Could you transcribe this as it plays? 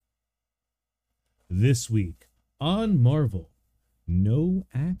This week on Marvel, no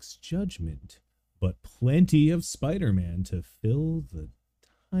Axe Judgment, but plenty of Spider-Man to fill the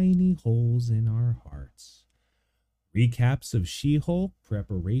tiny holes in our hearts. Recaps of She-Hulk,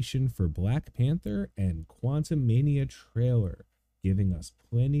 preparation for Black Panther, and Quantumania trailer, giving us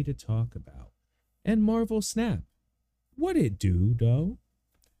plenty to talk about. And Marvel Snap. What it do, though?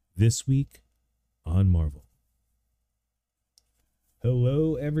 This week on Marvel.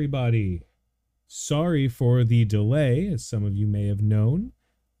 Hello, everybody. Sorry for the delay, as some of you may have known.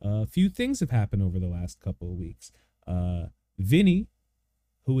 A few things have happened over the last couple of weeks. Vinny,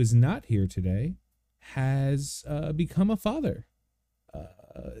 who is not here today, has become a father.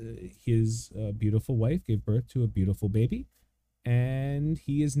 His beautiful wife gave birth to a beautiful baby, and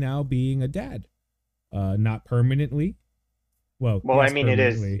he is now being a dad. Not permanently. Well, Well, I yes, mean, it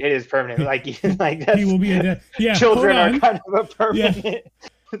is permanently. permanent. Like like He that's will be a dad. Yeah, hold children are on. kind of a Yeah, permanent yeah.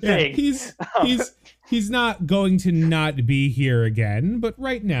 thing. Um, He's not going to not be here again, but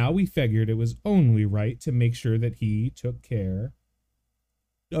right now we figured it was only right to make sure that he took care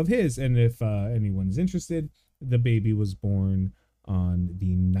of his. And if anyone's interested, the baby was born on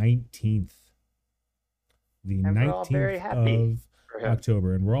the 19th. The and we're all very 19th happy of for him.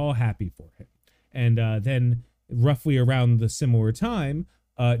 October, and we're all happy for him. And then roughly around the similar time,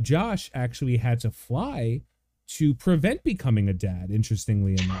 Josh actually had to fly to prevent becoming a dad,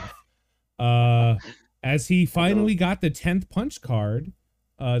 interestingly enough. As he finally got the 10th punch card,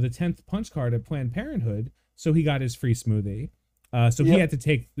 at Planned Parenthood, so he got his free smoothie. So he had to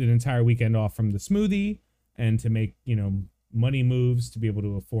take an entire weekend off from the smoothie and to make, money moves to be able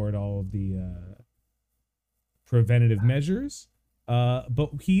to afford all of the preventative measures. But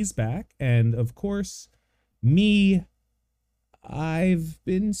he's back, and of course, I've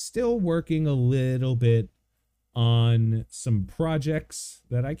been still working a little bit on some projects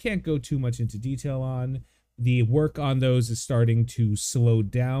that I can't go too much into detail on. The work on those is starting to slow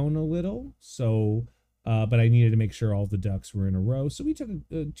down a little, so but I needed to make sure all the ducks were in a row. So we took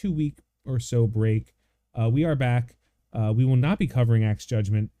a 2-week or so break. We are back. We will not be covering Axe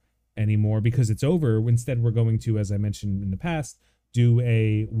Judgment anymore because it's over. Instead, we're going to, as I mentioned in the past, do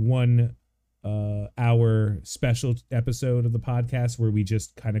a 1 hour special episode of the podcast where we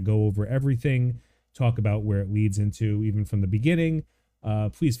just kind of go over everything, talk about where it leads into, even from the beginning.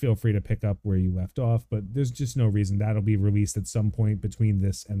 Please feel free to pick up where you left off, but there's just no reason. That'll be released at some point between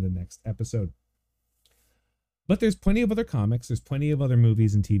this and the next episode. But there's plenty of other comics, there's plenty of other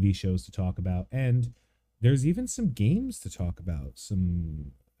movies and TV shows to talk about, and there's even some games to talk about.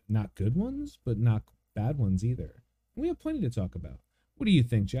 Some not good ones, but not bad ones either. We have plenty to talk about. What do you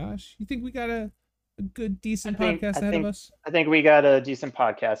think, Josh? You think we got a good, decent podcast ahead of us? I think we got a decent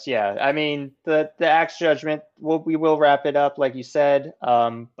podcast. Yeah, I mean the Axe Judgment. We will wrap it up, like you said.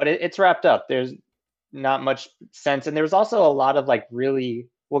 But it's wrapped up. There's not much sense, and there's also a lot of like really.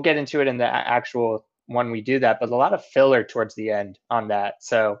 We'll get into it in the actual when we do that, but a lot of filler towards the end on that.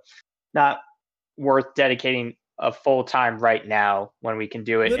 So not worth dedicating a full time right now when we can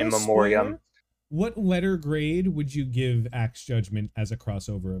do it in memoriam. Spoiler, what letter grade would you give Axe Judgment as a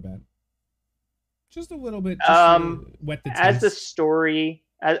crossover event? Just a little bit, just to wet the taste. As the story,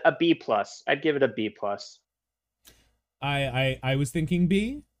 a B plus. I'd give it a B plus. I was thinking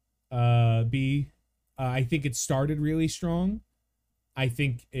B. B. I think it started really strong. I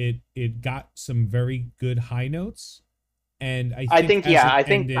think it got some very good high notes, and I think the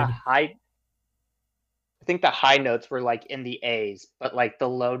high notes were like in the A's, but like the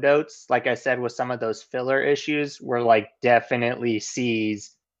low notes, like I said, with some of those filler issues, were like definitely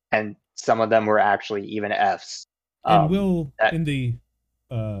C's, and some of them were actually even F's. And in the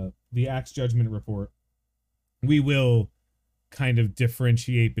Axe Judgment report, we will kind of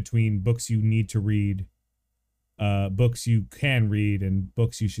differentiate between books you need to read, books you can read, and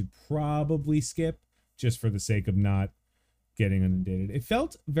books you should probably skip just for the sake of not getting inundated. It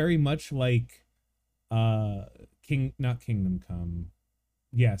felt very much like not Kingdom Come.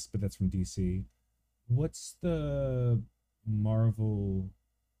 Yes, but that's from DC. What's the Marvel?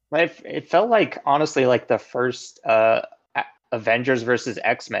 It felt like, honestly, like the first Avengers versus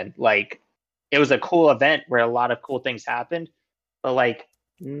X-Men. Like, it was a cool event where a lot of cool things happened, but like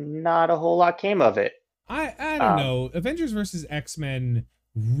not a whole lot came of it. I don't know. Avengers versus X-Men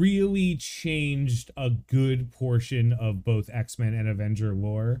really changed a good portion of both X-Men and Avenger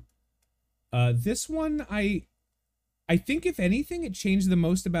lore. This one, I think if anything, it changed the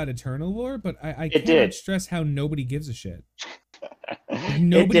most about Eternal lore, but I cannot stress how nobody gives a shit.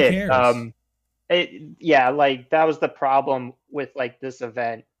 Nobody cares. Like that was the problem with like this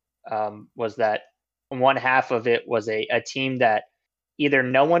event, was that one half of it was a team that either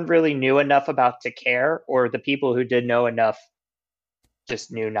no one really knew enough about to care, or the people who did know enough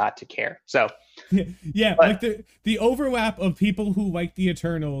just knew not to care. So, yeah, but like the overlap of people who like the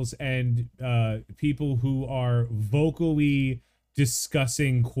Eternals and people who are vocally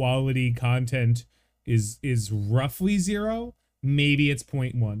discussing quality content is roughly zero. Maybe it's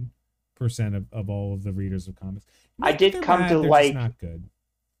 0.1% of all of the readers of comics. I Not that did they're come to bad, they're just like not good.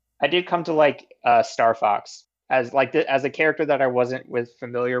 I did come to like Star Fox as like as a character that I wasn't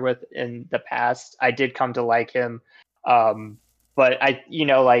familiar with in the past. I did come to like him. But I,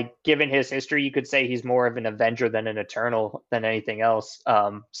 like given his history, you could say he's more of an Avenger than an Eternal than anything else.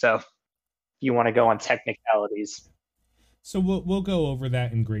 So if you want to go on technicalities. So we'll go over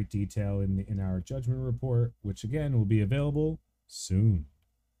that in great detail in our judgment report, which again will be available soon.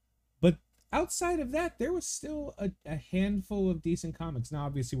 But outside of that, there was still a handful of decent comics. Now,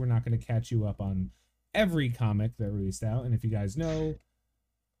 obviously, we're not going to catch you up on every comic that released out, and if you guys know,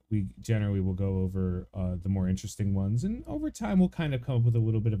 we generally will go over the more interesting ones, and over time we'll kind of come up with a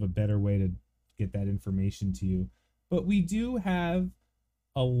little bit of a better way to get that information to you. But we do have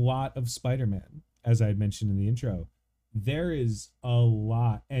a lot of Spider-Man, as I had mentioned in the intro. There is a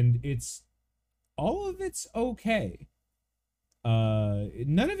lot, and all of it's okay.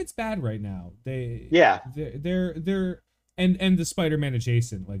 None of it's bad right now. They're and the Spider-Man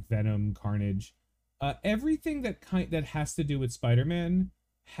adjacent, like Venom, Carnage, everything that has to do with Spider-Man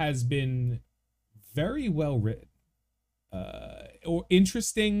has been very well written, or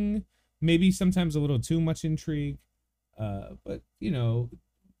interesting, maybe sometimes a little too much intrigue, but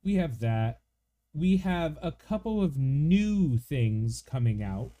we have that. We have a couple of new things coming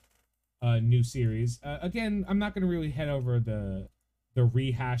out, new series. Again, I'm not going to really head over the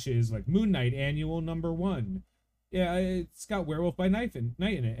rehashes, like Moon Knight annual #1. Yeah, it's got Werewolf by Night in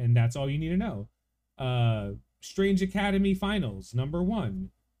it, and that's all you need to know. Strange Academy Finals #1.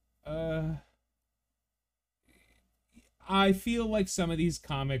 I feel like some of these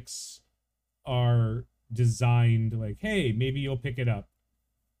comics are designed like, hey, maybe you'll pick it up.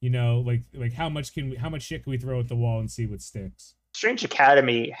 Like how much shit can we throw at the wall and see what sticks? Strange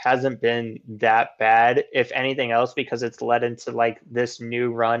Academy hasn't been that bad, if anything else, because it's led into like this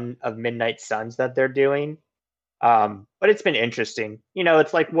new run of Midnight Suns that they're doing. But it's been interesting.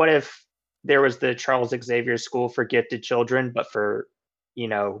 It's like, what if there was the Charles Xavier School for Gifted Children, but for,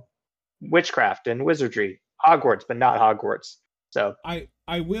 witchcraft and wizardry, Hogwarts, but not Hogwarts. So I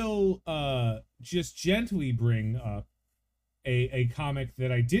will just gently bring up a comic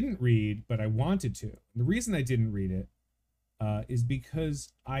that I didn't read, but I wanted to. The reason I didn't read it is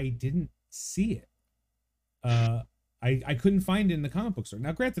because I didn't see it. I couldn't find it in the comic book store.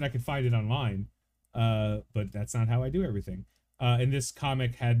 Now, granted, I could find it online, but that's not how I do everything. And this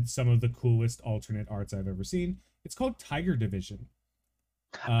comic had some of the coolest alternate arts I've ever seen. It's called Tiger Division.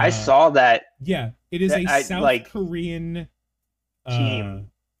 I saw that. Yeah, it is a South Korean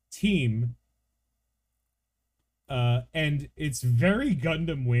team. And it's very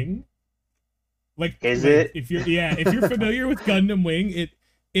Gundam Wing. It? If you're familiar with Gundam Wing,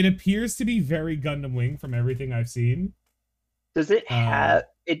 it appears to be very Gundam Wing from everything I've seen. Does it have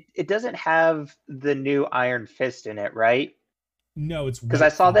it doesn't have the new Iron Fist in it, right? No, it's because I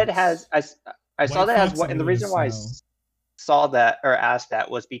saw that it has I saw that it has what, and the reason why I saw that or asked that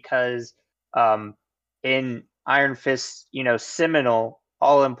was because in Iron Fist, seminal,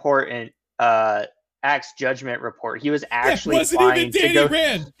 all important Axe Judgment report, he was actually wasn't even Danny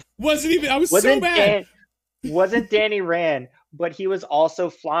Rand. Wasn't even. I was so mad. Wasn't Danny Rand, but he was also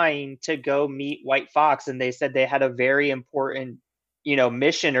flying to go meet White Fox, and they said they had a very important,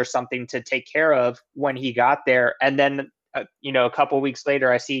 mission or something to take care of when he got there. And then, a couple of weeks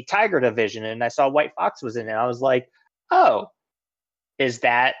later, I see Tiger Division, and I saw White Fox was in it. I was like, oh, is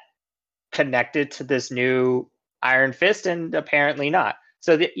that connected to this new Iron Fist? And apparently not.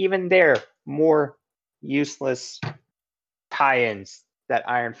 So even there, more useless tie-ins that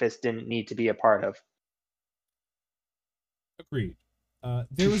Iron Fist didn't need to be a part of. Agreed.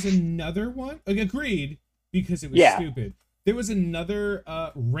 There was another one. Agreed, because it was stupid. There was another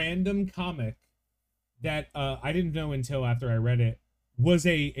random comic that I didn't know until after I read it was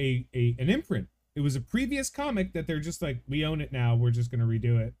an imprint. It was a previous comic that they're just like, we own it now. We're just gonna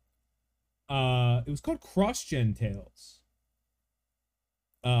redo it. It was called Cross Gen Tales.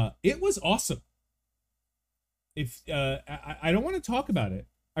 It was awesome. If I don't want to talk about it.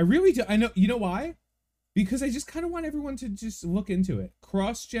 I really do. I know. You know why? Because I just kind of want everyone to just look into it.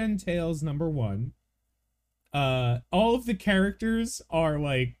 Cross Gen Tales #1. All of the characters are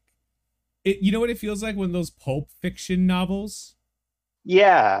like, you know what it feels like when those pulp fiction novels.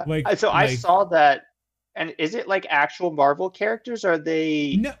 Yeah. I saw that And is it like actual Marvel characters? Or are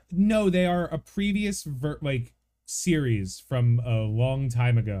they? No, they are a previous like series from a long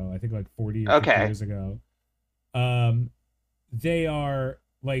time ago. I think like 40 or 50 Okay. years ago. Um, they are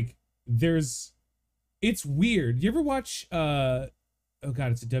like there's it's weird. You ever watch oh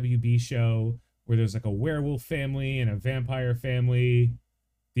god, it's a WB show where there's like a werewolf family and a vampire family.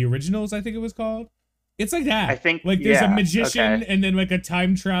 The Originals, I think it was called. It's like I that. think, Like there's a yeah. Okay. magician and then like a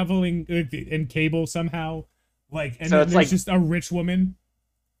time traveling and Cable somehow. Like and So then there's just a rich woman.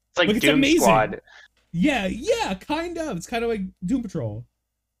 it's Like like it's Doom amazing. Squad Yeah, kind of. It's kind of like Doom Patrol.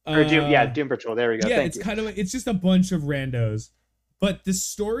 or Doom. Yeah, Uh Doom Patrol. There we go. yeah, Thank it's you. kind of it's just a bunch of randos. But the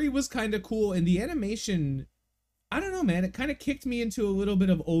story was kind of cool and the animation, I don't know, man, it kind of kicked me into a little bit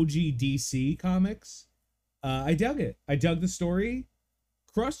of OG DC comics. I dug it. I dug the story.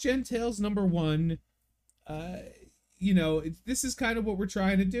 Cross Gen Tales #1. Uh this is kind of what we're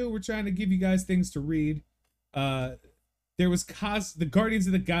trying to do. We're trying to give you guys things to read. Uh there was the Guardians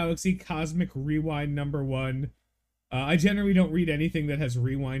of the Galaxy Cosmic Rewind #1. I generally don't read anything that has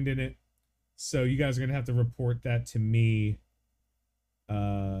rewind in it, so you guys are gonna have to report that to me.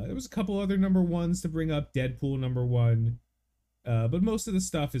 There was a couple other #1s to bring up. Deadpool #1, but most of the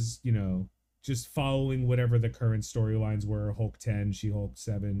stuff is just following whatever the current storylines were. Hulk 10, She Hulk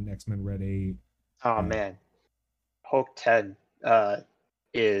 7, X-Men Red 8. Oh Uh, man, Hulk 10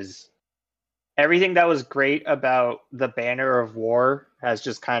 is everything that was great about the Banner of War has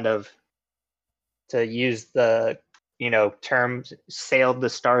just kind of, to use the term, sailed the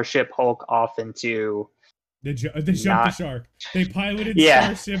Starship Hulk off into they jumped the not. shark. They piloted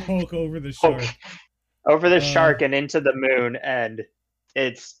Yeah, Starship Hulk over the Hulk shark. over the Uh, shark and into the moon, and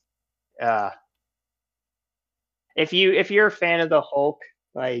it's uh if you're a fan of the Hulk,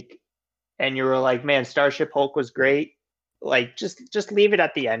 like, and you were like, man, Starship Hulk was great, like, just leave it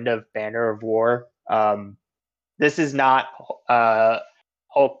at the end of Banner of War. This is not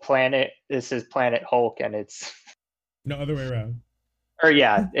Hulk Planet. This is Planet Hulk, and it's no, other way around. or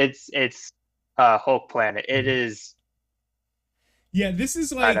yeah, it's Hulk Planet. It is. Yeah,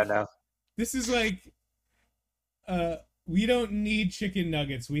 I don't know. this is like uh we don't need chicken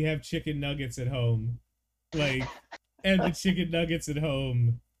nuggets. We have chicken nuggets at home. Like, and the chicken nuggets at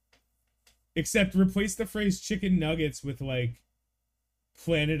home. Except replace the phrase chicken nuggets with like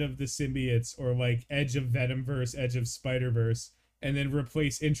Planet of the Symbiotes or like Edge of Venomverse, Edge of Spider-Verse, and then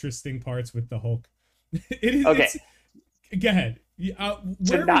replace interesting parts with the Hulk. Okay, It's go ahead. so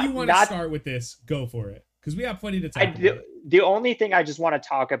Wherever you want to not start with this, go for it. Because we have plenty to I talk do. about. The only thing I just want to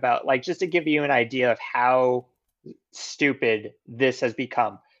talk about, like, just to give you an idea of how stupid this has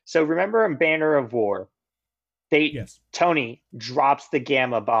become. So remember in Banner of War, Yes. Tony drops the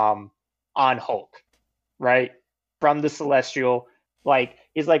gamma bomb on Hulk, right? From the Celestial. Like,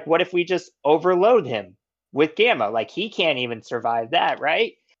 he's like, what if we just overload him with gamma? Like, he can't even survive that,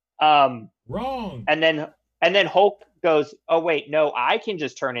 right? Wrong. And then Hulk goes, oh wait, no, I can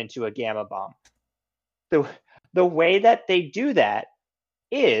just turn into a gamma bomb. The the way that they do that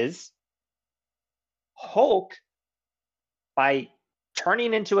is Hulk, by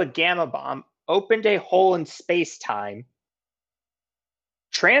turning into a gamma bomb, opened a hole in space time,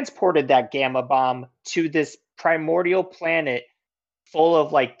 transported that gamma bomb to this primordial planet full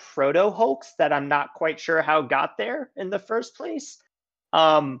of like proto Hulks that I'm not quite sure how got there in the first place.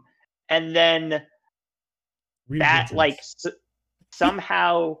 Um, and then that like Reprints.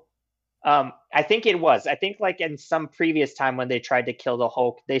 somehow, I think it was. I think like in some previous time when they tried to kill the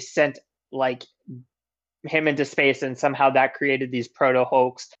Hulk, they sent like him into space, and somehow that created these proto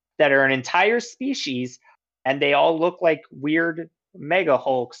Hulks that are an entire species, and they all look like weird mega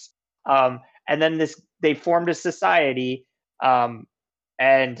Hulks. And then they formed a society,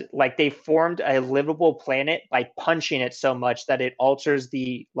 and like they formed a livable planet by punching it so much that it alters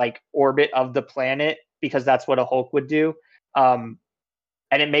the like orbit of the planet, because that's what a Hulk would do. Um,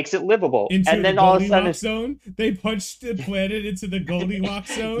 and it makes it livable. Into And the then all of a sudden, Goldilocks zone. They punched the planet into the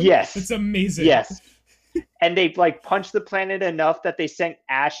Goldilocks zone. yes, That's amazing. yes, and they like punched the planet enough that they sent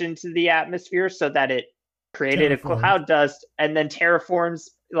ash into the atmosphere so that it created a Terraformed. cloud dust, and then terraforms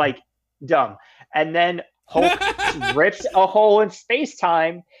like dumb. And then Hulk rips a hole in space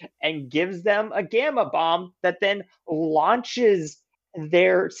time and gives them a gamma bomb that then launches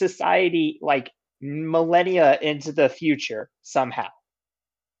their society like millennia into the future somehow.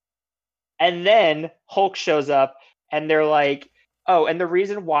 And then Hulk shows up, and they're like, oh, and the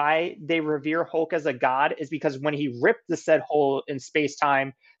reason why they revere Hulk as a god is because when he ripped the said hole in space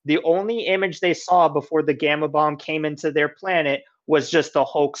time, the only image they saw before the gamma bomb came into their planet was just the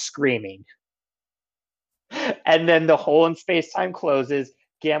Hulk screaming. And then the hole in space time closes,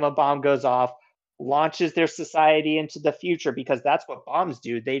 gamma bomb goes off, launches their society into the future, because that's what bombs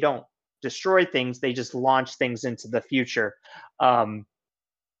do. They don't destroy things, they just launch things into the future. Um,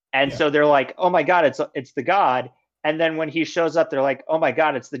 and Yeah. so they're like, "Oh my god, it's the god." And then when he shows up, they're like, "Oh my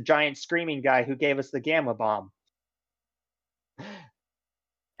god, it's the giant screaming guy who gave us the gamma bomb."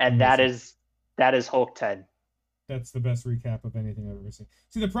 And Amazing. that is Hulk 10. That's the best recap of anything I've ever seen.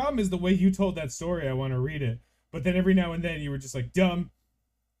 See, the problem is the way you told that story. I want to read it, but then every now and then you were just like, "Dumb."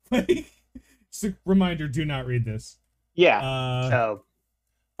 Like, just a reminder: do not read this. Yeah. Uh, So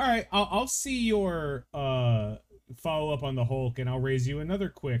all right, I'll see your follow up on the Hulk, and I'll raise you another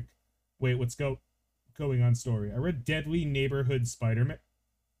quick. Wait, going on story? I read Deadly Neighborhood Spider-Man.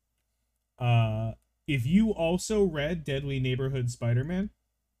 If you also read Deadly Neighborhood Spider-Man,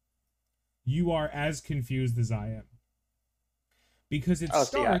 you are as confused as I am, because it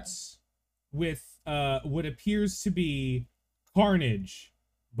starts with what appears to be Carnage,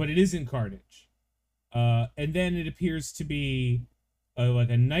 but it isn't Carnage. And then it appears to be like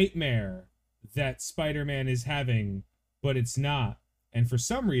a nightmare that Spider-Man is having, but it's not. And for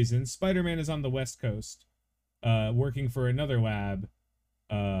some reason, Spider-Man is on the West Coast, working for another lab,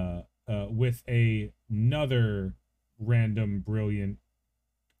 with another random brilliant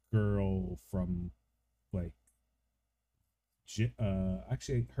girl from, like,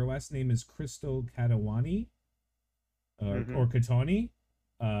 actually her last name is Crystal Katawani, or Katani.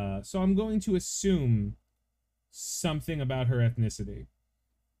 So I'm going to assume something about her ethnicity,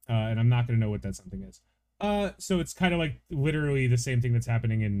 and I'm not going to know what that something is. So it's kind of like literally the same thing that's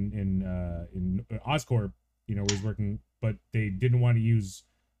happening in Oscorp, where he's working, but they didn't want to use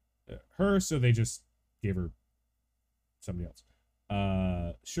her, so they just gave her somebody else.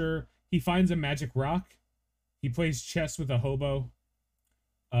 Sure, he finds a magic rock. He plays chess with a hobo.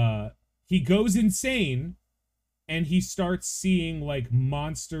 He goes insane, and he starts seeing like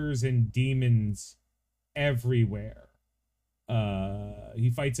monsters and demons everywhere. He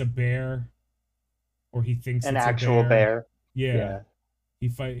fights a bear, or he thinks an it's a actual bear. Yeah, Yeah. he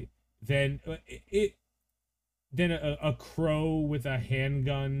fight. Then a crow with a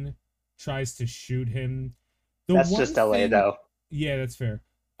handgun tries to shoot him. The That's one just LA thing, though. yeah, that's fair.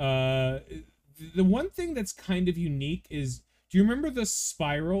 The one thing that's kind of unique is, do you remember the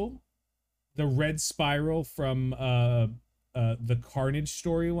red spiral from the Carnage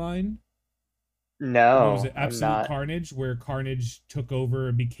storyline? What was it? No, I'm Absolute not. Carnage, where Carnage took over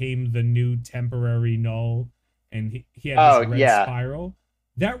and became the new temporary Null, and he had this Oh red yeah. spiral.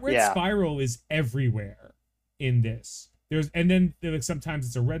 That red Yeah. spiral is everywhere in this. And then like sometimes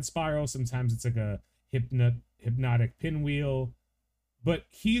it's a red spiral, sometimes it's like a hypnotic pinwheel. But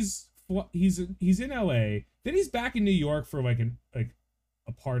he's in LA. Then he's back in New York for like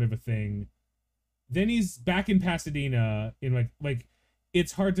a part of a thing. Then he's back in Pasadena in like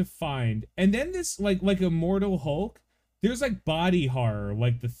it's hard to find. And then this like Immortal Hulk, there's like body horror,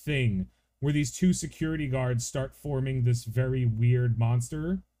 like The Thing, where these two security guards start forming this very weird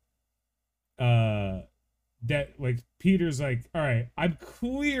monster. That like Peter's like, all right, I'm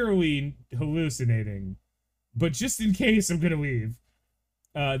clearly hallucinating, but just in case, I'm gonna leave.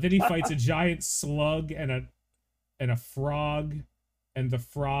 Then he fights a giant slug and a frog, and the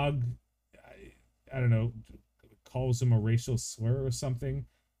frog, I don't know, calls him a racial slur or something.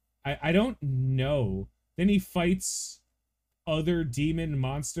 I don't know. Then he fights other demon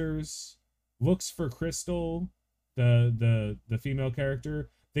monsters, looks for Crystal, the female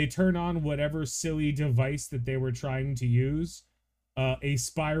character. They turn on whatever silly device that they were trying to use. A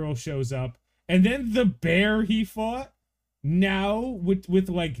spiral shows up, and then the bear he fought, now with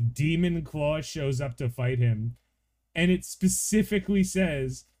like demon claws, shows up to fight him, and it specifically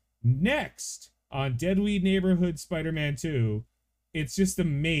says next on Deadly Neighborhood Spider-Man 2, it's just a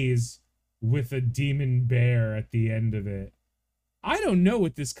maze with a demon bear at the end of it. I don't know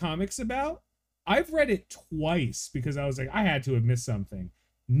what this comic's about. I've read it twice because I was like, I had to have missed something.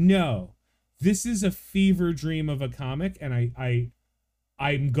 No, this is a fever dream of a comic, and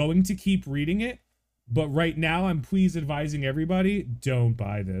I'm going to keep reading it. But right now, I'm please advising everybody: don't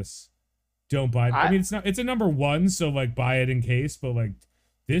buy this. Don't buy. I mean, it's a number one, so like buy it in case. But like,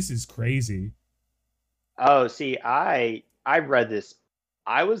 this is crazy. Oh, see, I read this.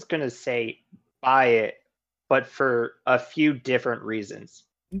 I was gonna say buy it, but for a few different reasons.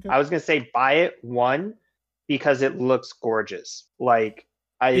 Okay. I was gonna say buy it, one, because it looks gorgeous. Like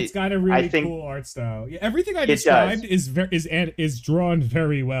It's got a I really think cool art style. Yeah, everything I it does. described is drawn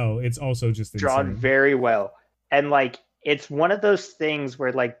very well. It's also just Drawn insane. very well. And like it's one of those things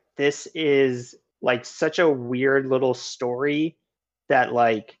where like this is like such a weird little story that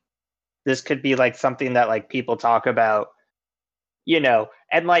like this could be like something that like people talk about, you know.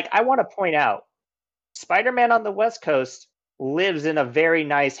 And like I want to point out, Spider-Man on the West Coast lives in a very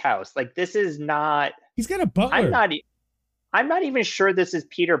nice house. Like this is not. He's got a I'm butler. not. I'm not even sure this is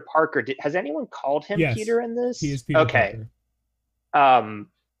Peter Parker. Has anyone called him Yes, Peter in he is this? Peter Okay. Parker.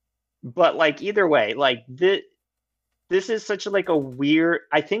 But like either way, like this is such like a weird.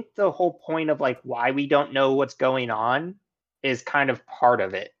 I think the whole point of like why we don't know what's going on is kind of part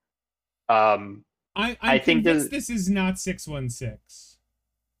of it. Um, I'm I think convinced this is not 616.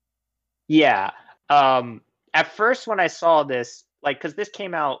 yeah. Um, at first when I saw this, like, because this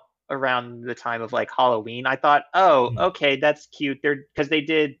came out around the time of like Halloween, I thought, oh, Yeah. okay, that's cute. They're because they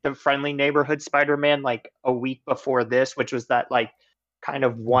did the Friendly Neighborhood Spider-Man like a week before this, which was that like kind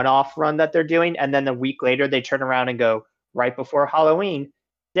of one-off run that they're doing, and then a week later they turn around and go right before Halloween,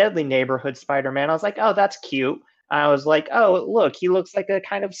 Deadly Neighborhood Spider-Man. I was like, oh, that's cute. I was like, oh, look, he looks like a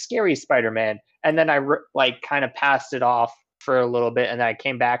kind of scary Spider-Man. And then like kind of passed it off for a little bit, and then I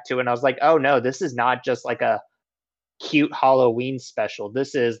came back to it, and I was like, oh no, this is not just like a cute Halloween special.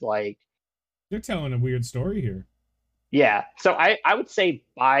 This is like, They're telling a weird story here. yeah. So I would say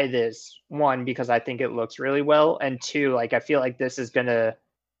buy this one because I think it looks really well, and two, like I feel like this is gonna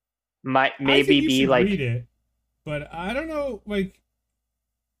might I think maybe you be should read like it, but I don't know. Like,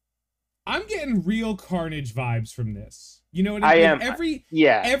 I'm getting real Carnage vibes from this. You know what I I mean? am, Like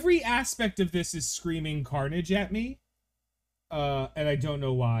yeah. every aspect of this is screaming Carnage at me. And I don't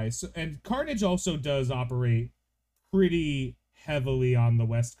know why. So, and Carnage also does operate pretty heavily on the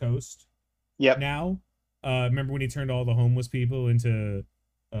West Coast Yep. now. Remember when he turned all the homeless people into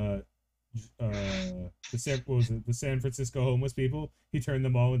the San Francisco homeless people? He turned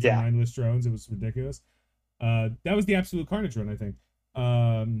them all into Yeah. mindless drones. It was ridiculous. That was the absolute Carnage run, I think.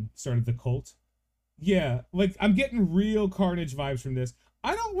 Started the cult. Yeah, like I'm getting real Carnage vibes from this.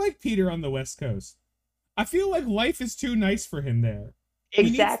 I don't like Peter on the West Coast. I feel like life is too nice for him there.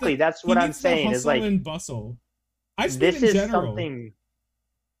 Exactly. That's He what I'm needs the saying is hustle like and bustle. I just mean this in is general. something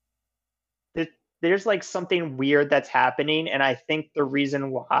that there's like something weird that's happening, and I think the reason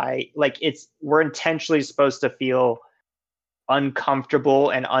why like we're intentionally supposed to feel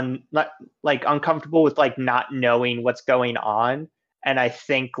uncomfortable and not like uncomfortable with like not knowing what's going on, and I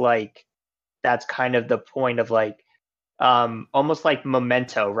think like that's kind of the point of like almost like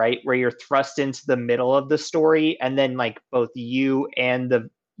Memento, right, where you're thrust into the middle of the story, and then like both you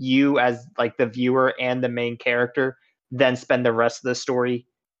as like the viewer and the main character then spend the rest of the story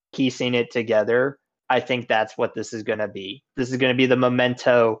piecing it together. I think that's what this is going to be. This is going to be the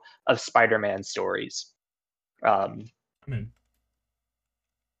Memento of Spider-Man stories. I'm in.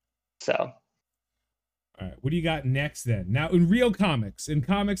 So All right, what do you got next then? Now in real comics, in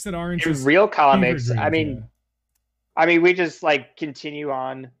comics that aren't in just real fever comics, dreams. I mean, we just like continue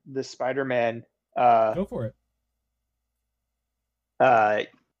on the Spider-Man Go for it. uh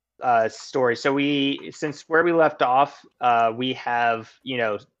story. So since where we left off, we have,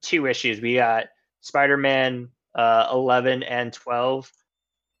 two issues. We got Spider-Man 11 and 12.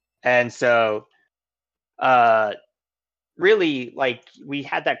 And so really like we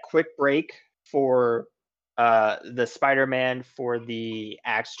had that quick break for the Spider-Man for the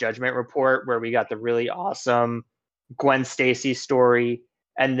Axe Judgment report where we got the really awesome Gwen Stacy story.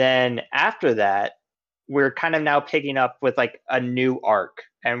 And then after that, we're kind of now picking up with like a new arc,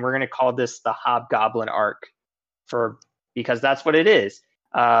 and we're going to call this the Hobgoblin arc because that's what it is.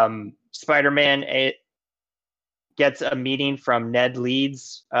 Spider-Man gets a meeting from Ned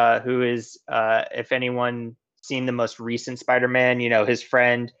Leeds, who is, if anyone seen the most recent Spider-Man, his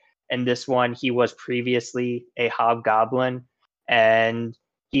friend. And this one, he was previously a Hobgoblin, and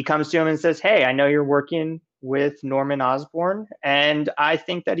he comes to him and says, "Hey, I know you're working with Norman Osborn, and I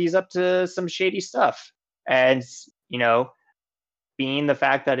think that he's up to some shady stuff." And being the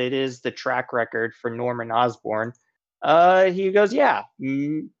fact that it is the track record for Norman Osborn, he goes, "Yeah,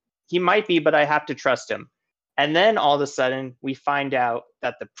 he might be, but I have to trust him." And then all of a sudden, we find out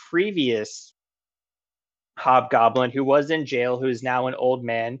that the previous Hobgoblin, who was in jail, who is now an old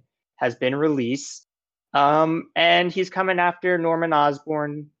man, has been released. And he's coming after Norman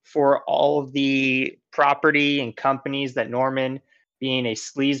Osborn for all of the property and companies that Norman, being a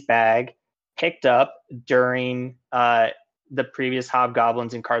sleazebag, picked up during the previous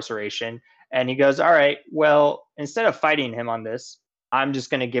Hobgoblin's incarceration. And he goes, "All right, well, instead of fighting him on this, I'm just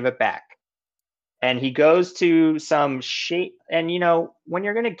going to give it back." And he goes to some shady, and when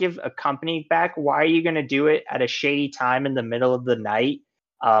you're going to give a company back, why are you going to do it at a shady time in the middle of the night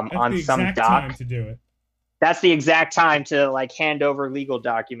That's on the some exact time dock? to do it. That's the exact time to like hand over legal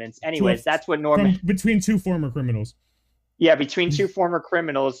documents. Anyways, that's what Norman. From between two former criminals. Yeah, between two former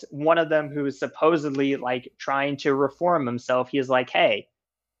criminals, one of them who is supposedly like trying to reform himself. He's like, "Hey,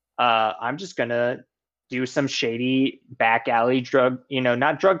 I'm just gonna do some shady back alley drug,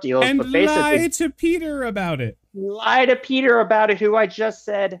 not drug deals, And but basically lie to Peter about it. lie to Peter about it, who I just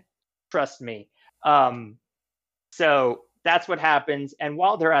said, trust me. So that's what happens. And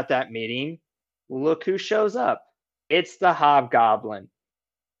while they're at that meeting, look who shows up. It's the Hobgoblin.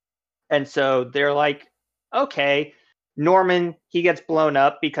 And so they're like, okay, Norman, he gets blown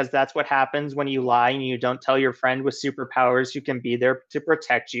up because that's what happens when you lie and you don't tell your friend with superpowers who can be there to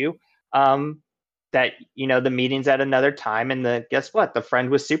protect you. That, the meeting's at another time. And guess what? The friend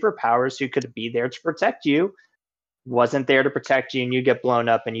with superpowers who could be there to protect you wasn't there to protect you, and you get blown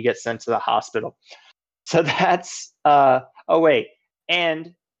up and you get sent to the hospital. So that's, oh, wait.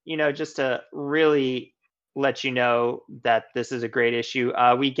 And, just to really let you know that this is a great issue,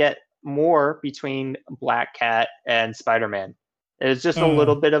 we get more between Black Cat and Spider-Man. It's just a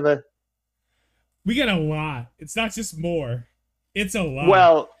little bit of a... We get a lot. It's not just more. It's a lot.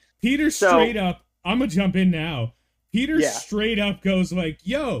 Well, Peter straight up, I'm going to jump in now. Peter straight up goes like,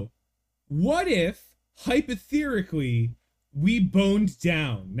 yo, what if, hypothetically, we boned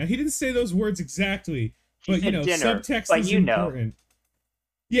down? Now, he didn't say those words exactly, but, subtext is important.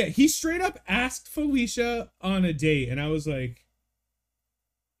 Yeah, he straight up asked Felicia on a date, and I was like,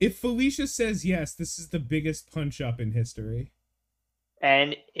 if Felicia says yes, this is the biggest punch-up in history.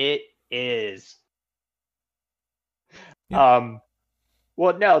 And it is. Yeah.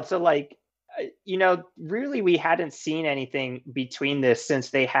 Well, no, so, really we hadn't seen anything between this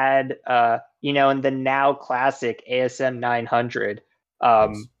since they had, in the now classic ASM 900,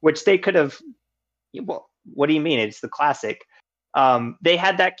 which they could have... Well, what do you mean? It's the classic. They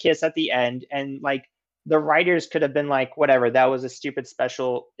had that kiss at the end, and the writers could have been like, whatever, that was a stupid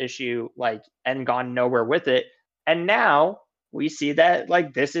special issue, and gone nowhere with it. And now we see that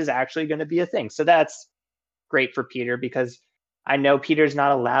this is actually going to be a thing. So that's great for Peter, because I know Peter's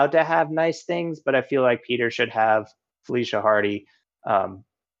not allowed to have nice things, but I feel like Peter should have Felicia Hardy. But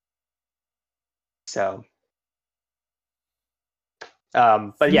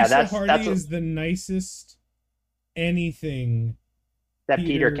yeah, that's is the nicest anything that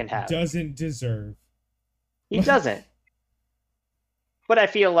Peter can have. Doesn't deserve. He doesn't. But I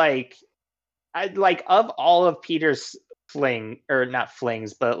feel like of all of Peter's not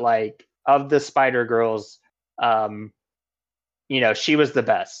flings, but of the Spider Girls, she was the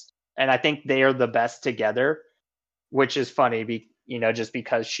best. And I think they are the best together, which is funny, just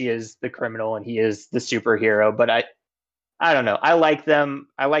because she is the criminal and he is the superhero. But I don't know. I like them.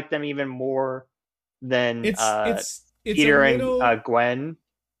 I like them even more than Peter and Gwen.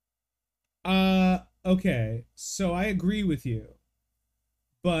 Okay, so I agree with you,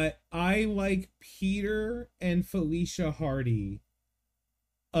 but I like Peter and Felicia Hardy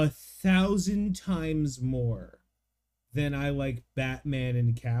 1,000 times more than I like Batman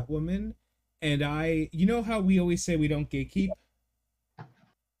and Catwoman. And how we always say we don't gatekeep?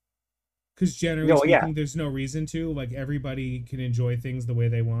 Because generally speaking, there's no reason to. Everybody can enjoy things the way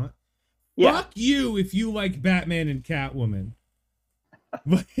they want. Yeah. Fuck you if you like Batman and Catwoman.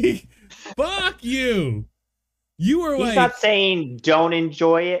 Fuck you. You are He's not saying don't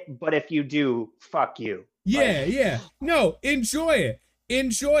enjoy it, but if you do, fuck you. Yeah. No, enjoy it.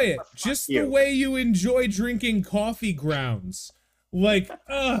 Enjoy it. Just the way you enjoy drinking coffee grounds.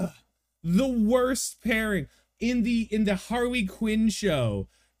 The worst pairing. In the Harley Quinn show,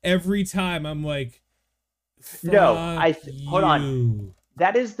 every time I'm like, hold on.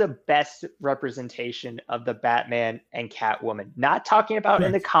 That is the best representation of the Batman and Catwoman. Not talking about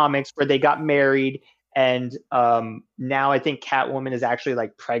in the comics where they got married, and now I think Catwoman is actually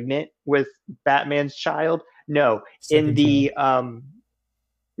pregnant with Batman's child. No, in the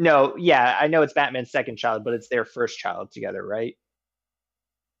no, yeah, I know it's Batman's second child, but it's their first child together, right?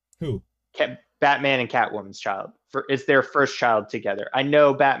 Who? Batman and Catwoman's child. It's their first child together. I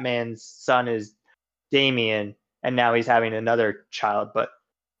know Batman's son is Damian, and now he's having another child, but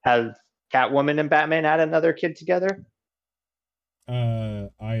have Catwoman and Batman had another kid together?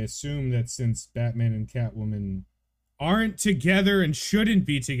 I assume that since Batman and Catwoman aren't together and shouldn't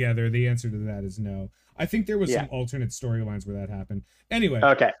be together, the answer to that is no. I think there was some alternate storylines where that happened. Anyway.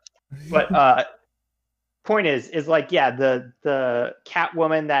 Okay. But point is the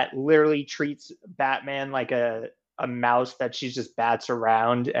Catwoman that literally treats Batman like a mouse that she just bats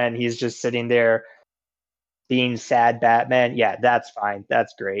around, and he's just sitting there being sad Batman. Yeah, that's fine.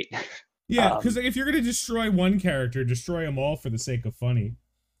 That's great. Yeah, because if you're gonna destroy one character, destroy them all for the sake of funny.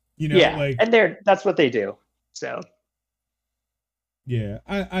 And that's what they do. So yeah,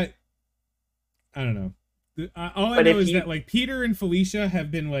 I don't know. All I know is that Peter and Felicia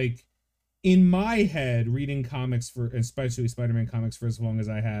have been in my head reading comics especially Spider-Man comics for as long as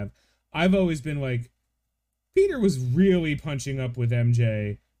I have. I've always been Peter was really punching up with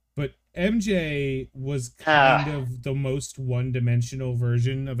MJ, but MJ was Uh, kind of the most one-dimensional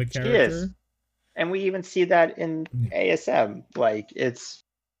version of a she is. character. And we even see that in ASM. Like it's,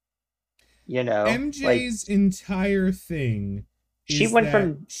 like MJ's entire thing she is went that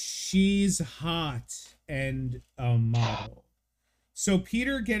from she's hot and a model. So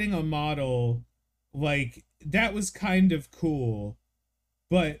Peter getting a model, like, that was kind of cool,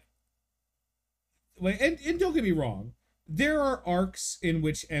 but like, and don't get me wrong, there are arcs in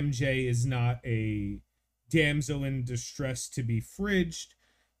which MJ is not a damsel in distress to be fridged.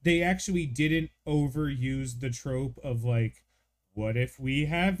 They actually didn't overuse the trope of like, what if we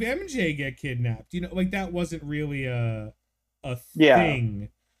have MJ get kidnapped? Like, that wasn't really a yeah, thing.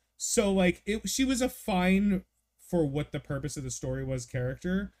 So like, she was a fine for what the purpose of the story was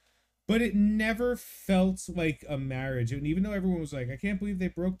character, but it never felt like a marriage. And even though everyone was like, I can't believe they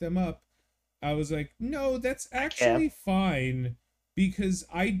broke them up, I was like, no, that's I can't. actually fine, because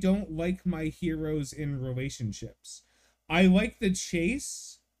I don't like my heroes in relationships. I like the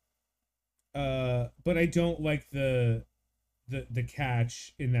chase, but I don't like the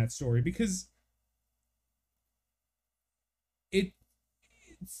catch in that story, because it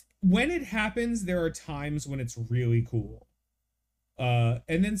when it happens, there are times when it's really cool. And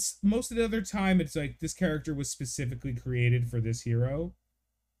then most of the other time, it's like this character was specifically created for this hero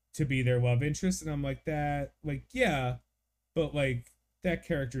to be their love interest, and I'm like, that, like, yeah, but like, that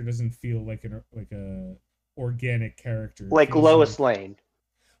character doesn't feel like a organic character. It Like feels Lois like Lane.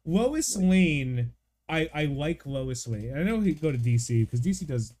 Lois Lane. I like Lois Lane. I know he go to DC because DC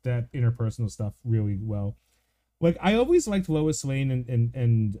does that interpersonal stuff really well. Like, I always liked Lois Lane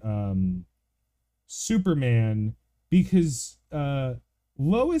and Superman, because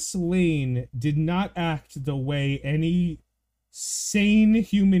Lois Lane did not act the way any sane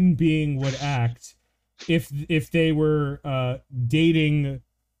human being would act if they were dating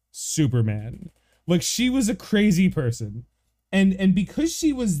Superman. Like, she was a crazy person. And because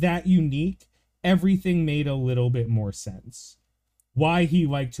she was that unique, everything made a little bit more sense. Why he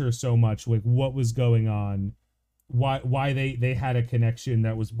liked her so much, like what was going on, why they had a connection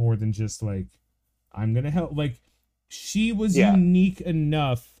that was more than just like, I'm gonna help. Like, she was Yeah. unique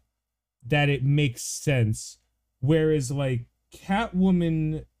enough that it makes sense. Whereas like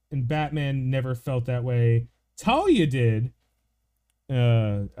Catwoman and Batman never felt that way. Talia did.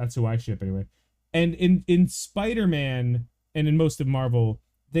 That's who I ship anyway. And in Spider-Man and in most of Marvel,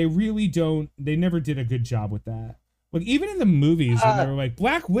 they really don't. They never did a good job with that. Like, even in the movies when they Uh, were like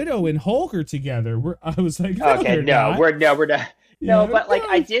Black Widow and Hulk are together, I was like, no, okay, they're not. we're not. No, Yeah, but like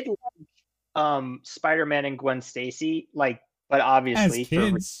I no. did Spider-Man and Gwen Stacy, like, but As obviously for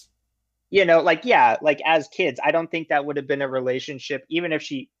kids, like, yeah, like as kids, I don't think that would have been a relationship, even if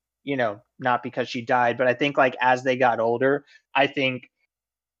she, not because she died, but I think like as they got older, I think,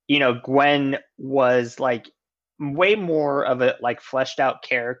 Gwen was like way more of a like fleshed out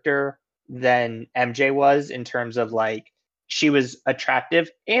character than MJ was, in terms of like she was attractive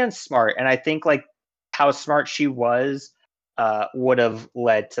and smart. And I think like how smart she was would have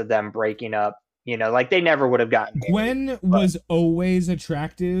led to them breaking up. Like they never would have gotten married. Gwen But was always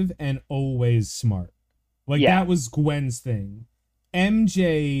attractive and always smart. Like, yeah, that was Gwen's thing.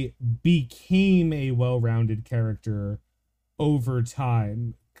 MJ became a well-rounded character over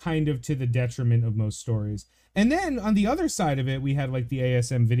time, kind of to the detriment of most stories. And then on the other side of it, we had like the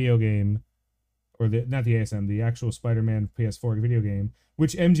ASM video game, or not the ASM, the actual Spider-Man PS4 video game,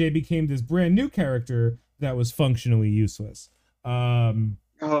 which MJ became this brand new character that was functionally useless.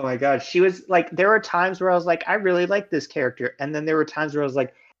 oh my god, she was like, there were times where I was like, I really like this character, and then there were times where I was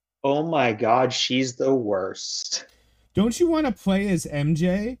like, oh my god, she's the worst. Don't you want to play as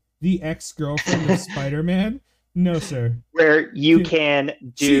MJ, the ex-girlfriend of Spider-Man? No, sir. Where you can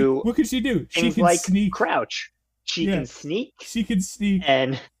do What could she do? She things could like sneak. crouch. She Yeah, can sneak, she could sneak.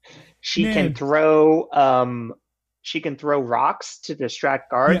 and she can Man, throw rocks to distract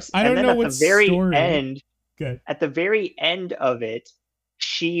yeah, guards. I And don't then know what story. Good. at the very end of it,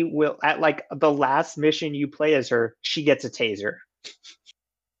 she will, at like the last mission you play as her, she gets a taser.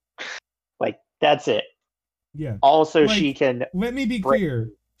 Like that's it. Yeah. Also, she Like, can let me be break. clear.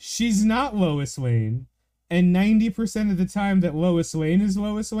 She's not Lois Lane. And 90% of the time that Lois Lane is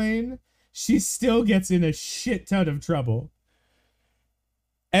Lois Lane, she still gets in a shit ton of trouble.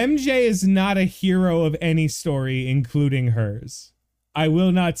 MJ is not a hero of any story, including hers. I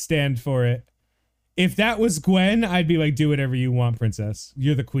will not stand for it. If that was Gwen, I'd be like, do whatever you want, princess.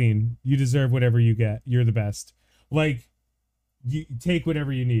 You're the queen. You deserve whatever you get. You're the best. Like, you take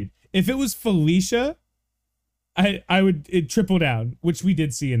whatever you need. If it was Felicia, I would triple down, which we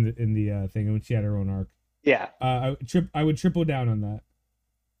did see in the thing when she had her own arc. Yeah. I would triple down on that.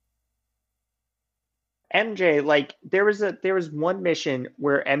 MJ, like there was one mission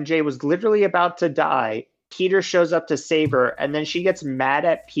where MJ was literally about to die. Peter shows up to save her, and then she gets mad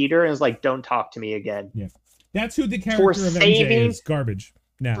at Peter and is like, "Don't talk to me again." Yeah, that's who the For character of MJ saving is. Garbage.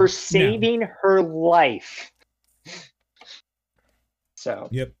 for Now, saving her life. So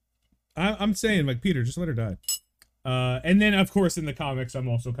yep. I'm saying, like, Peter, just let her die. And then, of course, in the comics, I'm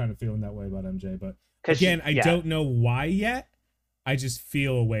also kind of feeling that way about MJ. But again, I don't know why yet. I just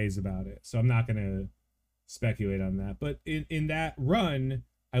feel ways about it. So I'm not going to speculate on that. But in that run,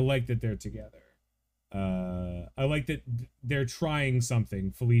 I like that they're together. I like that they're trying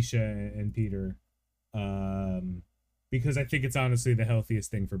something, Felicia and Peter. Because I think it's honestly the healthiest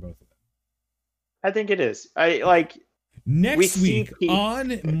thing for both of them. I think it is. I like next week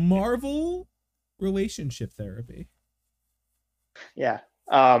on Marvel relationship therapy. Yeah.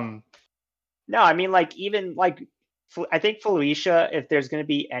 No, I mean, like, even like I think Felicia, if there's going to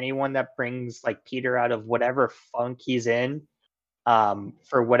be anyone that brings like Peter out of whatever funk he's in,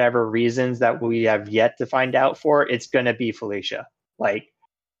 for whatever reasons that we have yet to find out for, it's going to be Felicia. Like,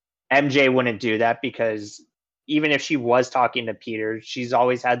 MJ wouldn't do that because even if she was talking to Peter, she's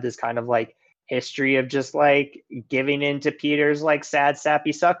always had this kind of like history of just like giving in to Peter's like sad,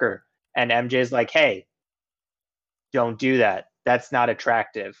 sappy sucker. And MJ's like, hey, don't do that. That's not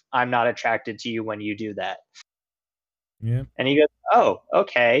attractive. I'm not attracted to you when you do that. Yeah. And he goes, oh,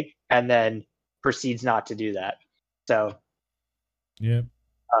 okay. And then proceeds not to do that. So, yeah.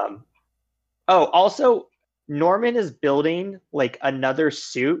 Oh, also, Norman is building like another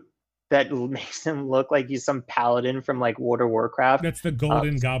suit that makes him look like he's some paladin from like World of Warcraft. That's the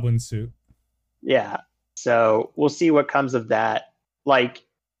Golden Goblin suit. Yeah. So we'll see what comes of that. Like,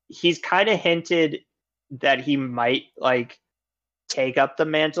 he's kind of hinted that he might like take up the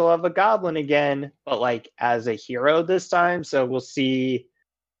mantle of a goblin again, but like as a hero this time. So we'll see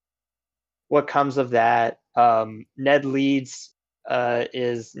what comes of that. Ned Leeds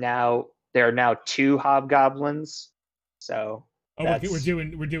is now there are now 2 hobgoblins. So we're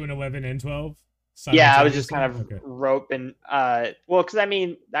doing 11 and 12. Yeah, I was just kind of roping. Well, because I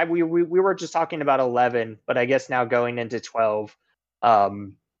mean, we were just talking about 11, but I guess now going into 12.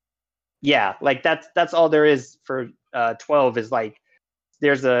 Yeah, like that's all there is for 12 is like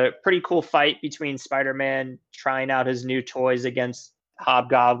there's a pretty cool fight between Spider-Man trying out his new toys against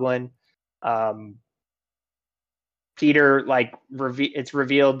Hobgoblin. Peter, like, it's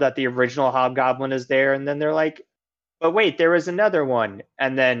revealed that the original Hobgoblin is there, and then they're like, but wait, there was another one.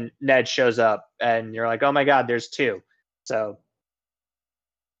 And then Ned shows up, and you're like, oh my god, there's 2. So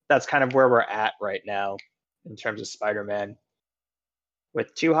that's kind of where we're at right now in terms of Spider-Man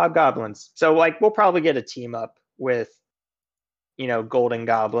with 2 Hobgoblins. So, like, we'll probably get a team up with, Golden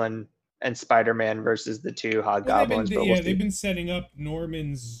Goblin and Spider-Man versus the 2 Hobgoblins. They've been setting up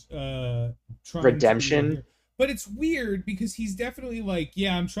Norman's redemption. But it's weird because he's definitely like,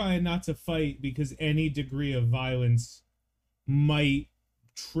 yeah, I'm trying not to fight because any degree of violence might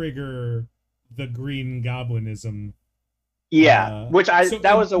trigger the Green Goblinism. Yeah,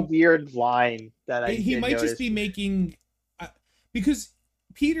 that was a weird line that he might just be making because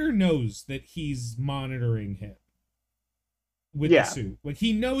Peter knows that he's monitoring him with the suit. Like,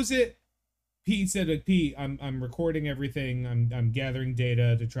 he knows it. Pete said, like, Pete, I'm recording everything. I'm gathering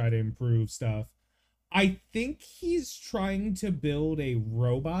data to try to improve stuff. I think he's trying to build a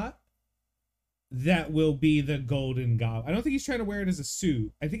robot that will be the Golden Goblin. I don't think he's trying to wear it as a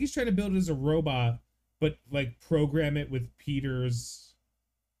suit. I think he's trying to build it as a robot, but like program it with Peter's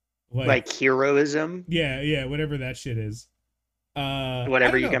like heroism. Yeah, whatever that shit is.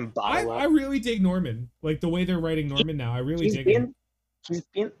 Whatever you can bottle up. I really dig Norman. Like the way they're writing Norman now. I really dig him. He's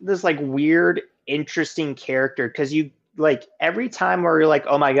been this like weird, interesting character because you like every time where you're like,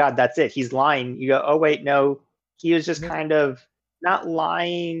 oh my god, that's it, he's lying. You go, oh wait, no, he was just kind of not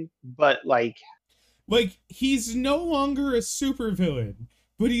lying, but like he's no longer a supervillain,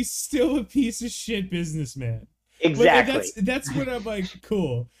 but he's still a piece of shit businessman. Exactly. Like, that's what I'm like,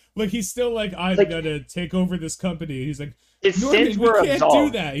 cool. Like, he's still like, I'm gonna take over this company. He's like, Norman, we can't do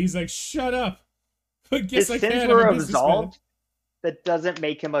that. He's like, shut up. But guess his sins were absolved. That doesn't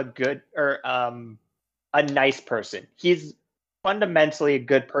make him a good or a nice person. He's fundamentally a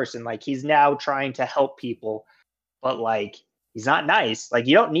good person. Like, he's now trying to help people, but like he's not nice. Like,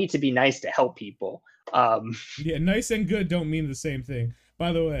 you don't need to be nice to help people. Yeah, nice and good don't mean the same thing.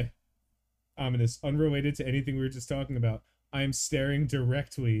 By the way, ominous, unrelated to anything we were just talking about, I'm staring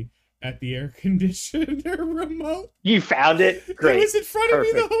directly at the air conditioner remote. You found it? Great. It was in front of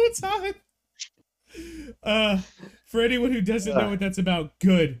me the whole time. For anyone who doesn't know what that's about,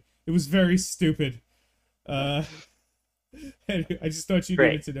 good. It was very stupid. uh, anyway, I just thought you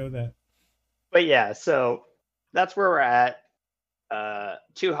Great. needed to know that. But yeah, so that's where we're at.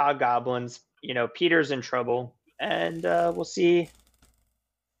 Two hobgoblins. You know, Peter's in trouble, and we'll see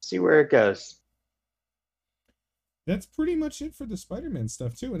where it goes. That's pretty much it for the Spider-Man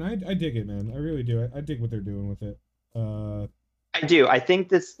stuff too, and I dig it, man. I really do. I dig what they're doing with it. Uh, I do. I think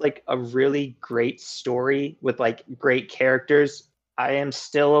this like a really great story with like great characters. I am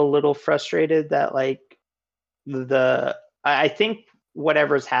still a little frustrated that like the I think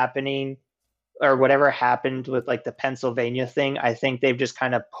whatever's happening or whatever happened with like the Pennsylvania thing, I think they've just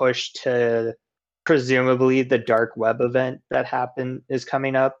kind of pushed to presumably the dark web event that happened is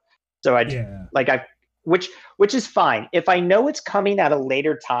coming up. So I yeah, like I which which is fine. If I know it's coming at a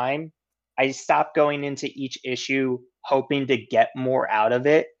later time, I stop going into each issue hoping to get more out of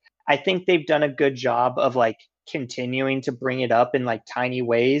it. I think they've done a good job of like continuing to bring it up in like tiny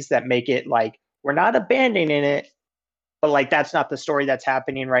ways that make it like we're not abandoning it, but like that's not the story that's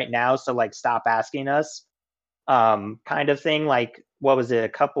happening right now, so like stop asking us, kind of thing. Like what was it, a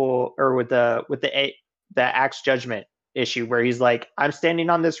couple or with the axe judgment issue where he's like, I'm standing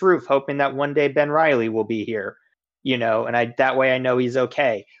on this roof hoping that one day Ben Riley will be here, you know, and I that way I know he's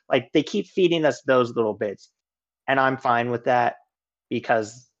okay. Like they keep feeding us those little bits, and I'm fine with that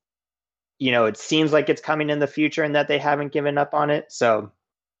because you know it seems like it's coming in the future and that they haven't given up on it. So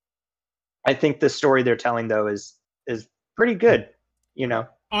I think the story they're telling though is pretty good, you know.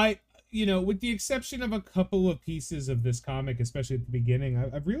 I with the exception of a couple of pieces of this comic, especially at the beginning,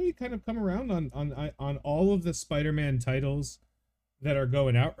 I've really kind of come around on all of the Spider-Man titles that are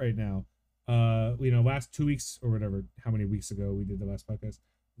going out right now. Last 2 weeks or whatever, how many weeks ago we did the last podcast,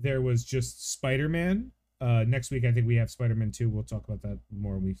 there was just Spider-Man. Next week I think we have Spider-Man 2. We'll talk about that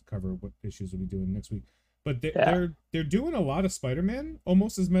more when we cover what issues we'll be doing next week. But Yeah. they're doing a lot of Spider-Man,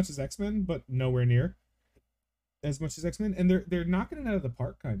 almost as much as X-Men, but nowhere near as much as X-Men, and they're knocking it out of the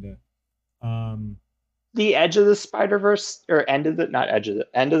park, kind of. The edge of the Spider Verse or end of the not edge of the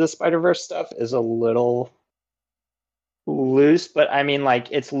end of the Spider Verse stuff is a little loose, but I mean like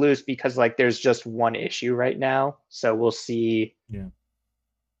it's loose because like there's just one issue right now, so we'll see Yeah,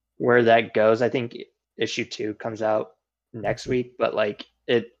 where that goes. I think issue 2 comes out next okay. week, but like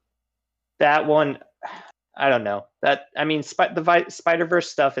it that one, I don't know. That I mean, the Spider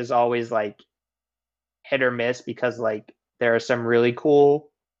Verse stuff is always like hit or miss because like there are some really cool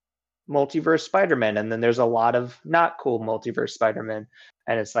multiverse Spider-Man, and then there's a lot of not cool multiverse Spider-Man,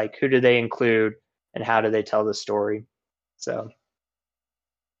 and it's like who do they include and how do they tell the story? So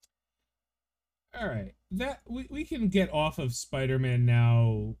All right, that we can get off of Spider-Man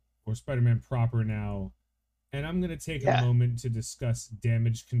now, or Spider-Man proper now, and I'm gonna take a yeah, moment to discuss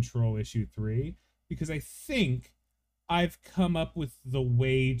Damage Control issue 3, because I think I've come up with the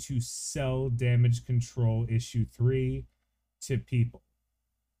way to sell Damage Control issue 3 to people.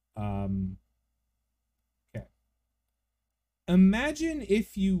 Um, okay. Imagine,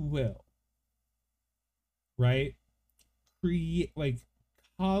 if you will, right? Create like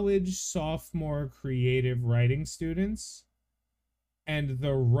college sophomore creative writing students, and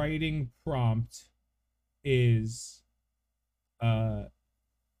the writing prompt is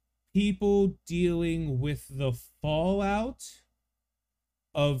people dealing with the fallout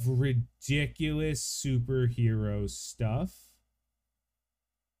of ridiculous superhero stuff,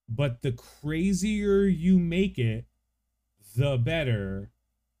 but the crazier you make it, the better.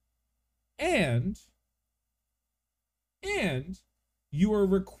 And you are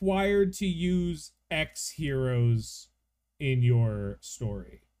required to use X heroes in your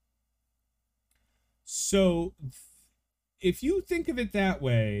story. So if you think of it that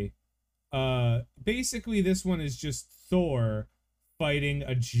way, basically this one is just Thor fighting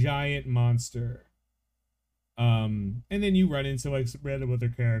a giant monster. And then you run into like some random other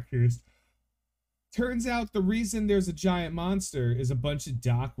characters. Turns out the reason there's a giant monster is a bunch of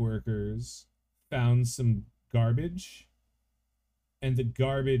dock workers found some garbage, and the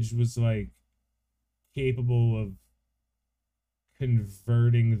garbage was like capable of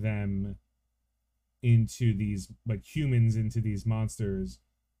converting them into these like humans into these monsters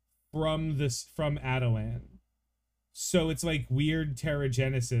from Atalan. So it's like weird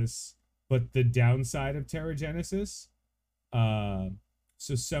Terragenesis, but the downside of Terragenesis.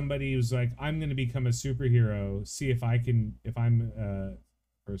 So somebody was like, I'm gonna become a superhero, see if I'm a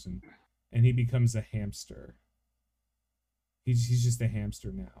person, and he becomes a hamster. He's just a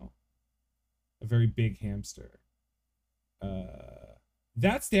hamster now, a very big hamster.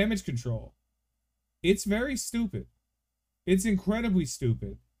 That's Damage Control. It's very stupid. It's incredibly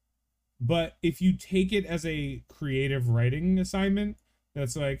stupid. But if you take it as a creative writing assignment,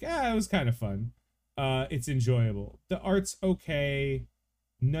 that's like, it was kind of fun. It's enjoyable. The art's okay.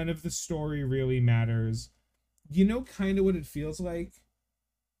 None of the story really matters. You know kind of what it feels like?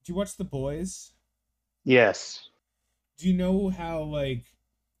 Do you watch The Boys? Yes. Do you know how like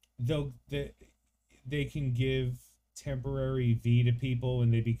they can give temporary V to people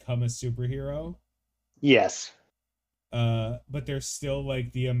and they become a superhero? Yes. But they're still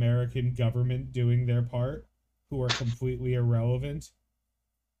like the American government doing their part, who are completely irrelevant.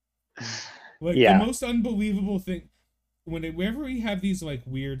 Like the Yeah. most unbelievable thing whenever we have these like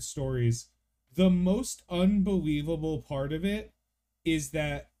weird stories, the most unbelievable part of it is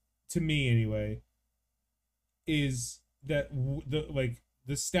that, to me anyway, is that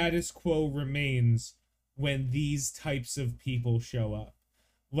the status quo remains when these types of people show up.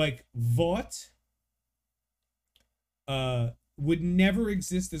 Like Vought would never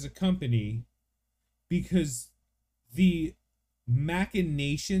exist as a company because the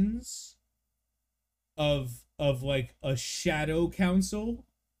machinations of like a shadow council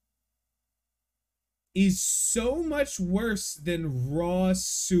is so much worse than raw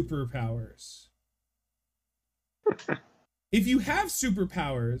superpowers. If you have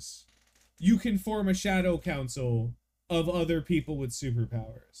superpowers, you can form a shadow council of other people with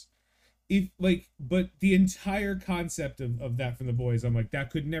superpowers. If like, but the entire concept of that from The Boys, I'm like, that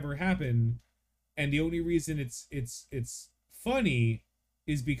could never happen. And the only reason it's funny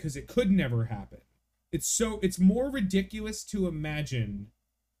is because it could never happen. It's more ridiculous to imagine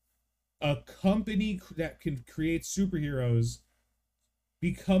a company that can create superheroes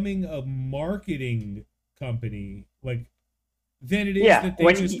becoming a marketing company, like, than it is Yeah. that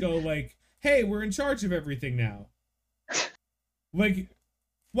they just go like, hey, we're in charge of everything now. Like,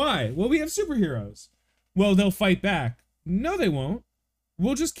 why? Well, we have superheroes. Well, they'll fight back. No, they won't.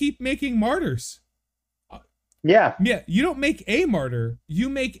 We'll just keep making martyrs. Yeah. Yeah, you don't make a martyr, you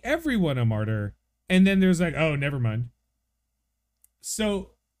make everyone a martyr. And then there's like, oh, never mind.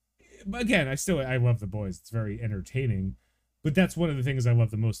 So again, I love The Boys. It's very entertaining. But that's one of the things I love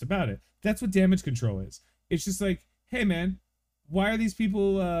the most about it. That's what damage control is. It's just like, hey man, why are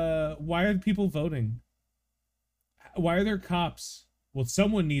people voting? Why are there cops? Well,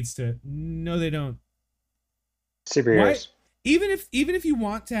 someone needs to. No, they don't. Superheroes. Why? Even if you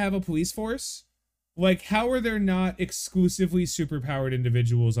want to have a police force, like, how are there not exclusively superpowered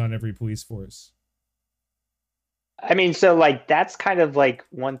individuals on every police force? I mean, so like that's kind of like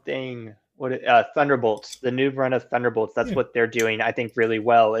one thing. What Thunderbolts, the new run of Thunderbolts, that's Yeah. what they're doing, I think, really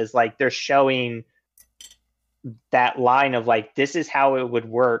well. Is like they're showing that line of like this is how it would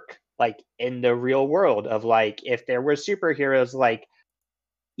work, like in the real world. Of like if there were superheroes, like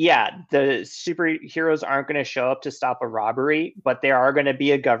yeah, the superheroes aren't going to show up to stop a robbery, but there are going to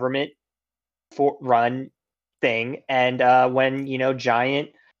be a government for run thing, and when giant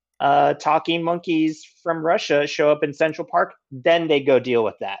talking monkeys from Russia show up in Central Park, then they go deal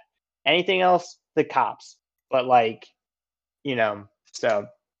with that. Anything else, the cops. But like, so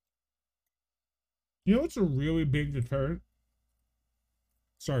You know what's a really big deterrent?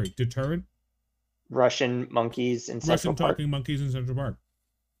 Sorry, deterrent? Russian monkeys in Central Russian Park. talking monkeys in Central Park.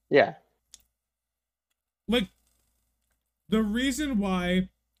 Yeah. Like, the reason why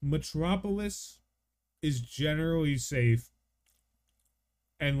Metropolis is generally safe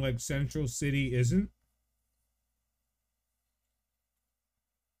and like Central City isn't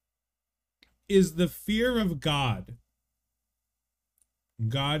is the fear of God.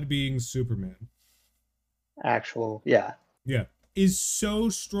 God being Superman. Yeah. Yeah. Is so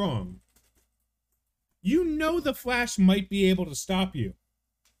strong. You know the Flash might be able to stop you.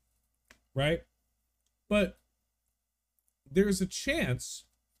 Right? But there's a chance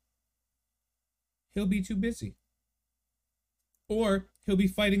he'll be too busy. Or he'll be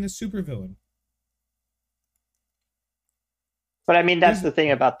fighting a supervillain. But I mean, that's the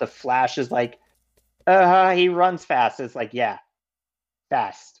thing about the Flash is like, he runs fast. It's like, yeah,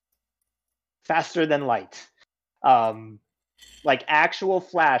 fast, faster than light. Like actual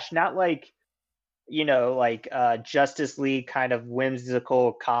Flash, not like like Justice League kind of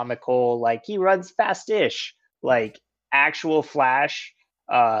whimsical, comical. Like he runs fast-ish. Like actual Flash.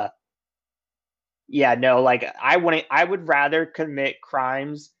 Yeah, no, like I would rather commit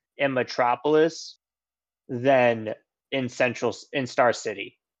crimes in Metropolis than in Star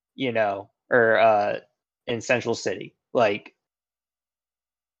City, or in Central City. Like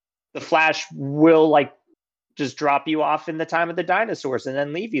the Flash will like just drop you off in the time of the dinosaurs and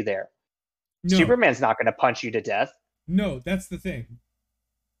then leave you there. No. Superman's not going to punch you to death. No, that's the thing.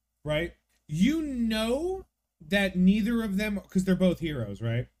 Right? You know that neither of them, because they're both heroes,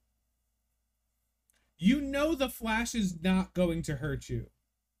 right? You know the Flash is not going to hurt you.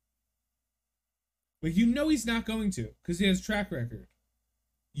 Like, you know he's not going to, because he has track record.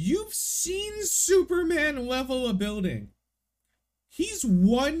 You've seen Superman level a building. He's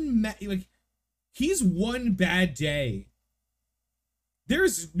he's one bad day.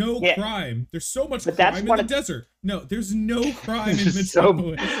 There's no crime. There's so much crime in the desert. No, there's no crime in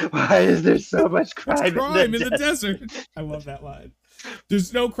Metropolis. Why is there so much crime, in the desert? I love that line.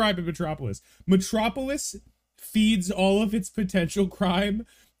 There's no crime in Metropolis. Metropolis feeds all of its potential crime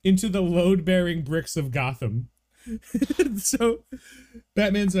into the load-bearing bricks of Gotham. So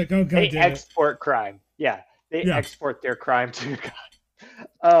Batman's like, oh god, they export crime. Yeah, they export their crime to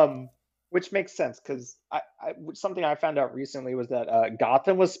God. Which makes sense, because something I found out recently was that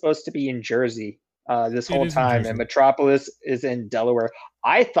Gotham was supposed to be in Jersey this whole time, and Metropolis is in Delaware.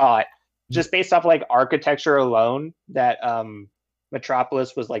 I thought, just based off like architecture alone, that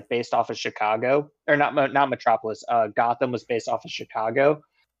Metropolis was like based off of Chicago, or not Metropolis. Gotham was based off of Chicago,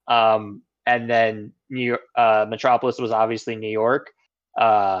 and then Metropolis was obviously New York.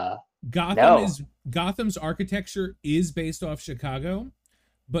 Gotham's architecture is based off Chicago,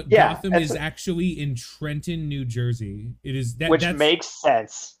 but Gotham is actually in Trenton, New Jersey. It is which makes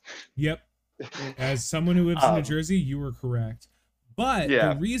sense. Yep. As someone who lives in New Jersey, you were correct. But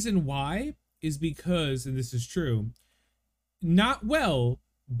the reason why is because, and this is true, not well,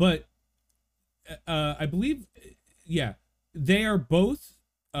 but I believe, they are both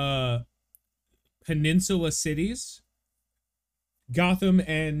peninsula cities. Gotham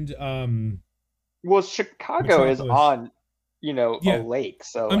and well, Chicago is on, a lake.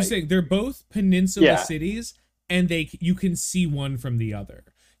 So I'm saying they're both peninsula cities, and you can see one from the other.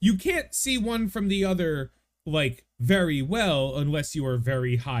 You can't see one from the other like very well unless you are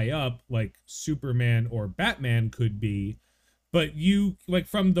very high up, like Superman or Batman could be. But you, like,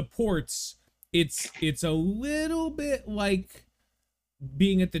 from the ports, it's a little bit like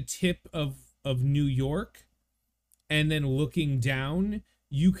being at the tip of New York, and then looking down,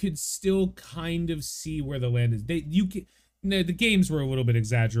 you could still kind of see where the land is. The games were a little bit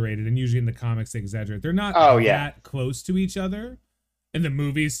exaggerated, and usually in the comics they exaggerate. They're not that close to each other. And the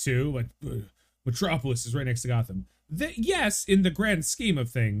movies too, like Metropolis is right next to Gotham. Yes, in the grand scheme of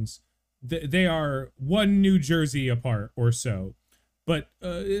things, they are one New Jersey apart or so, but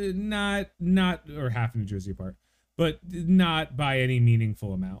not or half New Jersey apart, but not by any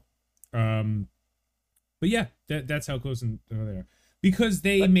meaningful amount. But yeah, that's how close they are, because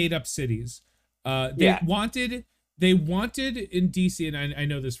they made up cities. They wanted in DC, and I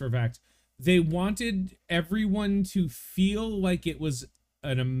know this for a fact, they wanted everyone to feel like it was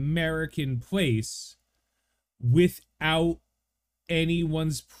an American place without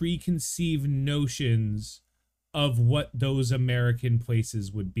anyone's preconceived notions of what those American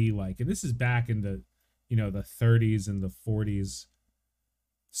places would be like. And this is back in the, the 30s and the 40s.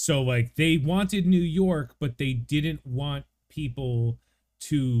 So like they wanted New York, but they didn't want people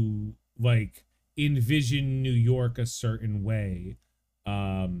to like envision New York a certain way.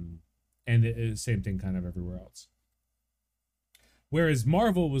 And the same thing kind of everywhere else. Whereas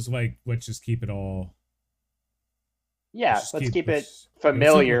Marvel was like, let's just keep it all. Yeah, let's keep it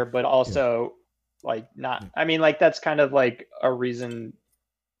familiar, but also like not. I mean, like that's kind of like a reason.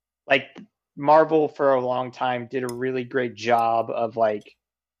 Like Marvel for a long time did a really great job of like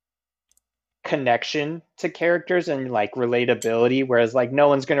connection to characters and like relatability, whereas like no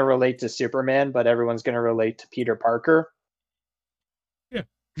one's going to relate to Superman, but everyone's going to relate to Peter Parker. Yeah.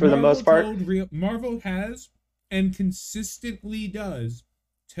 For the most part, Marvel has and consistently does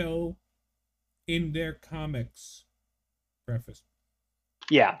tell in their comics preface.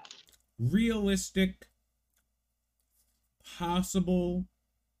 Yeah. Realistic, possible,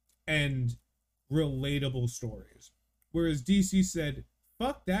 and relatable stories. Whereas DC said,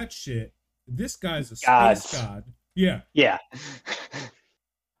 fuck that shit. This guy's a space god. Yeah. Yeah.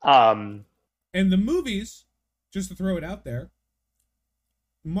 And the movies, just to throw it out there,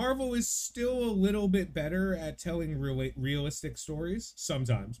 Marvel is still a little bit better at telling realistic stories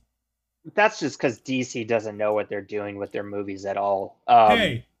sometimes. That's just because DC doesn't know what they're doing with their movies at all.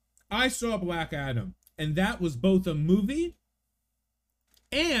 Hey, I saw Black Adam, and that was both a movie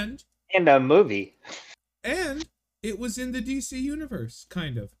and a movie. And it was in the DC universe,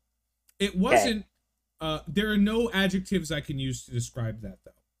 kind of. It wasn't... there are no adjectives I can use to describe that,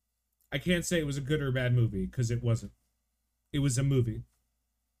 though. I can't say it was a good or bad movie, because it wasn't. It was a movie.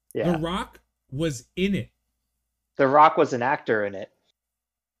 Yeah. The Rock was in it. The Rock was an actor in it.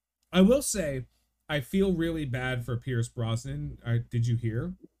 I will say, I feel really bad for Pierce Brosnan. Did you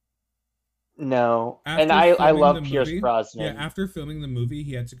hear? No. And I love Pierce Brosnan. Yeah, after filming the movie,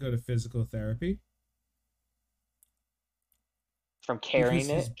 he had to go to physical therapy. from Because carrying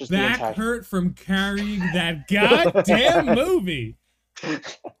his it, just the back entire. hurt from carrying that goddamn movie.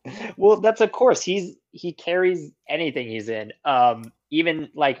 Well, that's of course he carries anything he's in, even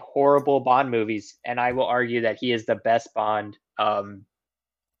like horrible Bond movies, and I will argue that he is the best Bond,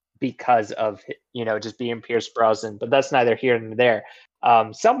 because of just being Pierce Brosnan. But that's neither here nor there.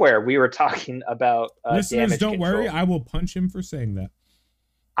 Somewhere we were talking about Listeners, damage don't worry. control. I will punch him for saying that.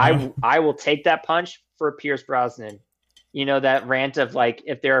 I will take that punch for Pierce Brosnan. You know that rant of like,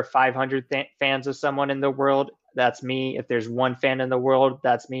 if there are 500 fans of someone in the world, that's me. If there's one fan in the world,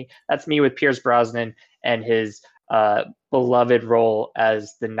 that's me. That's me with Pierce Brosnan and his beloved role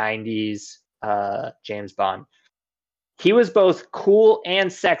as the '90s James Bond. He was both cool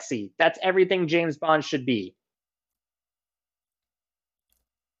and sexy. That's everything James Bond should be.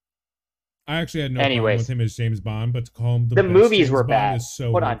 I actually had no problem with Anyways, him as James Bond, but to call him the the best movies James were Bond bad. is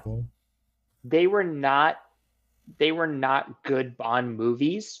so Hold on. hurtful. They were not good Bond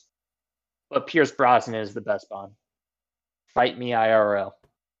movies, but Pierce Brosnan is the best Bond. Fight me IRL.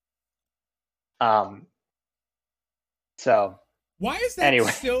 So why is that anyway,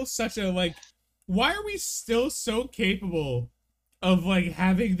 still such a like? Why are we still so capable of like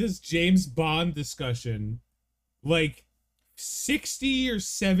having this James Bond discussion, like 60 or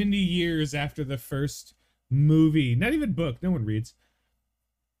 70 years after the first movie? Not even book. No one reads.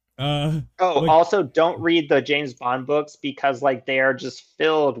 Like, also don't read the James Bond books because like they are just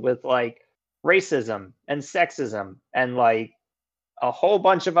filled with like racism and sexism and like a whole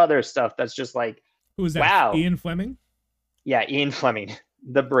bunch of other stuff that's just like, who was that? wow. Ian Fleming? Yeah, Ian Fleming,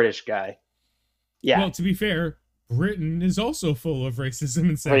 the British guy. Yeah. Well, to be fair, Britain is also full of racism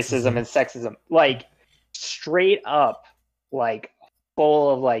and Racism sexism. and sexism. Like straight up, like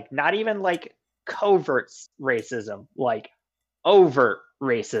full of like not even like covert racism, like overt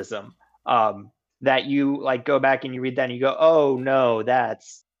racism. That you like go back and you read that and you go, oh no,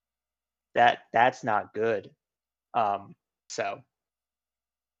 that's not good. So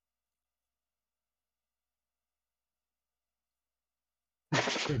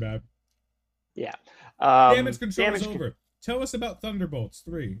Pretty bad. yeah. Damage control is Damage. over. Tell us about Thunderbolts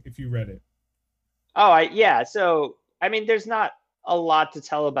 3 if you read it. Oh, yeah. So I mean, there's not a lot to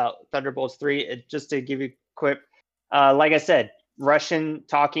tell about Thunderbolts 3. Just to give you quick, like I said, Russian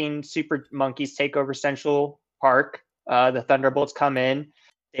talking super monkeys take over Central Park. The Thunderbolts come in.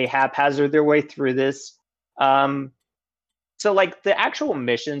 They haphazard their way through this. So like the actual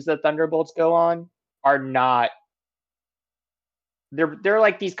missions that Thunderbolts go on are not. They're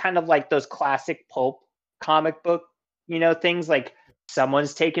like these kind of like those classic pulp comic book, things like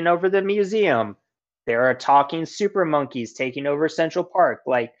someone's taken over the museum. There are talking super monkeys taking over Central Park.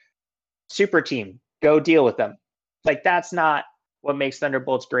 Like, super team, go deal with them. Like, that's not what makes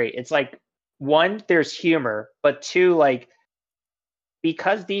Thunderbolts great. It's like, one, there's humor, but two, like,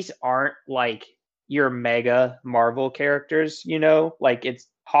 because these aren't like your mega Marvel characters, like it's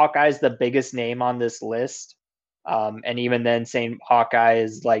Hawkeye's the biggest name on this list. And even then, saying Hawkeye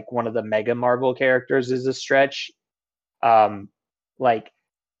is like one of the mega Marvel characters is a stretch. Like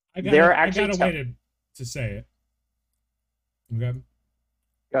they're I actually got a way to say it. Okay.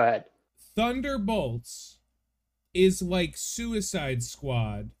 Go ahead. Thunderbolts is like Suicide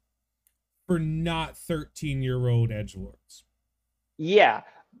Squad for not 13-year-old edgelords. Yeah,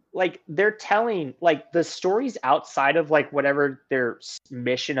 like they're telling like the stories outside of like whatever their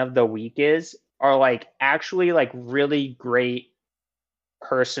mission of the week is are like actually like really great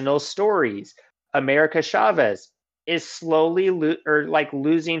personal stories. America Chavez is slowly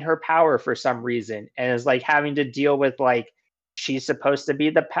losing her power for some reason and is like having to deal with like she's supposed to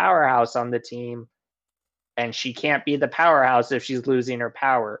be the powerhouse on the team and she can't be the powerhouse if she's losing her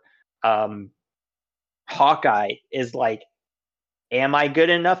power. Hawkeye is like, am I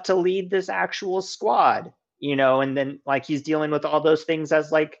good enough to lead this actual squad? And then like he's dealing with all those things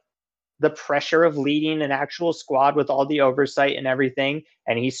as like the pressure of leading an actual squad with all the oversight and everything.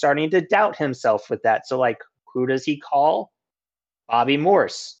 And he's starting to doubt himself with that. So like, who does he call? Bobby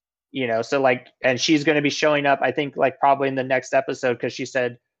Morse, so like, and she's going to be showing up, I think like probably in the next episode. Cause she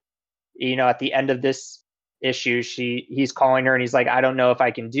said, at the end of this issue, he's calling her and he's like, I don't know if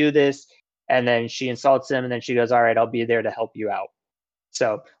I can do this. And then she insults him. And then she goes, all right, I'll be there to help you out.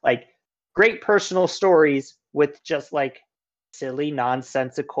 So like great personal stories with just like silly,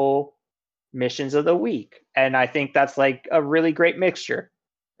 nonsensical missions of the week. And I think that's like a really great mixture.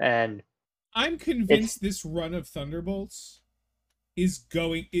 And I'm convinced this run of Thunderbolts is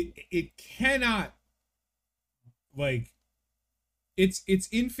going it cannot like it's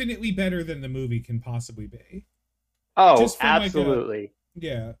infinitely better than the movie can possibly be. Oh, absolutely. Like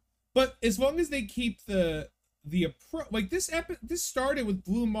yeah. But as long as they keep the like this started with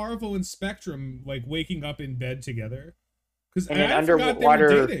Blue Marvel and Spectrum like waking up in bed together because in an I forgot they were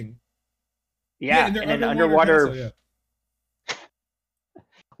underwater, dating. Yeah, yeah, in their in an underwater underwater, castle. Yeah.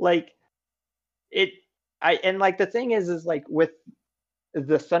 like it. And like the thing is like with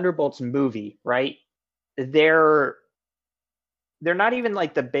the Thunderbolts movie, right? They're they're not even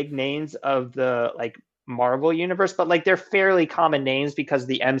like the big names of the like Marvel universe, but like they're fairly common names because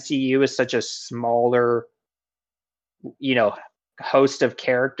the MCU is such a smaller, you know, host of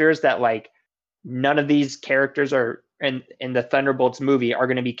characters that like none of these characters are in the Thunderbolts movie are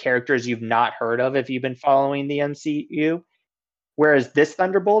going to be characters you've not heard of if you've been following the MCU. Whereas this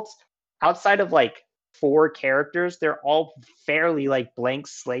Thunderbolts, outside of like four characters, they're all fairly like blank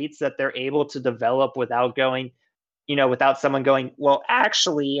slates that they're able to develop without going, without someone going, well,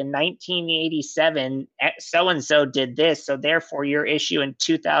 actually, in 1987, so and so did this, so therefore your issue in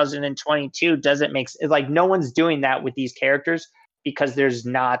 2022 doesn't make sense. Like no one's doing that with these characters because there's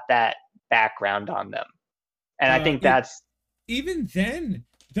not that background on them, and I think It that's even then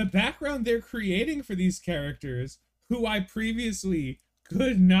the background they're creating for these characters who I previously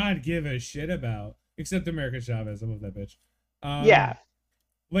could not give a shit about except America Chavez. I love that bitch. yeah.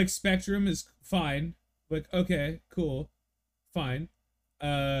 Like Spectrum is fine. Like okay, cool, fine.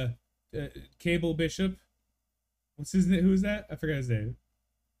 Uh, Cable Bishop. What's his name? Who's that? I forgot his name.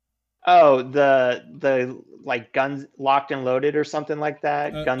 Oh, the like Guns Locked and Loaded or something like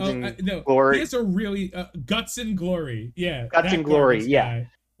that. Guns and No, he Glory, has a really Guts and Glory. Yeah, Guts and that Glory. garbage Yeah,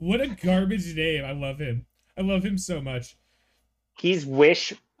 guy. What a garbage name. I love him. I love him so much. he's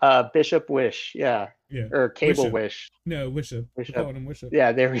Wish, Bishop Wish. Yeah, Yeah, or Cable Wishup. Wish. No, Wishup. We're Bishop. calling him Wishup.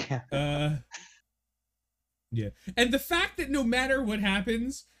 Yeah, there we go. Uh, yeah. And the fact that no matter what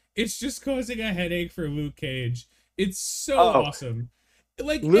happens, it's just causing a headache for Luke Cage. It's so Oh, awesome.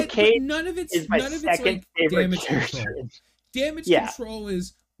 Like, Luke but Cage is my second like favorite damage character. control. Damage Yeah, control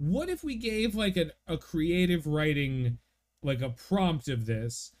is what if we gave like a creative writing, like a prompt of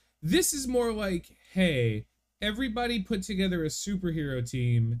this. This is more like, hey, everybody put together a superhero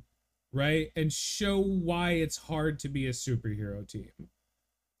team, right? And show why it's hard to be a superhero team.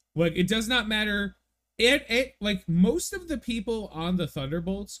 Like it does not matter. It like most of the people on the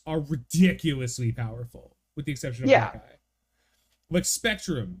Thunderbolts are ridiculously powerful, with the exception of yeah. Hawkeye. Like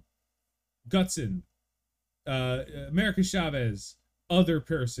Spectrum, Gutson, America Chavez, other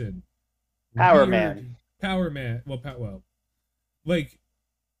person, Power weird Man. Power Man. Well, like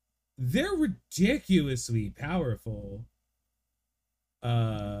they're ridiculously powerful.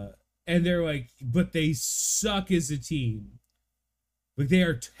 And they're like, but they suck as a team. Like they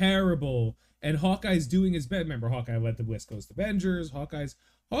are terrible. And Hawkeye's doing his best. Remember, Hawkeye led the West Coast Avengers. Hawkeye's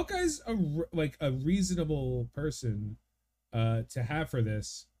a reasonable person to have for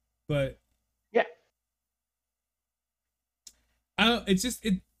this, but Yeah. I don't. It's just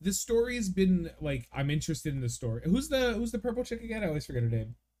the story's been like I'm interested in the story. Who's the purple chick again? I always forget her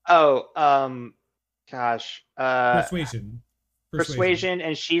name. Oh, gosh. Persuasion. Persuasion,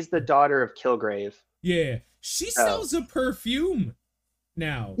 and she's the daughter of Kilgrave. Yeah, she Oh. sells a perfume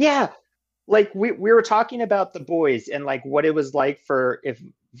now. Yeah. Like we were talking about the boys and like what it was like for if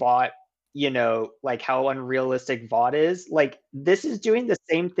Vought, like how unrealistic Vought is. Like this is doing the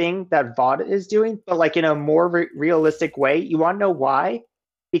same thing that Vought is doing, but like in a more realistic way. You want to know why?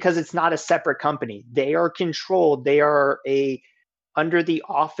 Because it's not a separate company. They are controlled. They are under the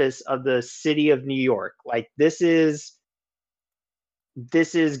office of the city of New York. Like this is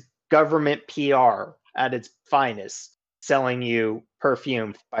government PR at its finest, selling you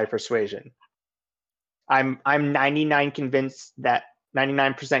perfume by Persuasion. I'm 99% convinced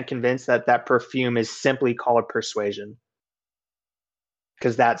that that perfume is simply called Persuasion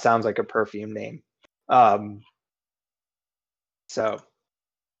because that sounds like a perfume name. So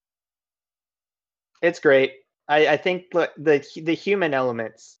it's great. I think the human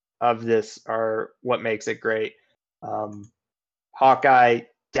elements of this are what makes it great. Hawkeye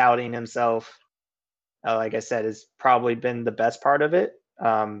doubting himself, like I said, has probably been the best part of it.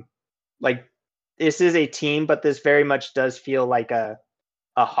 Like this is a team, but this very much does feel like a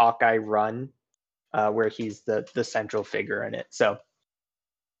Hawkeye run where he's the central figure in it. So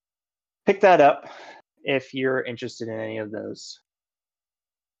pick that up if you're interested in any of those.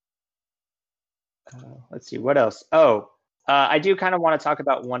 Let's see what else. Oh, I do kind of want to talk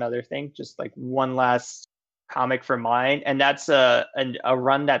about one other thing, just like one last comic for mine, and that's a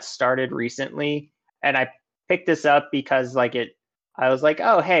run that started recently, and I picked this up because I was like,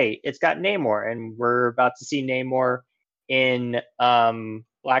 oh hey, it's got Namor, and we're about to see Namor in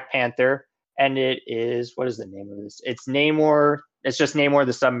Black Panther, and it is, what is the name of this? It's Namor. It's just Namor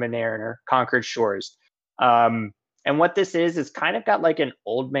the Submariner, Conquered Shores. And what this is kind of got like an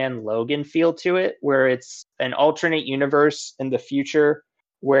Old Man Logan feel to it, where it's an alternate universe in the future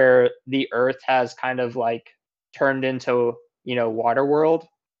where the Earth has kind of like turned into, Waterworld.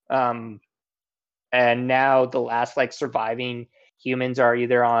 Um, and now the last like surviving humans are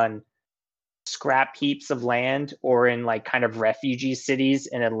either on scrap heaps of land or in like kind of refugee cities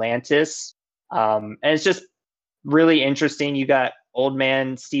in Atlantis. And it's just really interesting. You got old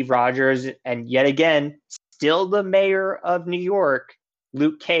man Steve Rogers, and yet again, still the mayor of New York,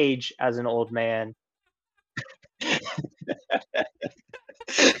 Luke Cage, as an old man.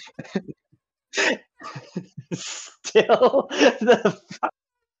 Still the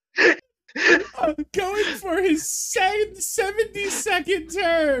Going for his 72nd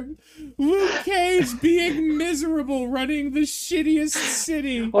term. Luke Cage being miserable running the shittiest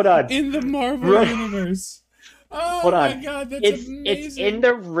city hold on. in the Marvel universe. Oh Hold my on. god, that's amazing. It's in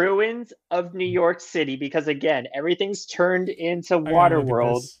the ruins of New York City because again, everything's turned into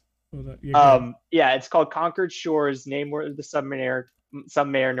Waterworld. Yeah, it's called Conquered Shores, Namor the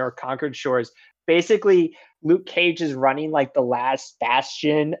Submariner, Conquered Shores. Basically, Luke Cage is running like the last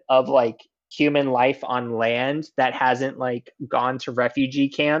bastion of like human life on land that hasn't like gone to refugee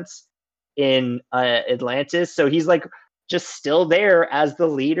camps in Atlantis. So he's like just still there as the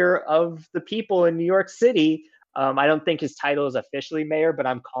leader of the people in New York City. I don't think his title is officially mayor, but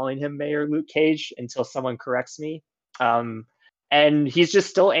I'm calling him Mayor Luke Cage until someone corrects me. And he's just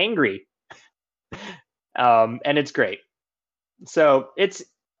still angry. And it's great. So it's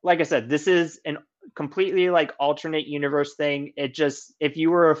like I said, this is an completely like alternate universe thing. It just, if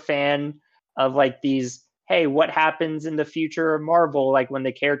you were a fan of like these, hey, what happens in the future of Marvel, like when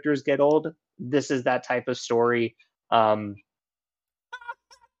the characters get old, this is that type of story.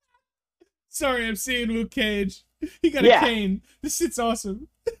 Sorry, I'm seeing Luke Cage. He got a cane. This shit's awesome.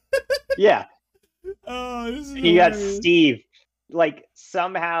 Yeah. Oh, this is you got Steve, like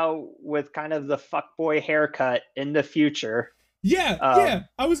somehow with kind of the fuckboy haircut in the future. Yeah.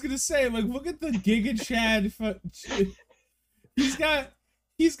 I was gonna say, like, look at the Giga Chad.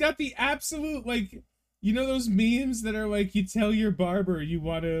 He's got the absolute, like, you know those memes that are like, you tell your barber you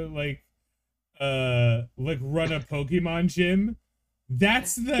want to like run a Pokemon gym.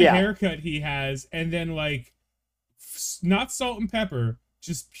 That's the haircut he has, and then like, not salt and pepper,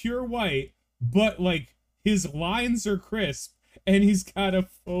 just pure white, but like his lines are crisp, and he's got a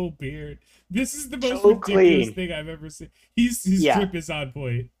full beard. This is the most ridiculous thing I've ever seen. His drip is on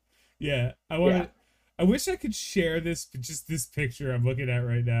point. Yeah, I wish I could share this picture I'm looking at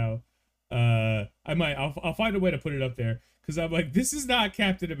right now. I'll find a way to put it up there because I'm like, this is not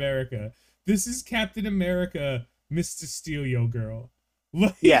Captain America. This is Captain America, Mr. Steal Yo Girl.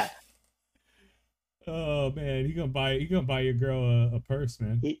 Like, yeah. Oh man, he gonna buy your girl a purse,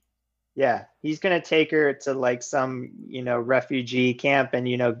 man. He's gonna take her to like some refugee camp and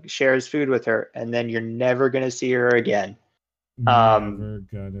share his food with her, and then you're never gonna see her again. Never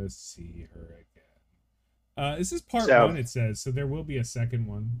gonna see her again. This is part 1. It says so. There will be a second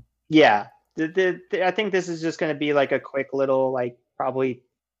one. Yeah, I think this is just gonna be like a quick little, like probably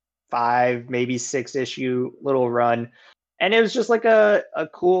 5, maybe 6 issue little run. And it was just like a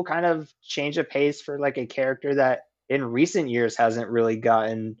cool kind of change of pace for like a character that in recent years hasn't really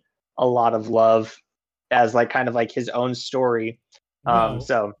gotten a lot of love as like kind of like his own story.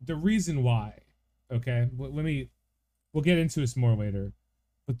 So the reason why, okay, we'll get into this more later,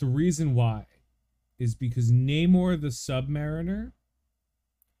 but the reason why is because Namor the Submariner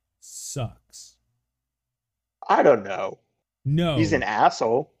sucks. I don't know. No. He's an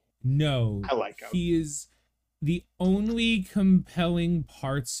asshole. No. I like him. He is the only compelling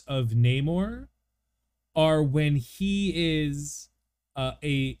parts of Namor are when he is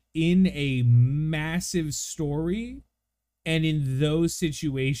in a massive story, and in those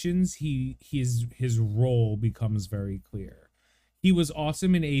situations his role becomes very clear. He was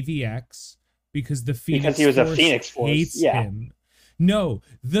awesome in AVX because the Phoenix he was Force a Phoenix Force. hates him. No,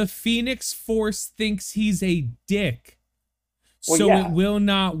 the Phoenix Force thinks he's a dick. It will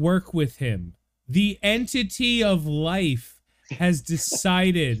not work with him. The entity of life has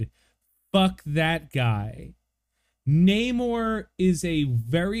decided, fuck that guy. Namor is a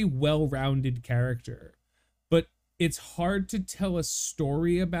very well-rounded character, but it's hard to tell a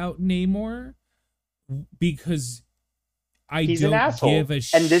story about Namor because I don't give a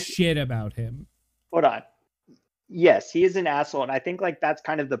shit about him. Hold on. Yes, he is an asshole, and I think like that's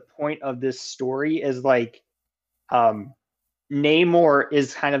kind of the point of this story is like Namor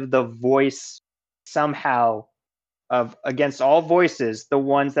is kind of the voice somehow of against all voices, the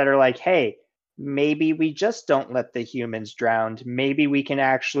ones that are like, hey, maybe we just don't let the humans drown. Maybe we can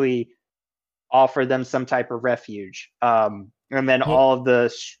actually offer them some type of refuge, and then Hold, all of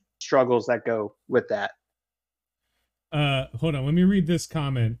the struggles that go with that. hold on. Let me read this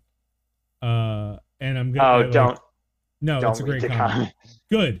comment. And I'm Oh, gonna like, no, it's don't a read great the comment. comment.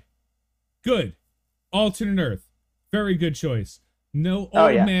 Good, good. Alternate Earth, very good choice. No Oh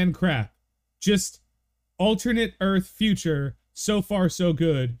old yeah, man crap. Just alternate Earth future. So far, so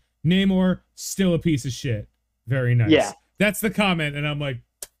good. Namor still a piece of shit. Very yeah, nice. That's the comment, and I'm like,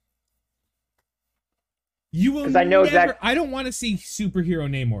 you will because I know never. exact. I don't want to see superhero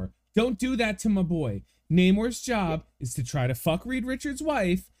Namor. Don't do that to my boy. Namor's job is to try to fuck Reed Richards'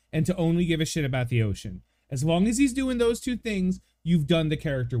 wife and to only give a shit about the ocean. As long as he's doing those two things, you've done the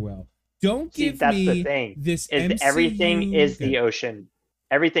character well. Don't See, give that's the me thing. this Is everything MCU. is Good. the ocean.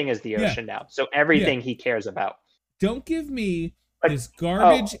 Everything is the Yeah, ocean now. So yeah. everything he cares about. Don't give me But this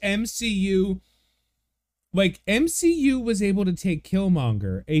garbage oh, MCU. Like, MCU was able to take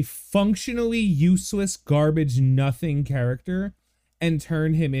Killmonger, a functionally useless, garbage, nothing character, and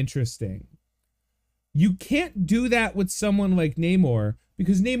turn him interesting. You can't do that with someone like Namor,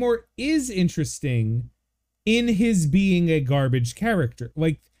 because Namor is interesting in his being a garbage character.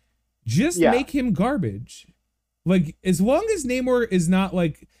 Like, just yeah. make him garbage. Like, as long as Namor is not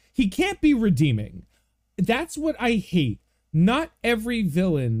like, he can't be redeeming. That's what I hate. Not every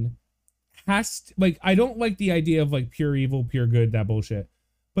villain has to, like, I don't like the idea of like pure evil, pure good, that bullshit.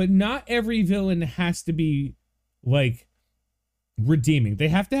 But not every villain has to be like redeeming. They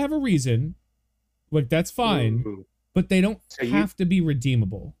have to have a reason. Like, that's fine, Ooh. but they don't So you have to be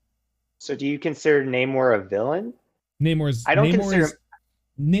redeemable. so do you consider Namor a villain? Namor's I don't Namor consider him. is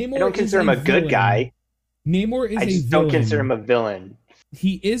I Namor don't is consider a him a good villain. guy. Namor is I a just don't consider him villain. a villain.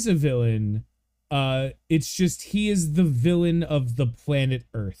 He is a villain. It's just he is the villain of the planet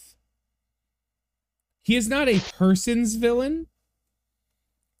Earth. He is not a person's villain.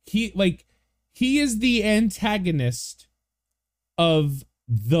 He is the antagonist of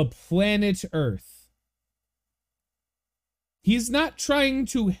the planet Earth. He's not trying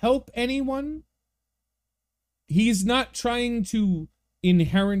to help anyone. He's not trying to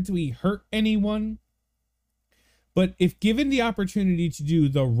inherently hurt anyone. But if given the opportunity to do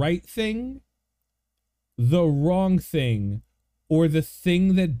the right thing, the wrong thing, or the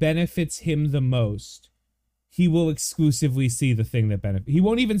thing that benefits him the most, he will exclusively see the thing that benefits. He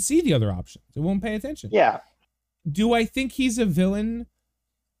won't even see the other options. He won't pay attention. Yeah. Do I think he's a villain?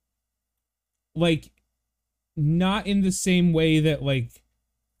 Like, not in the same way that like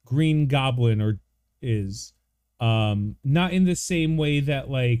Green Goblin or is. Not in the same way that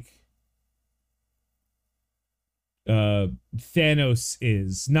like Thanos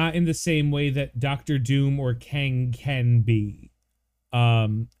is. Not in the same way that Doctor Doom or Kang can be.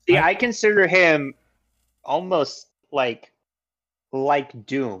 See, I consider him almost like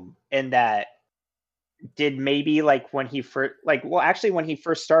Doom in that did maybe like when he first actually when he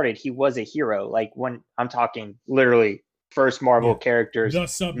first started he was a hero, like when I'm talking literally first Marvel Yeah. characters, The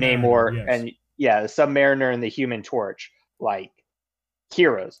Submariner, Namor, yes. and yeah, the Submariner and the Human Torch, like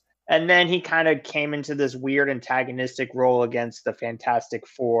heroes. And then he kind of came into this weird antagonistic role against the Fantastic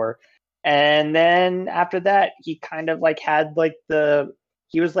Four, and then after that he kind of like had like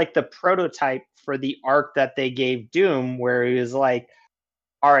he was like the prototype for the arc that they gave Doom, where he was like,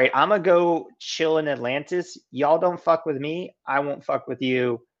 all right, I'm gonna go chill in Atlantis. Y'all don't fuck with me. I won't fuck with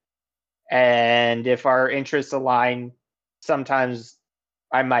you. And if our interests align, sometimes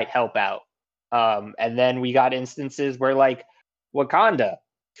I might help out. And then we got instances where like Wakanda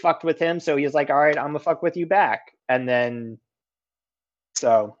fucked with him, so he's like, all right, I'm gonna fuck with you back. And then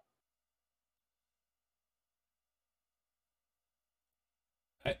so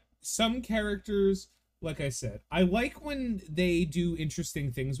Some characters, like I said, I like when they do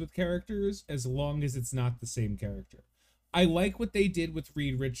interesting things with characters as long as it's not the same character. I like what they did with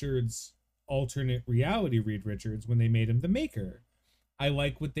Reed Richards, alternate reality Reed Richards, when they made him the Maker. I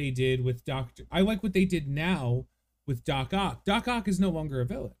like what they did with Doctor. I like what they did now with Doc Ock. Doc Ock is no longer a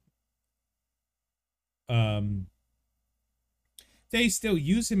villain. Um, they still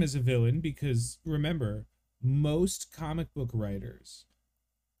use him as a villain because remember, most comic book writers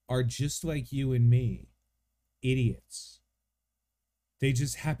are just like you and me, idiots. They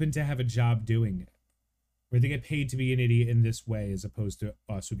just happen to have a job doing it, where they get paid to be an idiot in this way as opposed to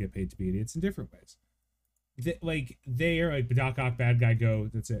us who get paid to be idiots in different ways. They are like, Doc Ock, bad guy, go,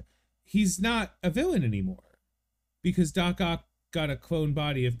 that's it. He's not a villain anymore because Doc Ock got a clone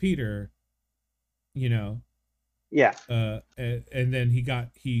body of Peter, you know. yeah. And then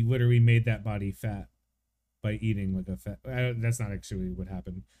he literally made that body fat by eating like a fat. That's not actually what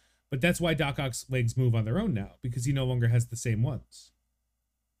happened, but that's why Doc Ock's legs move on their own now, because he no longer has the same ones.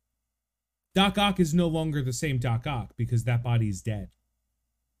 Doc Ock is no longer the same Doc Ock because that body's dead.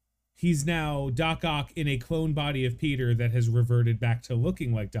 He's now Doc Ock in a clone body of Peter that has reverted back to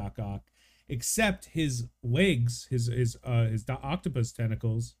looking like Doc Ock, except his legs, his octopus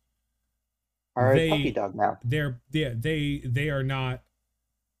tentacles, All right, puppy they dog now. they are not,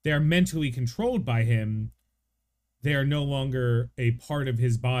 they are mentally controlled by him. They are no longer a part of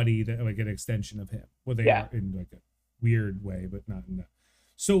his body, that like an extension of him. Well, they Yeah. are in like a weird way, but not in that.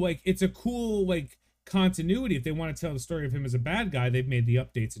 So like it's a cool like continuity. If they want to tell the story of him as a bad guy, they've made the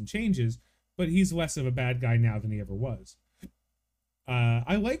updates and changes, but he's less of a bad guy now than he ever was.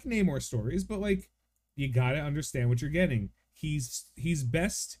 I like Namor stories, but like you gotta understand what you're getting. He's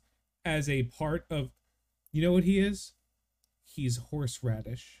best as a part of, you know what he is? He's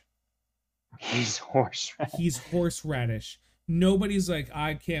horseradish. He's horse. He's horseradish. Nobody's like,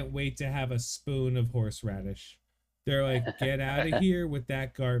 I can't wait to have a spoon of horseradish. They're like, get out of here with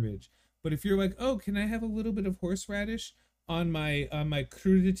that garbage. But if you're like, oh, can I have a little bit of horseradish on my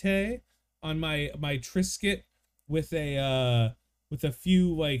crudité, on my Triscuit with a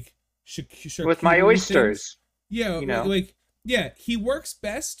few like With my oysters. things. Yeah, You know? like yeah, he works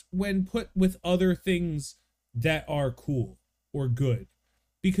best when put with other things that are cool or good,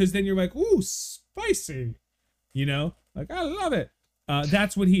 because then you're like, ooh, spicy, you know, like I love it.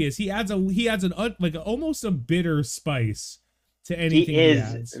 That's what he is. He adds an like almost a bitter spice to anything He he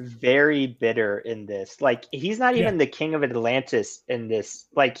is adds. very bitter in this. Like he's not even Yeah. the king of Atlantis in this.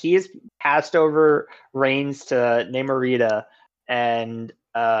 Like he has passed over reigns to Namorita, and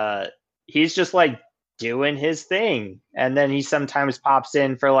he's just like doing his thing. And then he sometimes pops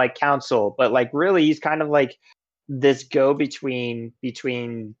in for like counsel, but like really he's kind of like this go between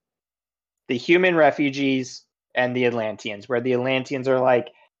the human refugees and the Atlanteans, where the Atlanteans are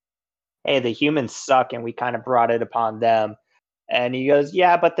like, hey, the humans suck and we kind of brought it upon them. And he goes,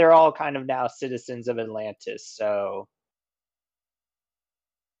 yeah, but they're all kind of now citizens of Atlantis. So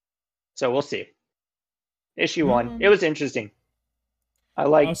we'll see. Issue 1. It was interesting. I I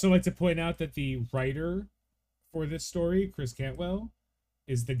like. also like to point out that the writer for this story, Chris Cantwell,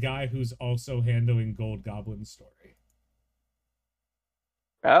 is the guy who's also handling Gold Goblin's story.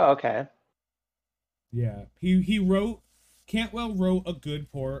 Oh, okay. Yeah, he wrote. Cantwell wrote a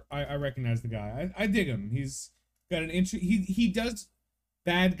good port. I recognize the guy. I dig him. He's got an he does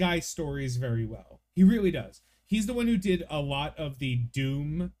bad guy stories very well. He really does. He's the one who did a lot of the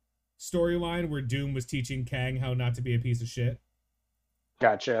Doom storyline where Doom was teaching Kang how not to be a piece of shit.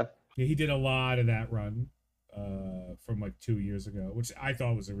 Gotcha. Yeah, he did a lot of that run from like 2 years ago, which I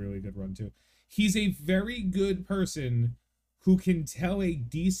thought was a really good run too. He's a very good person who can tell a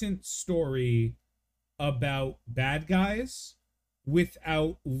decent story about bad guys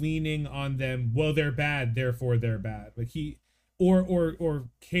without leaning on them. Well, they're bad, therefore they're bad. Like he or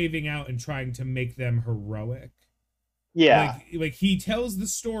caving out and trying to make them heroic. Yeah. Like he tells the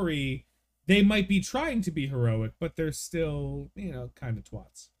story. They might be trying to be heroic, but they're still, you know, kind of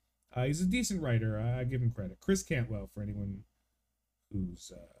twats. He's a decent writer. I give him credit. Chris Cantwell, for anyone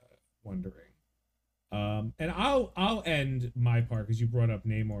who's wondering. And I'll end my part because you brought up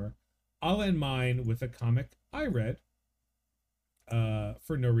Namor. I'll end mine with a comic I read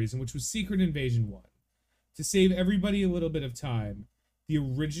for no reason, which was Secret Invasion 1. To save everybody a little bit of time, the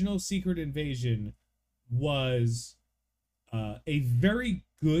original Secret Invasion was a very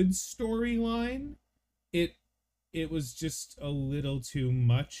good storyline. It was just a little too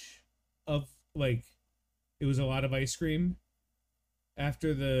much of like, it was a lot of ice cream.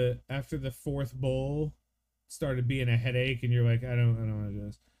 After the fourth bowl started being a headache, and you're like, I don't want to do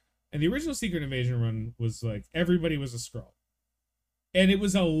this. And the original Secret Invasion run was like everybody was a Skrull, and it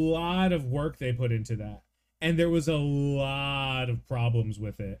was a lot of work they put into that, and there was a lot of problems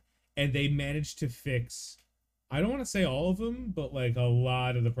with it, and they managed to fix, I don't want to say all of them, but like a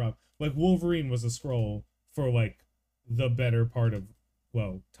lot of the problem. Like Wolverine was a Skrull for like the better part of,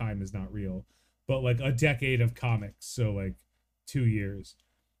 well, time is not real, but like a decade of comics, so like 2 years.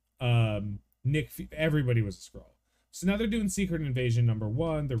 Everybody was a Skrull. So now they're doing Secret Invasion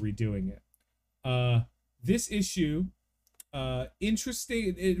 #1. They're redoing it. This issue,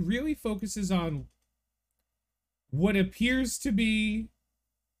 interesting. It really focuses on what appears to be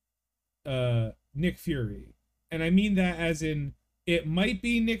Nick Fury. And I mean that as in, it might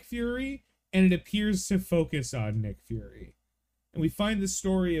be Nick Fury, and it appears to focus on Nick Fury. And we find the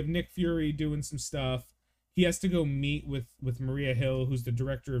story of Nick Fury doing some stuff. He has to go meet with Maria Hill, who's the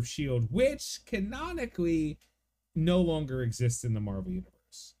director of S.H.I.E.L.D., which canonically no longer exists in the Marvel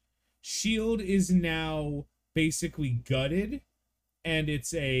Universe. S.H.I.E.L.D. is now basically gutted, and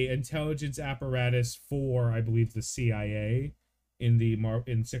it's a intelligence apparatus for, I believe, the CIA in the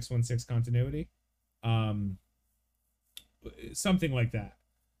in 616 continuity. Something like that.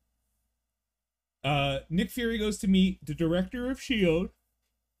 Nick Fury goes to meet the director of S.H.I.E.L.D.,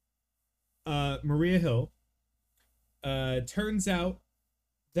 Maria Hill. Turns out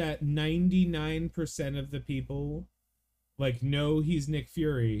that 99% of the people like know he's Nick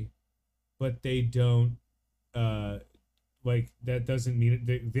Fury, but they don't like that doesn't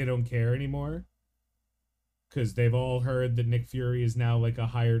mean they don't care anymore, because they've all heard that Nick Fury is now like a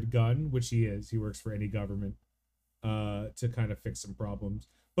hired gun, which he is. He works for any government to kind of fix some problems.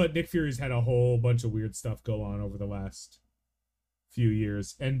 But Nick Fury's had a whole bunch of weird stuff go on over the last few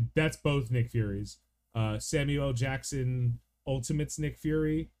years, and that's both Nick Fury's. Samuel L. Jackson Ultimate's Nick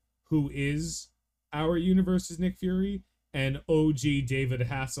Fury, who is our universe's Nick Fury, and OG David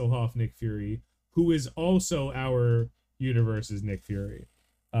Hasselhoff Nick Fury, who is also our universe's Nick Fury.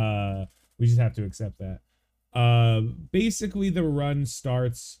 We just have to accept that. Basically the run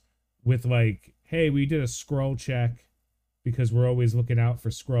starts with like, hey, we did a scroll check because we're always looking out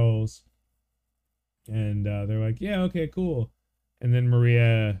for scrolls, and they're like, yeah, okay, cool. And then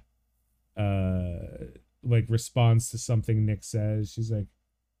Maria like responds to something Nick says. She's like,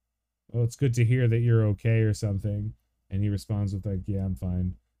 well, it's good to hear that you're okay or something. And he responds with like, yeah, I'm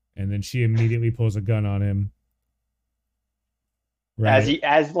fine. And then she immediately pulls a gun on him. Right?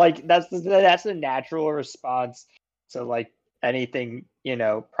 As like that's the natural response to like anything, you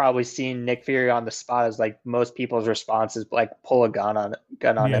know. Probably seeing Nick Fury on the spot is like most people's response is like pull a gun on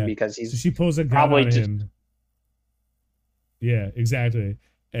him, because he's so she pulls a gun on him. Yeah, exactly.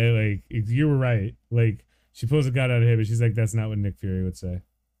 And like you were right. Like she pulls a gun on him and she's like, that's not what Nick Fury would say.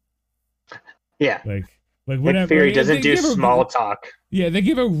 Yeah. Like Nick whatever. Fury doesn't do small talk. Yeah, they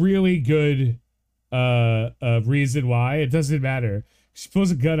give a really good reason why. It doesn't matter. She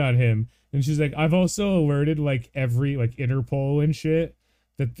pulls a gun on him and she's like, I've also alerted like every like Interpol and shit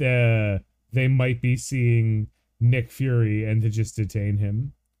that they might be seeing Nick Fury and to just detain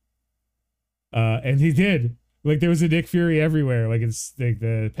him. And he did. Like there was a Nick Fury everywhere. Like it's like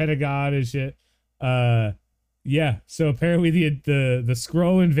the Pentagon and shit. Yeah. So apparently the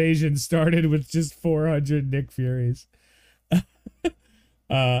Skrull invasion started with just 400 Nick Furies.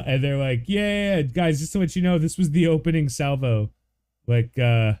 And they're like, yeah, guys, just to let you know, this was the opening salvo. Like,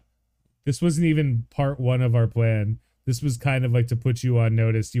 this wasn't even part one of our plan. This was kind of like to put you on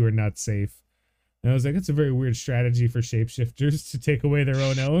notice you are not safe. And I was like, that's a very weird strategy for shapeshifters to take away their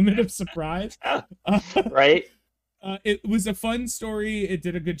own element of surprise. Right? It was a fun story. It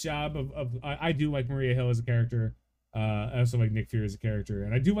did a good job of I do like Maria Hill as a character. I also like Nick Fury as a character.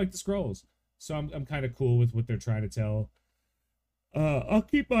 And I do like the Skrulls. So I'm kind of cool with what they're trying to tell. I'll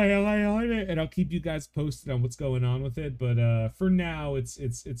keep my eye on it, and I'll keep you guys posted on what's going on with it. But for now, it's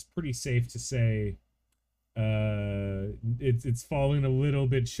pretty safe to say it's falling a little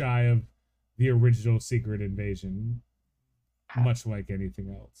bit shy of the original Secret Invasion, much like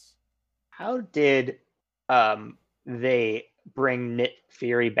anything else. How did they bring Nick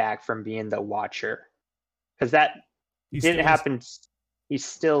Fury back from being the Watcher? Because that didn't happen. He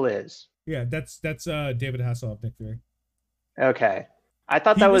still is. Yeah, that's David Hasselhoff, Nick Fury. Okay, I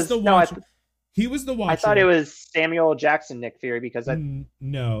thought that was the Watcher. He was the Watcher. I thought it was Samuel Jackson Nick Fury, because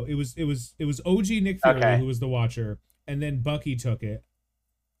no, it was OG Nick Fury who was the Watcher, and then Bucky took it.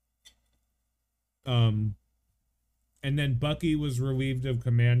 And then Bucky was relieved of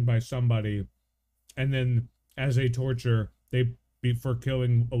command by somebody, and then as a torture, for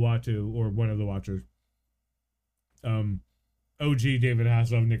killing Uatu or one of the Watchers. OG David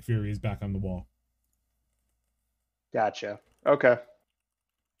Hasselhoff Nick Fury is back on the wall. Gotcha. Okay.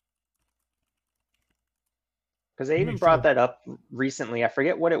 Because they even brought that up recently. I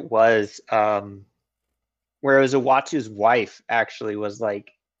forget what it was. Where it was Uatu's wife actually was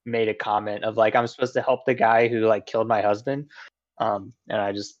like made a comment of like, I'm supposed to help the guy who like killed my husband. And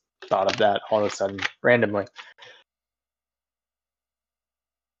I just thought of that all of a sudden randomly.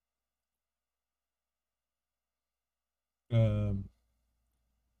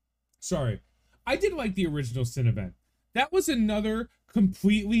 Sorry. I did like the original Sin event. That was another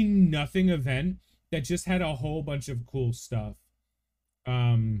completely nothing event that just had a whole bunch of cool stuff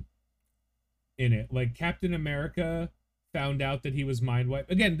in it. Like Captain America found out that he was mind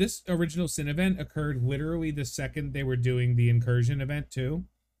wiped. Again, this original Sin event occurred literally the second they were doing the Incursion event too,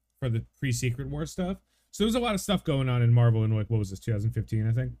 for the pre-Secret War stuff. So there was a lot of stuff going on in Marvel in like, what was this, 2015,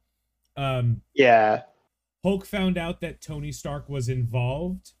 I think? Yeah. Hulk found out that Tony Stark was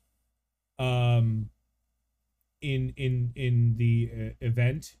involved in the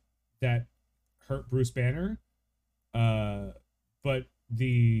event that hurt Bruce Banner, but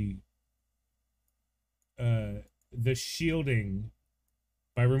the the shielding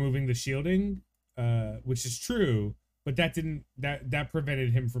by removing the shielding, which is true, but that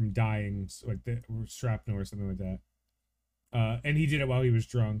prevented him from dying, like the or shrapnel or something like that. And he did it while he was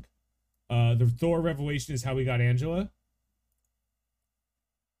drunk. The Thor revelation is how we got Angela.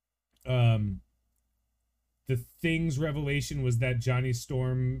 The Thing's revelation was that Johnny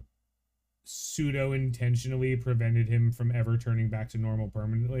Storm pseudo-intentionally prevented him from ever turning back to normal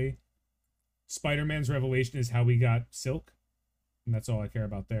permanently. Spider-Man's revelation is how we got Silk. And that's all I care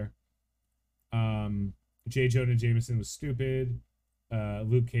about there. J. Jonah Jameson was stupid.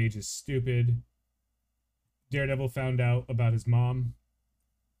 Luke Cage is stupid. Daredevil found out about his mom.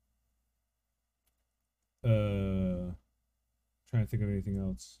 Trying to think of anything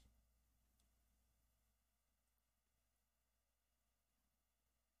else.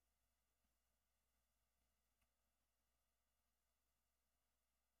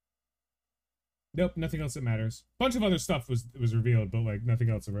 Nope, nothing else that matters. A bunch of other stuff was revealed, but like nothing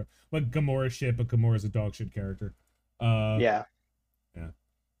else. Like Gamora's shit, but Gamora's a dog shit character. Yeah.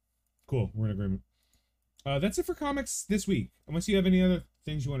 Cool, we're in agreement. That's it for comics this week. Unless you have any other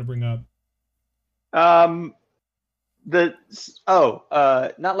things you want to bring up. Not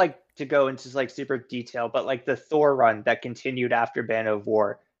like to go into like super detail, but like the Thor run that continued after Banner of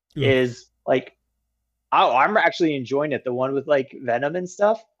War is like, I'm actually enjoying it. The one with like Venom and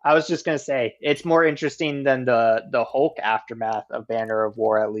stuff. I was just gonna say it's more interesting than the Hulk aftermath of Banner of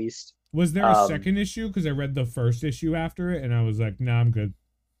War, at least. Was there a second issue? Because I read the first issue after it, and I was like, nah, I'm good.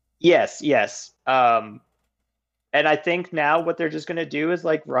 Yes. And I think now what they're just gonna do is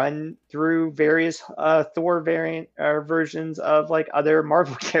like run through various Thor variant versions of like other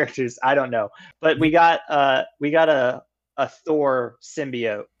Marvel characters. I don't know, but we got a Thor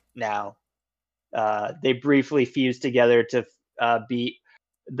symbiote now. They briefly fused together to beat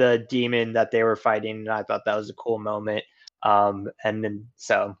the demon that they were fighting, and I thought that was a cool moment. And then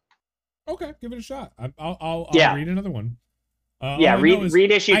okay, give it a shot. I'll read another one.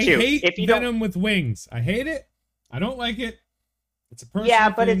 Read issue 2. I hate if you Venom with wings. I hate it. I don't like it. It's a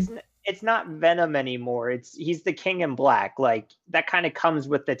personal but thing. it's not Venom anymore. He's the King in Black. Like that kind of comes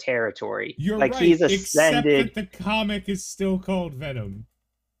with the territory. You're like right, he's ascended. Except that the comic is still called Venom,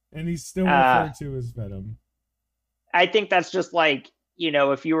 and he's still referred to as Venom. I think that's just like,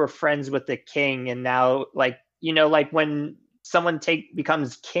 if you were friends with the king and now like, like when someone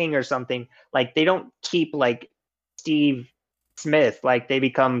becomes king or something, like they don't keep like Steve Smith, like they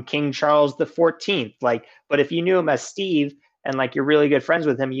become King Charles the 14th. Like, but if you knew him as Steve and like you're really good friends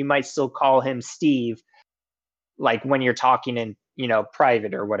with him, you might still call him Steve, like when you're talking in,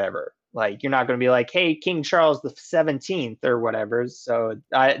 private or whatever. Like you're not going to be like, hey, King Charles the 17th or whatever. So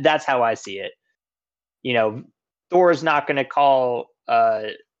that's how I see it. Thor's not going to call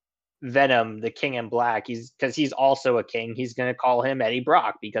Venom the King in Black. Because he's also a king. He's going to call him Eddie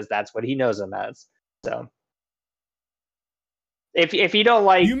Brock because that's what he knows him as. So if you don't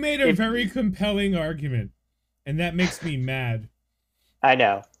like, you made a very compelling argument, and that makes me mad. I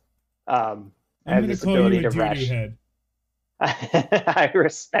know. I'm going to call you a doo-doo head. I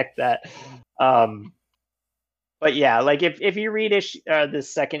respect that. But yeah, like if you read the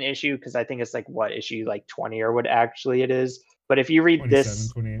second issue, because I think it's like issue like 20 or what actually it is. But if you read this,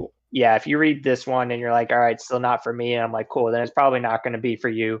 28. Yeah, if you read this one and you're like, all right, still not for me, and I'm like, cool, then it's probably not going to be for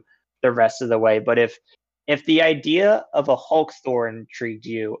you the rest of the way. But if the idea of a Hulk Thor intrigued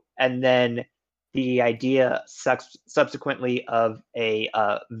you, and then the idea subsequently of a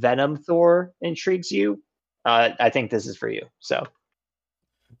Venom Thor intrigues you, I think this is for you. So.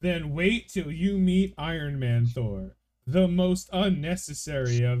 Then wait till you meet Iron Man Thor, the most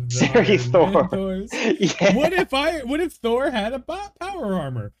unnecessary of the Iron Man Thors. Yeah. What if Thor had a power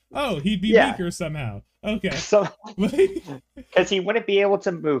armor? Oh, he'd be weaker somehow. Okay. So, because he wouldn't be able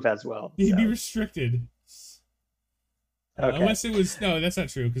to move as well. He'd be restricted. Okay. Unless it was that's not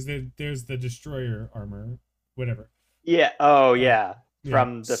true because there's the Destroyer armor, whatever. Yeah. Oh yeah.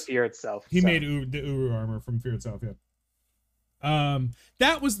 From the Fear itself. He made the Uru armor from Fear itself. Yeah.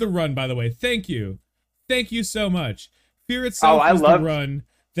 That was the run, by the way. Thank you so much. Fear itself was the run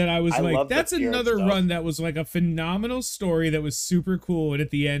that I was like, that's another run that was like a phenomenal story that was super cool, and at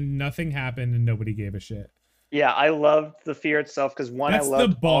the end nothing happened and nobody gave a shit. Yeah, I loved the Fear itself because I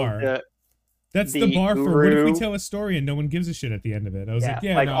loved the bar. That's the bar for what if we tell a story and no one gives a shit at the end of it. I was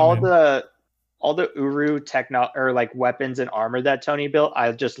like, all the Uru or like weapons and armor that Tony built,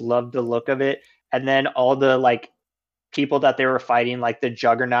 I just loved the look of it. And then all the like people that they were fighting, like the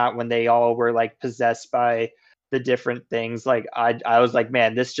Juggernaut, when they all were like possessed by the different things. Like I was like,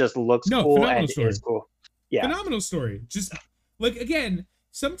 man, this just looks cool and is cool. Yeah, phenomenal story. Just like again,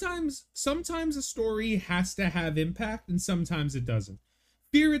 sometimes a story has to have impact and sometimes it doesn't.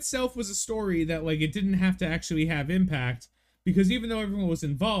 Fear itself was a story that like it didn't have to actually have impact because even though everyone was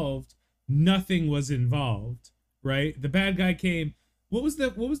involved, nothing was involved, right? The bad guy came. What was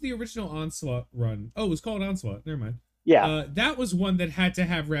the original Onslaught run? Oh, it was called Onslaught. Never mind. Yeah. That was one that had to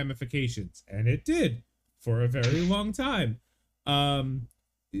have ramifications, and it did for a very long time.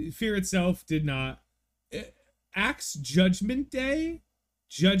 Fear itself did not. Axe Judgment Day,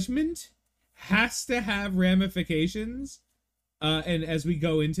 Judgment has to have ramifications. And as we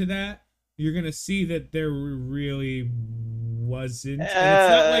go into that, you're gonna see that there really wasn't, and it's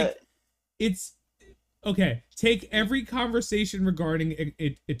not like it's okay. Take every conversation regarding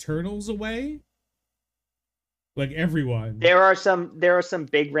Eternals away, like everyone. There are some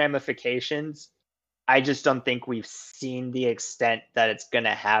big ramifications. I just don't think we've seen the extent that it's going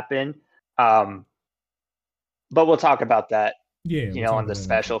to happen. But we'll talk about that, Yeah, we'll on talk the about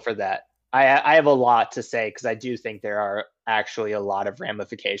special for that. I have a lot to say because I do think there are actually a lot of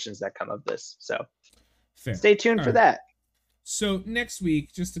ramifications that come of this. So fair. stay tuned All for right. that. So next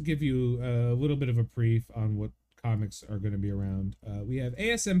week, just to give you a little bit of a brief on what comics are going to be around, we have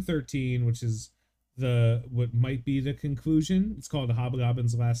ASM 13, which is what might be the conclusion. It's called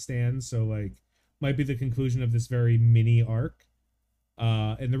Hobgoblin's Last Stand, so like might be the conclusion of this very mini arc.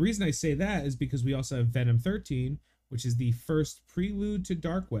 And the reason I say that is because we also have Venom 13, which is the first prelude to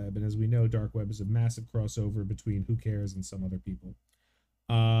Dark Web, and as we know, Dark Web is a massive crossover between Who Cares and some other people.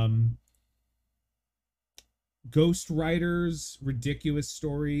 Ghost Rider's ridiculous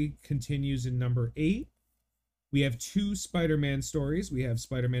story continues in number 8. We have 2 Spider-Man stories. We have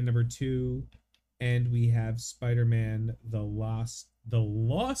Spider-Man number 2, and we have Spider-Man the Lost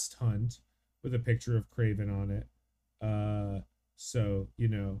Hunt with a picture of Kraven on it. So,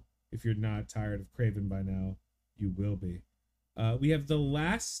 if you're not tired of Kraven by now, you will be. We have the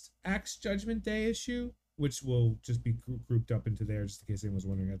last Axe Judgment Day issue, which will just be grouped up into there, just in case anyone was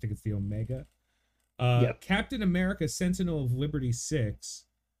wondering. I think it's the Omega. Yep. Captain America Sentinel of Liberty 6,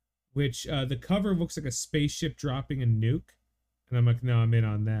 which the cover looks like a spaceship dropping a nuke. And I'm like, no, I'm in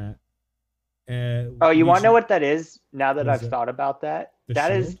on that. You want to know what that is? Now that I've that? thought about that, The that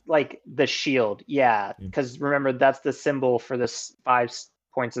shield? is like the shield. Yeah, because remember that's the symbol for the 5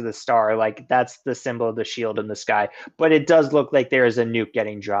 points of the star. Like that's the symbol of the shield in the sky. But it does look like there is a nuke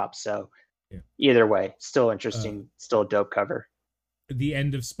getting dropped. So either way, still interesting. Still a dope cover. The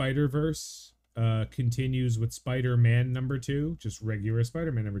end of Spider-Verse continues with Spider-Man number 2, just regular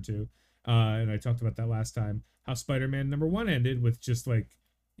Spider-Man number 2. And I talked about that last time. How Spider-Man number 1 ended with just like,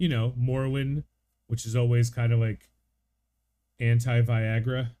 Morlun, which is always kind of like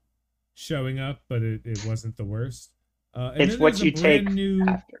anti-Viagra, showing up, but it wasn't the worst. And it's what you take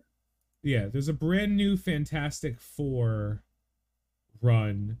after. Yeah, there's a brand new Fantastic Four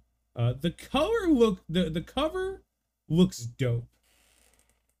run. The cover looks dope.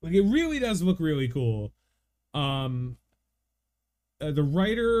 Like it really does look really cool. The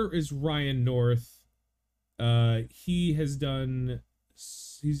writer is Ryan North. He has done.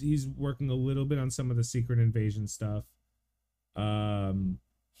 He's working a little bit on some of the Secret Invasion stuff.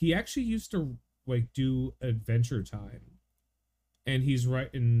 He actually used to like do Adventure Time, and he's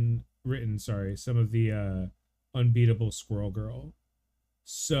written some of the Unbeatable Squirrel Girl.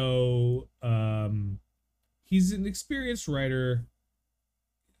 So he's an experienced writer.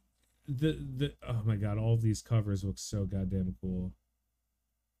 Oh my god, all of these covers look so goddamn cool.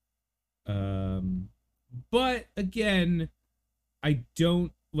 But again, I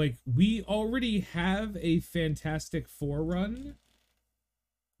don't like. We already have a Fantastic Four run.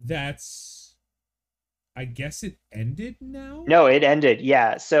 That's, I guess it ended now. No, it ended.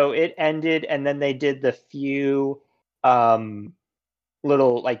 Yeah, so it ended, and then they did the few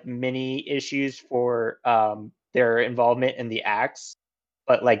little like mini issues for their involvement in the Axe.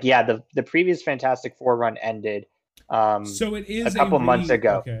 But like, yeah, the previous Fantastic Four run ended. So it is a couple months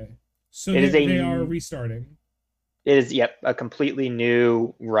ago. Okay, so they are restarting. It is, yep, a completely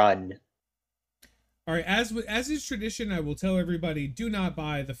new run. All right, as is tradition, I will tell everybody: do not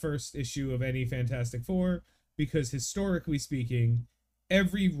buy the first issue of any Fantastic Four because historically speaking,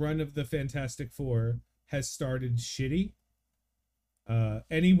 every run of the Fantastic Four has started shitty.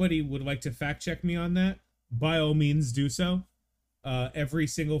 Anybody would like to fact check me on that? By all means, do so. Every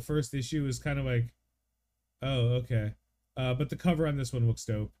single first issue is kind of like, oh, okay. But the cover on this one looks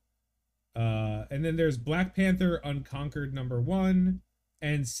dope. And then there's Black Panther Unconquered number 1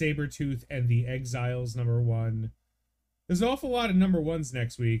 and Sabretooth and the Exiles number 1. There's an awful lot of number 1s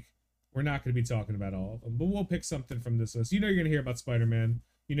next week. We're not going to be talking about all of them, but we'll pick something from this list. You're going to hear about Spider-Man.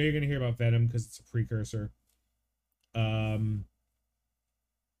 You're going to hear about Venom because it's a precursor.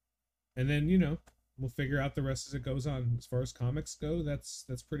 And then, we'll figure out the rest as it goes on. As far as comics go, that's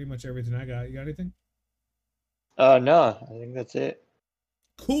pretty much everything I got. You got anything? No, I think that's it.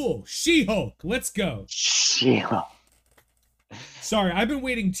 Cool. She-Hulk. Let's go. Sheila. Sorry, I've been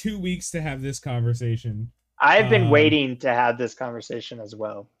waiting 2 weeks to have this conversation. I've been waiting to have this conversation as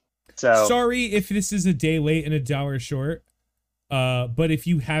well. So sorry if this is a day late and $1 short. But if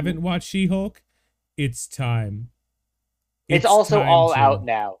you haven't watched She-Hulk, it's time. It's also all out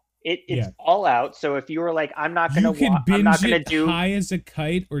now. It's all out. So if you were like, I'm not gonna, I'm not gonna do high as a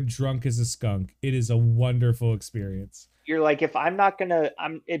kite or drunk as a skunk. It is a wonderful experience. You're like, if I'm not gonna,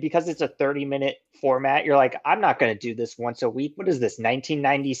 because it's a 30-minute format. You're like, I'm not gonna do this once a week. What is this,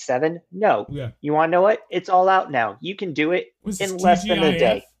 1997? No. Yeah. You want to know what? It's all out now. You can do it in less than a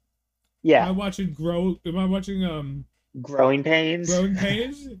day. Yeah. Am I watching Growing Pains? Growing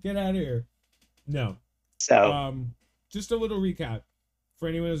Pains? Get out of here. No. So just a little recap for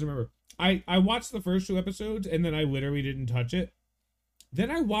anyone who doesn't remember. I watched the first 2 episodes and then I literally didn't touch it. Then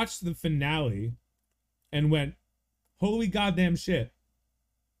I watched the finale and went, holy goddamn shit.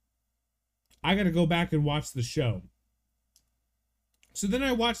 I gotta go back and watch the show. So then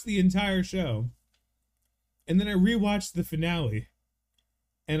I watched the entire show and then I rewatched the finale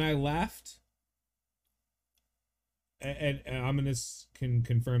and I laughed. And I'm gonna can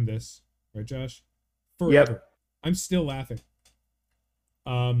confirm this, right, Josh? Forever. Yep. I'm still laughing.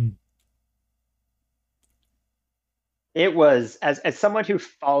 It was as someone who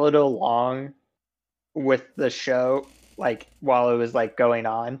followed along with the show, like while it was like going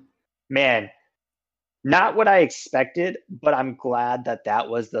on, man, not what I expected, but I'm glad that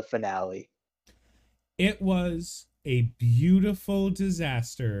was the finale. It was a beautiful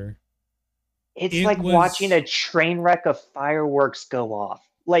disaster. It's like watching a train wreck of fireworks go off.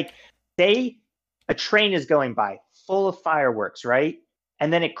 Like a train is going by full of fireworks, right?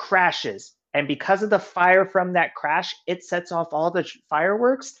 And then it crashes. And because of the fire from that crash, it sets off all the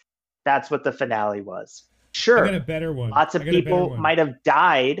fireworks. That's what the finale was. Sure. I got a better one. Lots of people might have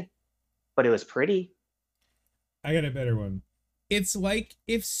died, but it was pretty. I got a better one. It's like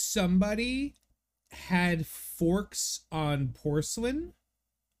if somebody had forks on porcelain.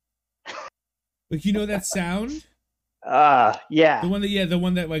 Like, you know that sound? Yeah. The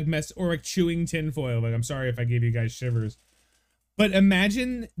one that like or like chewing tinfoil. Like, I'm sorry if I gave you guys shivers. But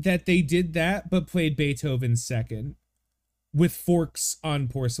imagine that they did that, but played Beethoven second with forks on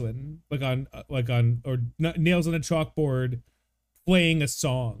porcelain, or nails on a chalkboard, playing a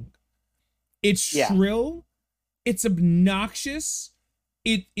song. It's shrill. It's obnoxious.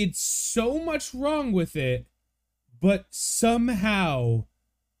 It's so much wrong with it, but somehow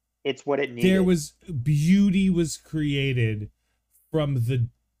it's what it needed. Beauty was created from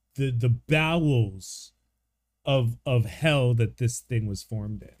the bowels of hell that this thing was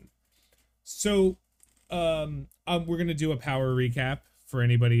formed in. So we're gonna do a power recap for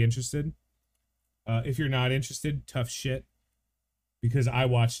anybody interested. If you're not interested, tough shit, because I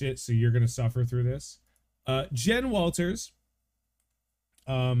watched it, so you're gonna suffer through this. Jen Walters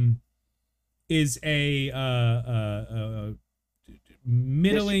is a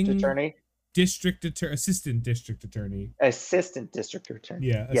middling assistant district attorney. Assistant district attorney.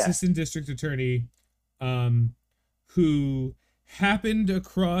 Yeah, assistant district attorney, who happened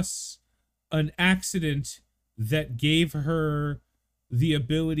across an accident that gave her the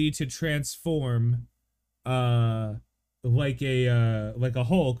ability to transform like a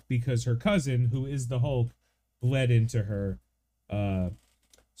Hulk, because her cousin, who is the Hulk, bled into her.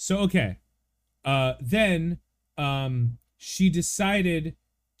 Then she decided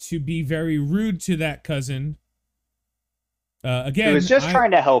to be very rude to that cousin. Again, he was just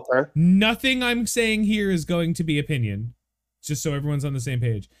trying to help her. Nothing I'm saying here is going to be opinion, just so everyone's on the same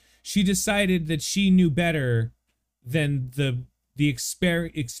page. She decided that she knew better than the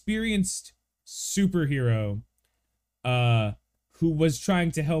experienced superhero who was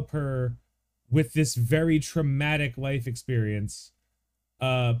trying to help her with this very traumatic life experience,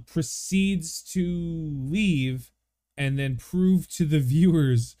 proceeds to leave and then prove to the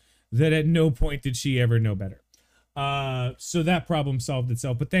viewers that at no point did she ever know better. So that problem solved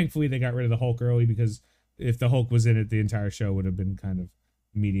itself, but thankfully they got rid of the Hulk early, because if the Hulk was in it, the entire show would have been kind of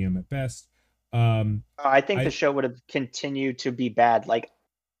medium at best. I think the show would have continued to be bad. Like,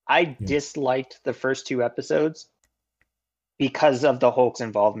 I disliked the first 2 episodes because of the Hulk's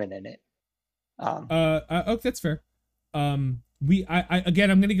involvement in it. Oh, that's fair. Again,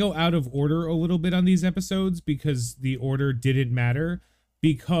 I'm gonna go out of order a little bit on these episodes, because the order didn't matter,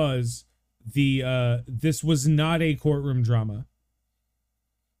 because this was not a courtroom drama.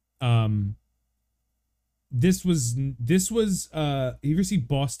 this was you ever see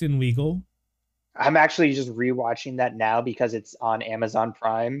Boston Legal? I'm actually just rewatching that now because it's on Amazon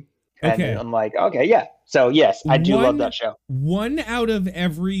Prime, and Okay. I'm like, okay, yeah. So yes, I do love that show. One out of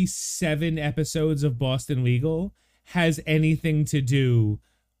every 7 episodes of Boston Legal has anything to do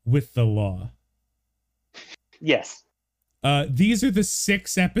with the law. Yes. These are the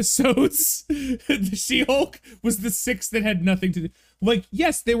 6 episodes. The She-Hulk was the 6 that had nothing to do. Like,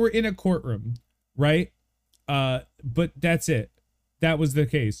 yes, they were in a courtroom, right? But that's it. That was the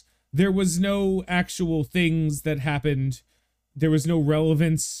case. There was no actual things that happened. There was no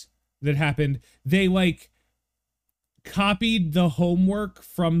relevance that happened. They like copied the homework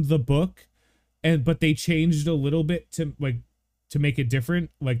from the book, but they changed a little bit to make it different.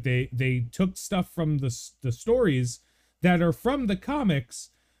 Like they took stuff from the stories that are from the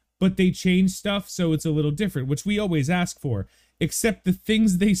comics, but they changed stuff so it's a little different, which we always ask for. Except the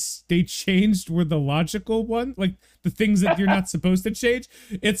things they changed were the logical one, like the things that you're not supposed to change.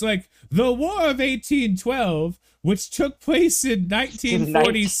 It's like the War of 1812, which took place in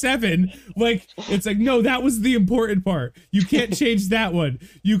 1947. Like, it's like, no, that was the important part. You can't change that one.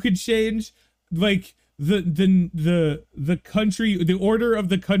 You could change like the country, the order of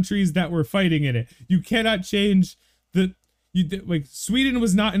the countries that were fighting in it. You cannot change like Sweden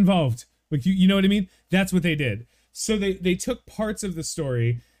was not involved. Like you know what I mean? That's what they did. So they took parts of the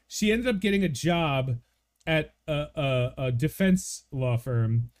story. She ended up getting a job at a defense law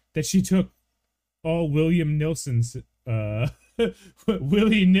firm that she took all William Nilsson's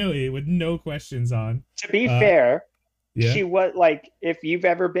willy-nilly with no questions on. To be fair, yeah. she was like, if you've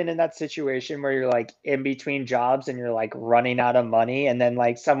ever been in that situation where you're like in between jobs and you're like running out of money, and then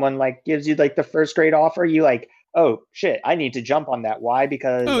like someone like gives you like the first great offer, you like, oh shit, I need to jump on that. Why?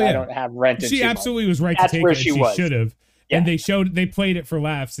 Because I don't have rent. She absolutely was right That's to take where it. she should have. Yeah. And they played it for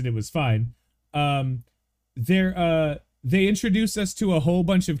laughs, and it was fine. They introduced us to a whole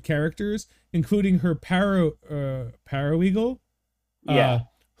bunch of characters, including her paralegal,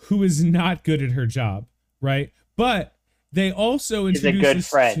 who is not good at her job, right? But they also introduced us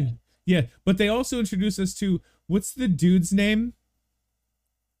friend. But they also introduced us to, what's the dude's name?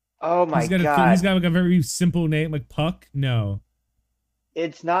 Oh my god! He's got like a very simple name, like Puck. No,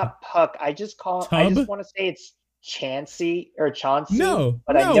 it's not Puck. I just want to say it's Chauncey or Chauncey. No,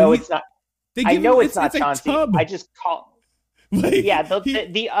 but I know it's not. I know it's not Chauncey. Tub. I just call. Like, yeah,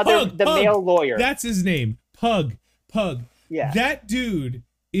 the other Pug. Male lawyer. That's his name. Pug. Yeah. That dude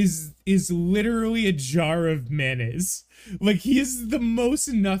is literally a jar of mayonnaise. Like, he is the most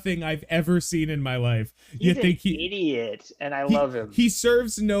nothing I've ever seen in my life. He's an idiot, and I love him. He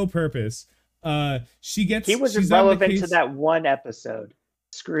serves no purpose. He was irrelevant to that one episode.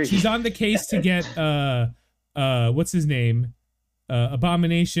 Screw. She's on the case to get what's his name?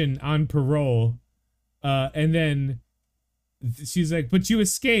 Abomination on parole. And then she's like, but you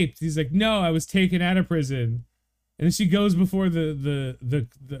escaped. He's like, no, I was taken out of prison. And then she goes before the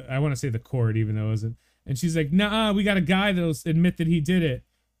I want to say the court, even though it wasn't. And she's like, nah, we got a guy that'll admit that he did it.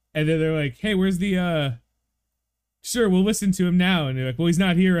 And then they're like, hey, where's the sure, we'll listen to him now. And they're like, well, he's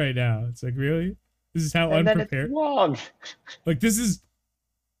not here right now. It's like, really? This is how unprepared. Then it's wrong. Like, this is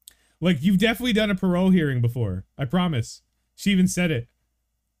like, you've definitely done a parole hearing before. I promise. She even said it.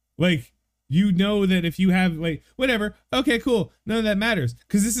 Like, you know that if you have, like, whatever, okay, cool, none of that matters,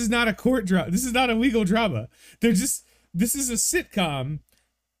 because this is not a court drama. This is not a legal drama. This is a sitcom.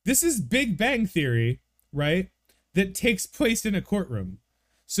 This is Big Bang Theory, right? That takes place in a courtroom.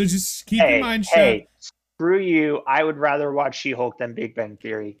 So just keep your mind shut. Hey, screw you. I would rather watch She-Hulk than Big Bang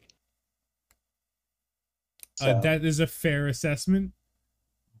Theory. So. That is a fair assessment,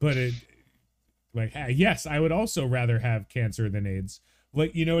 but like, yes, I would also rather have cancer than AIDS.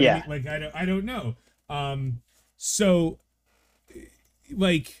 Like, you know what I mean? Like, I don't know. So,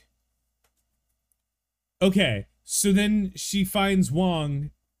 like, okay. So then she finds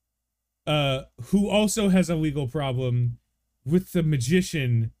Wong, who also has a legal problem with the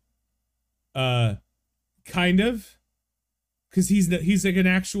magician, kind of. Because he's like an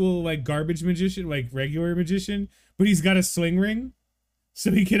actual, like, garbage magician, like, regular magician. But he's got a sling ring.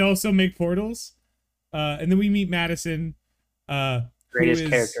 So he can also make portals. And then we meet Madison, greatest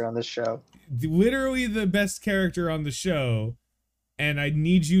character on the show. Literally the best character on the show. And I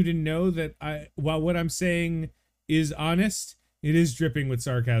need you to know that while what I'm saying is honest, it is dripping with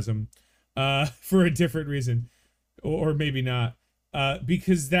sarcasm, for a different reason, or maybe not,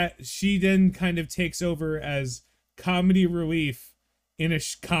 because that she then kind of takes over as comedy relief in a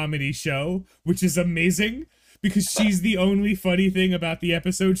comedy show, which is amazing because she's the only funny thing about the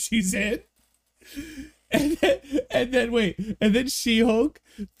episode she's in. And then She-Hulk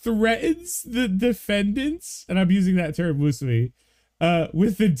threatens the defendants, and I'm using that term loosely,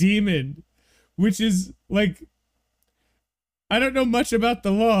 with the demon, which is like, I don't know much about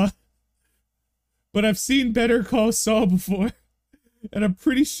the law, but I've seen Better Call Saul before, and I'm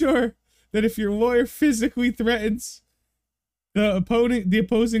pretty sure that if your lawyer physically threatens the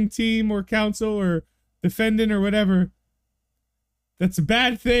opposing team or counsel or defendant or whatever, that's a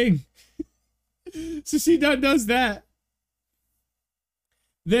bad thing. So she does that.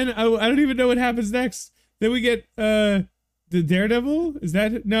 Then I don't even know what happens next. Then we get the Daredevil. Is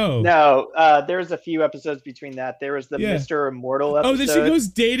that no? No, there's a few episodes between that. There was the Mr. Immortal episode. Oh, then she goes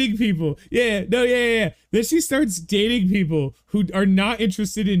dating people. Yeah. Then she starts dating people who are not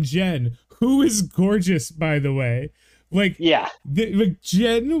interested in Jen, who is gorgeous, by the way. Like, yeah, like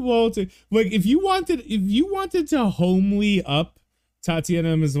Jen Walton. Like, if you wanted to homely up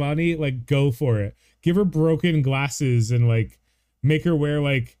Tatiana Maslany, like, go for it. Give her broken glasses and like make her wear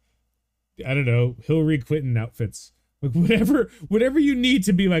like, I don't know, Hillary Clinton outfits. Like whatever you need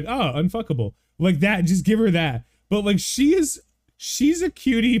to be like, oh, unfuckable. Like that, just give her that. But like she's a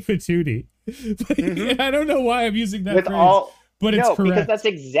cutie patootie. Like, I don't know why I'm using that phrase. But it's correct. Because that's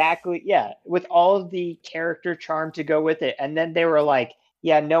exactly, with all of the character charm to go with it. And then they were like,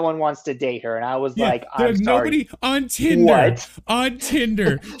 yeah, no one wants to date her. And I was like, I'm sorry. Nobody on Tinder. What? On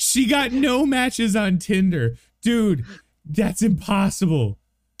Tinder. She got no matches on Tinder. Dude, that's impossible.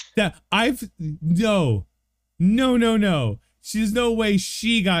 No. There's no way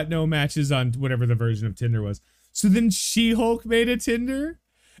she got no matches on whatever the version of Tinder was. So then She-Hulk made a Tinder.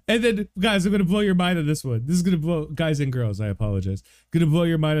 And then, guys, I'm going to blow your mind on this one. This is going to blow, guys and girls, I apologize. Going to blow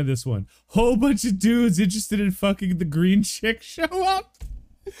your mind on this one. Whole bunch of dudes interested in fucking the green chick show up.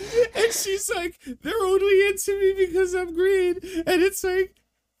 And she's like, they're only into me because I'm green. And it's like,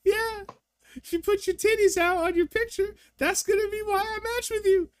 yeah, if you put your titties out on your picture, that's going to be why I match with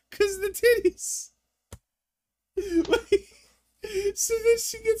you. Because the titties. Like, so then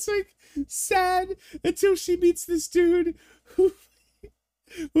she gets like sad until she meets this dude who...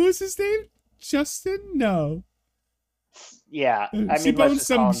 What was his name? Justin? No. Yeah, she bones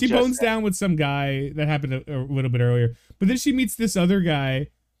down with some guy that happened a little bit earlier, but then she meets this other guy.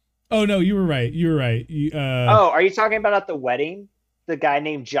 Oh no, you were right. Are you talking about at the wedding? The guy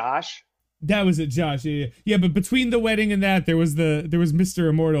named Josh. That was it, Josh. Yeah. But between the wedding and that, there was Mr.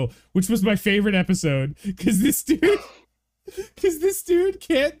 Immortal, which was my favorite episode because this dude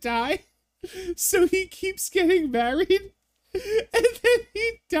can't die, so he keeps getting married. And then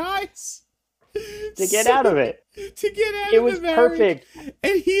he dies to get out of it. It was perfect.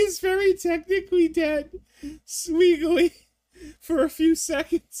 And he's very technically dead, sweetly, for a few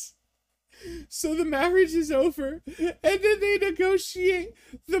seconds. So the marriage is over, and then they negotiate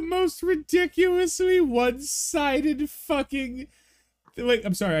the most ridiculously one-sided fucking... Like,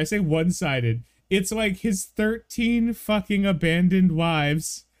 I'm sorry, I say one-sided. It's like his 13 fucking abandoned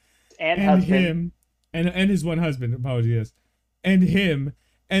wives and him. And his one husband, apologies. And him.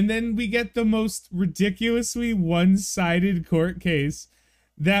 And then we get the most ridiculously one-sided court case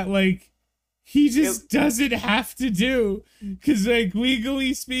that, like, he just doesn't have to do. Because, like,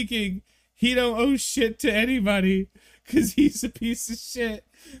 legally speaking, he don't owe shit to anybody. Because he's a piece of shit.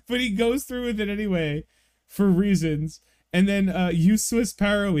 But he goes through with it anyway. For reasons. And then useless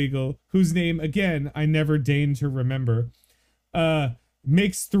paralegal, whose name, again, I never deigned to remember,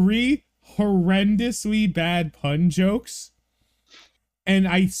 makes 3 horrendously bad pun jokes, and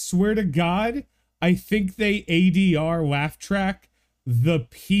I swear to God, I think they ADR laugh track the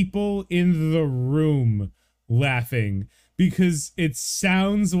people in the room laughing, because it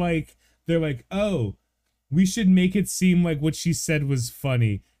sounds like they're like, oh, we should make it seem like what she said was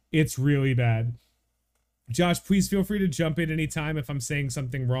funny. It's really bad. Josh, please feel free to jump in anytime if I'm saying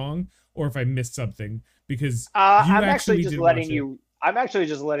something wrong or if I missed something, because I'm actually just letting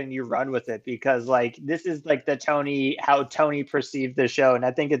you run with it, because like this is like how Tony perceived the show, and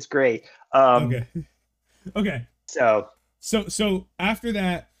I think it's great. Okay. So after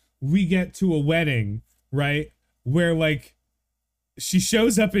that, we get to a wedding, right? Where like she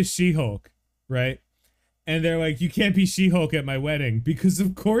shows up as She-Hulk, right? And they're like, you can't be She-Hulk at my wedding, because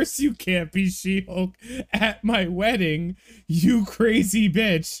of course you can't be She-Hulk at my wedding, you crazy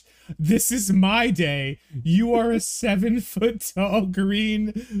bitch. This is my day. You are a 7-foot-tall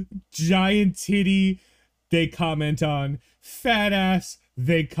green giant titty, they comment on. Fat ass,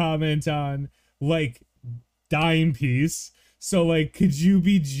 they comment on. Like, dime piece. So, like, could you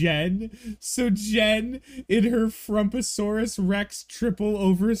be Jen? So Jen, in her Frumposaurus Rex triple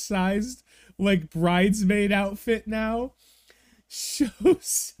oversized, like, bridesmaid outfit now,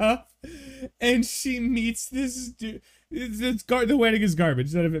 shows up and she meets this dude. The wedding is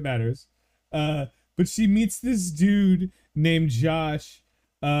garbage. None of it matters. But she meets this dude named Josh,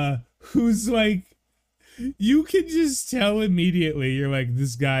 who's like, you can just tell immediately. You're like,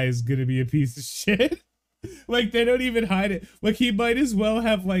 this guy is gonna be a piece of shit. Like, they don't even hide it. Like, he might as well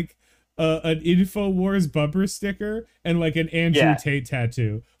have like an InfoWars bumper sticker and like an Andrew Tate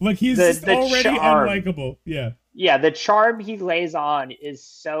tattoo. Like, he's just already unlikable. Yeah. Yeah, the charm he lays on is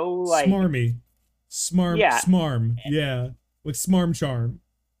so like smarmy. Smarm. Yeah. Like smarm charm.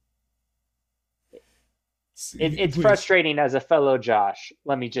 It's frustrating as a fellow Josh.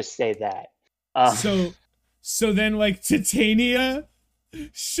 Let me just say that. So then like Titania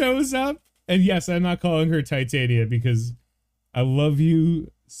shows up, and yes, I'm not calling her Titania because I love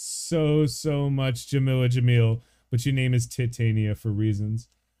you so much, Jamil, but your name is Titania for reasons.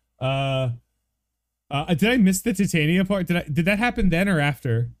 Did I miss the Titania part? Did that happen then or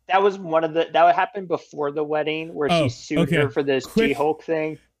after? That was that happened before the wedding where she sued her for this She-Hulk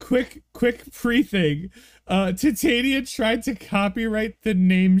thing. Quick pre thing. Titania tried to copyright the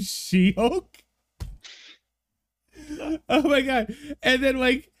name She-Hulk. Oh my god. And then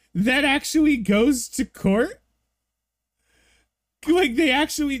like that actually goes to court. Like they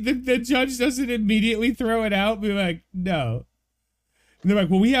actually the judge doesn't immediately throw it out, be like, no. And they're like,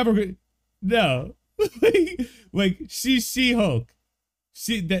 well, we have a no. like she's She-Hulk.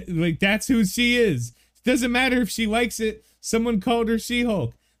 That's who she is. It doesn't matter if she likes it. Someone called her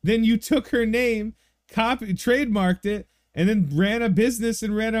She-Hulk. Then you took her name, trademarked it, and then ran a business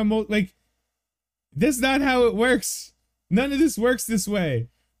and ran a like. That's not how it works. None of this works this way.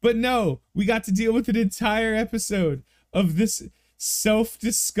 But no, we got to deal with an entire episode of this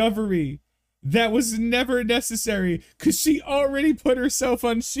self-discovery that was never necessary because she already put herself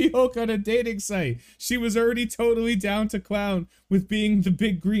on She-Hulk on a dating site. She was already totally down to clown with being the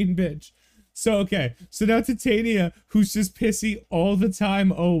big green bitch. So, okay. So now Titania, who's just pissy all the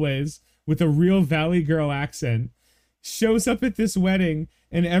time, always, with a real Valley Girl accent, shows up at this wedding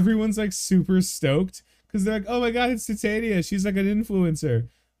and everyone's like super stoked because they're like, oh my god, it's Titania. She's like an influencer,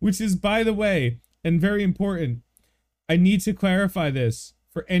 which is, by the way, and very important. I need to clarify this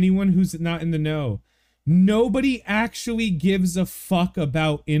for anyone who's not in the know. Nobody actually gives a fuck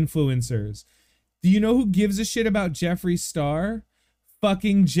about influencers. Do you know who gives a shit about Jeffree Star?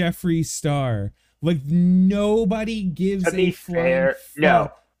 Fucking Jeffree Star. Like, nobody gives a fuck.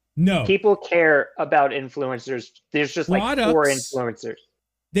 No. People care about influencers. There's just like four influencers.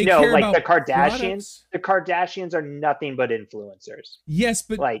 They care like about the Kardashians. Products. The Kardashians are nothing but influencers. Yes,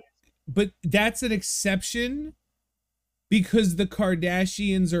 but that's an exception because the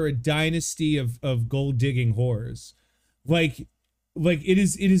Kardashians are a dynasty of gold digging whores. Like it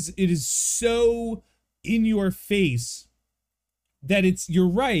is so in your face that you're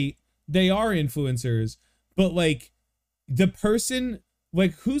right, they are influencers, but like the person,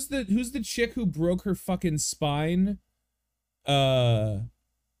 like who's the chick who broke her fucking spine at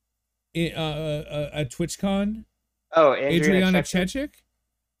TwitchCon? Oh, Adriana Chechik?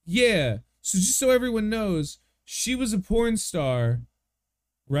 Yeah. So just so everyone knows, she was a porn star,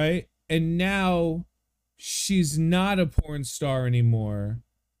 right? And now she's not a porn star anymore.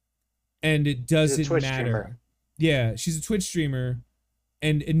 And it doesn't matter. Streamer. Yeah, she's a Twitch streamer,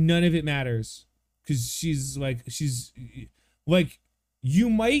 and none of it matters. Because she's like, you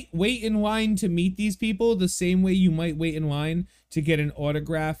might wait in line to meet these people the same way you might wait in line to get an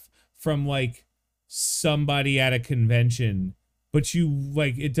autograph from like somebody at a convention, but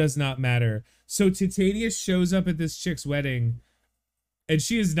it does not matter. So Titania shows up at this chick's wedding, and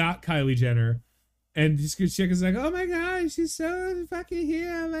she is not Kylie Jenner, and this chick is like, oh my god, she's so fucking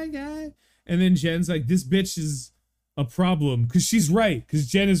here, oh my god. And then Jen's like, this bitch is a problem, because she's right, because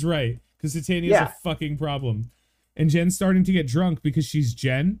Jen is right, because Titania's a fucking problem. And Jen's starting to get drunk because she's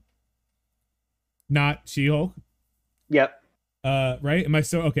Jen, not She-Hulk. Yep. Right? Am I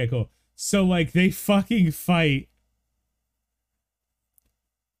so okay? Cool. So like they fucking fight,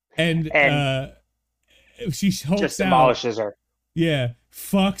 and she hulks just demolishes her. Yeah,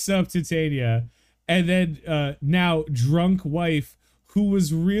 fucks up Titania, and then now drunk wife, who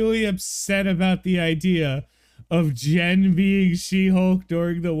was really upset about the idea of Jen being She-Hulk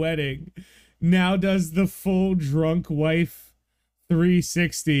during the wedding, now does the full drunk wife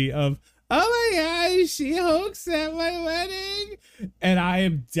 360 of, oh my god, She-Hulk's at my wedding. And I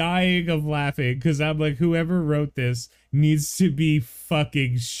am dying of laughing because I'm like, whoever wrote this needs to be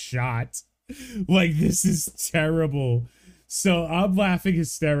fucking shot. Like, this is terrible. So I'm laughing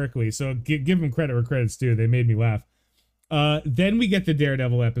hysterically. So give them credit where credit's due. They made me laugh. Then we get the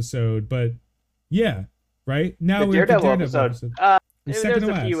Daredevil episode, but yeah. right? Now The we're at the Daredevil Daredevil episode. episode. The second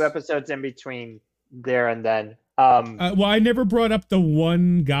There's to a few last. episodes in between there and then. Well, I never brought up the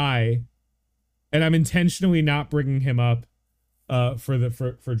one guy, and I'm intentionally not bringing him up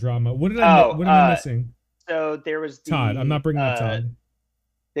for drama. What am I missing? So there was Todd. I'm not bringing up Todd.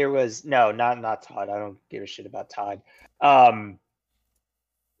 There was not Todd. I don't give a shit about Todd.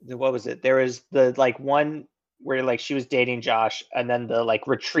 What was it? There was the like one where like she was dating Josh, and then the like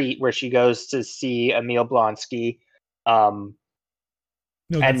retreat where she goes to see Emil Blonsky. No,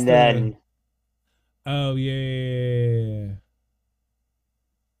 and then oh yeah.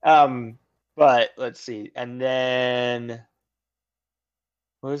 But let's see. And then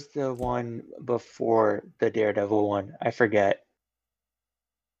what was the one before the Daredevil one? I forget.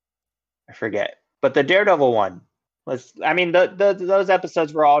 But the Daredevil one was, I mean, those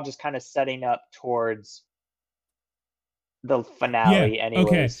episodes were all just kind of setting up towards the finale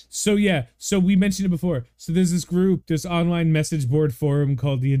anyways. Okay. So we mentioned it before. So there's this group, this online message board forum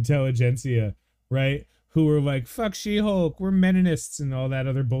called the Intelligentsia, right? Who are like, fuck She-Hulk, we're meninists and all that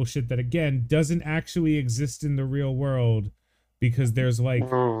other bullshit that, again, doesn't actually exist in the real world because there's like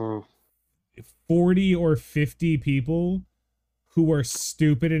 40 or 50 people who are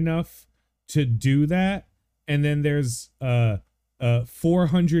stupid enough to do that. And then there's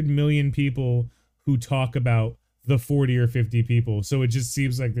 400 million people who talk about the 40 or 50 people. So it just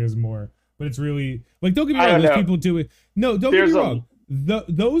seems like there's more. But it's really, like, don't get me wrong, those people do it. No, don't get me wrong.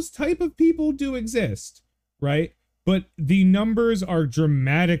 Those type of people do exist, right? But the numbers are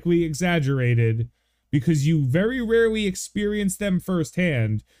dramatically exaggerated because you very rarely experience them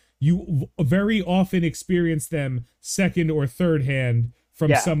firsthand. You very often experience them second or third hand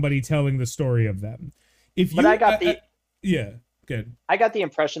from somebody telling the story of them. But I got good. I got the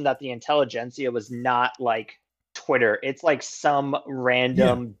impression that the Intelligentsia was not like Twitter. It's like some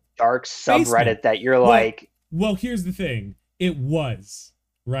random dark subreddit that you're like. Well, here's the thing. It was,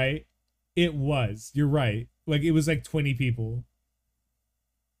 right? It was. You're right. Like, it was like 20 people.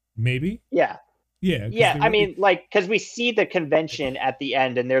 Maybe? Yeah. Yeah. Yeah, I mean, like, because we see the convention at the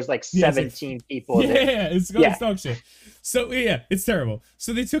end and there's like 17 people. Yeah, it's dog shit. So, yeah, it's terrible.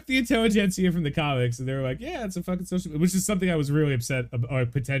 So they took the Intelligentsia from the comics and they were like, yeah, it's a fucking social, which is something I was really upset or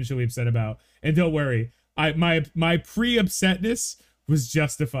potentially upset about. And don't worry, my pre-upsetness was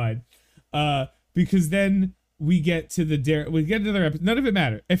justified. Because then we get to another episode. None of it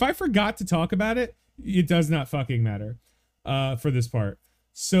mattered. If I forgot to talk about it, it does not fucking matter for this part.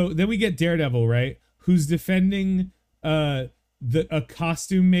 So then we get Daredevil, right? Who's defending a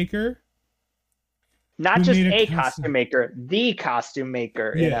costume maker. Not just a costume maker, the costume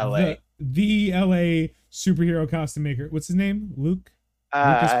maker in LA. The LA superhero costume maker. What's his name? Luke?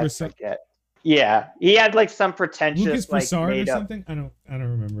 I forget. Yeah, he had like some pretentious Lucas Broussard like, or something. I don't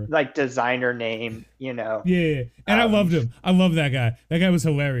remember. Like designer name, you know. Yeah. And I loved him. I love that guy. That guy was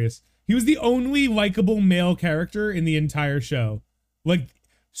hilarious. He was the only likable male character in the entire show. Like,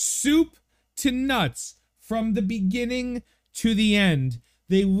 soup to nuts from the beginning to the end.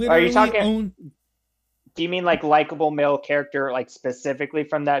 They literally Do you mean like likable male character, like specifically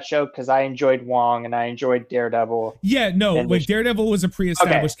from that show? Because I enjoyed Wong and I enjoyed Daredevil. Yeah, no, like Daredevil was a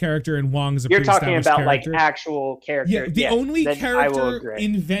pre-established character and Wong is a pre-established character. You're talking about like actual character. Yeah, the only character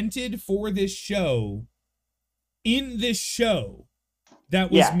invented for this show, in this show, that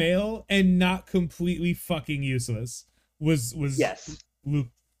was male and not completely fucking useless was Luke.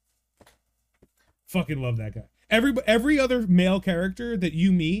 Fucking love that guy. Every other male character that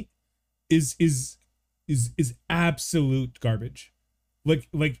you meet is absolute garbage.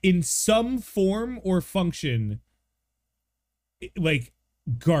 Like in some form or function, like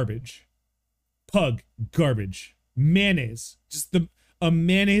garbage. Pug, garbage. Mayonnaise, just a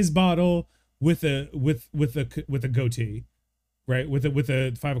mayonnaise bottle with a goatee, right? With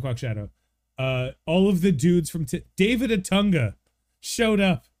a 5 o'clock shadow. All of the dudes from David Otunga showed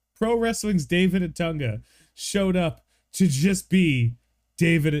up. Pro Wrestling's David Otunga showed up to just be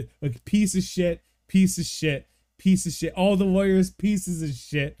David, like piece of shit. All the lawyers, pieces of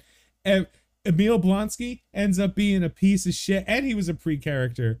shit. Emil Blonsky ends up being a piece of shit, and he was a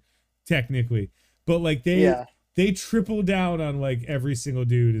pre-character, technically. But like they triple down on like every single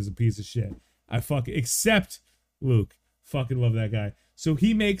dude is a piece of shit. Except Luke. Fucking love that guy. So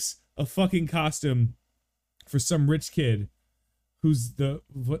he makes a fucking costume for some rich kid who's the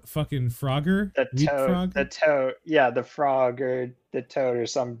fucking Frogger? The toad. Yeah, the frog or the toad or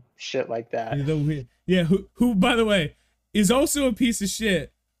some shit like that. Who by the way, is also a piece of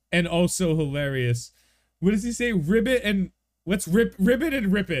shit and also hilarious. What does he say? Ribbit and let's rip it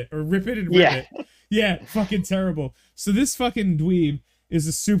and rip it, or rip it and rip it. Yeah, fucking terrible. So this fucking dweeb is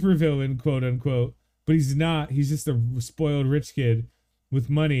a supervillain, quote unquote, but he's not. He's just a spoiled rich kid with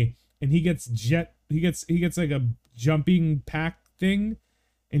money, and he gets like a jumping pack thing,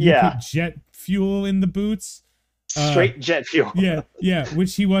 and he put jet fuel in the boots. Straight jet fuel. yeah,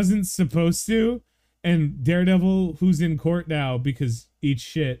 which he wasn't supposed to. And Daredevil, who's in court now because eats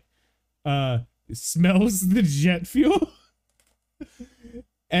shit, smells the jet fuel.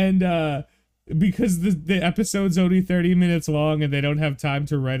 And because the episode's only 30 minutes long and they don't have time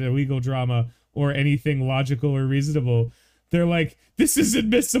to write a legal drama or anything logical or reasonable, they're like, this is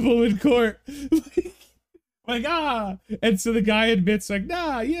admissible in court. And so the guy admits, like,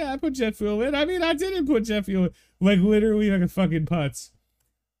 nah, yeah, I put jet fuel in. I mean, I didn't put jet fuel in. Like, literally like a fucking putz.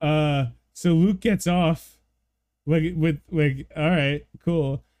 So Luke gets off, like, with, like, all right,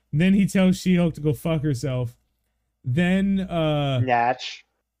 cool. And then he tells She-Hulk to go fuck herself. Then, Natch.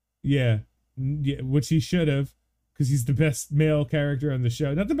 Yeah, which he should have, because he's the best male character on the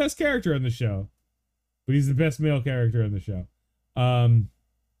show. Not the best character on the show, but he's the best male character on the show.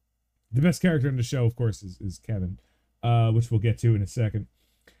 The best character on the show, of course, is Kevin, which we'll get to in a second.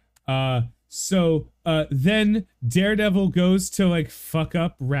 So then Daredevil goes to, like, fuck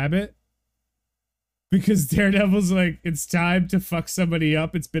up Rabbit. Because Daredevil's like, it's time to fuck somebody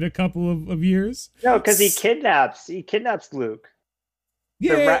up. It's been a couple of years. No, because he kidnaps Luke.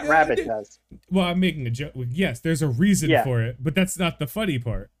 Yeah, Rabbit does. Well, I'm making a joke. Yes, there's a reason for it, but that's not the funny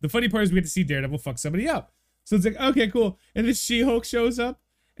part. The funny part is we get to see Daredevil fuck somebody up. So it's like, okay, cool. And then She-Hulk shows up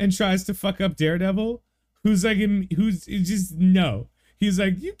and tries to fuck up Daredevil, who's like, no. He's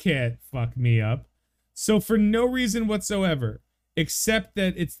like, you can't fuck me up. So for no reason whatsoever, except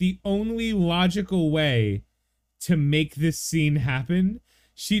that it's the only logical way to make this scene happen,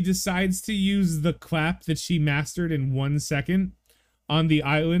 she decides to use the clap that she mastered in 1 second on the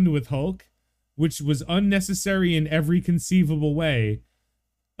island with Hulk, which was unnecessary in every conceivable way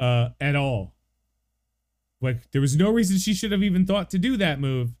at all. Like, there was no reason she should have even thought to do that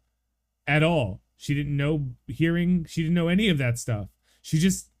move at all. She didn't know hearing, she didn't know any of that stuff. She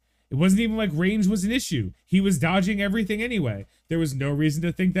just, it wasn't even like range was an issue. He was dodging everything anyway. There was no reason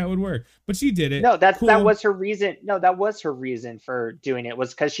to think that would work, but she did it. No, that was her reason. No, that was her reason for doing it,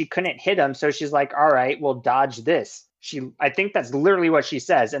 was because she couldn't hit him. So she's like, all right, we'll dodge this. I think that's literally what she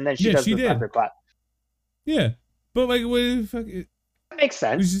says. And then she does the thunderclap. Yeah. But like, what the fuck? That makes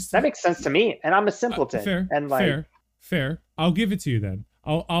sense. That makes sense to me. And I'm a simpleton. Fair. And like, fair. I'll give it to you then.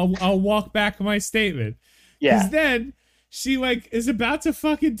 I'll walk back my statement. Yeah. Because then she like is about to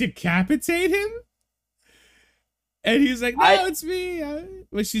fucking decapitate him. And he's like, no, it's me.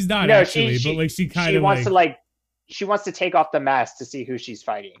 Well, she's not actually, but like she kind of wants to she wants to take off the mask to see who she's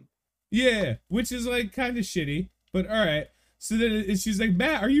fighting. Yeah, which is like kind of shitty, but all right. So then she's like,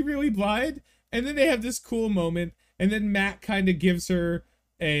 Matt, are you really blind? And then they have this cool moment, and then Matt kind of gives her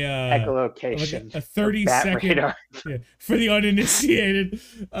a echolocation, like a 30-second for the uninitiated.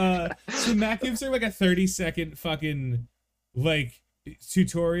 So Matt gives her like a 30-second fucking like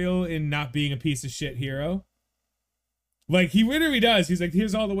tutorial in not being a piece of shit hero. Like, he literally does. He's like,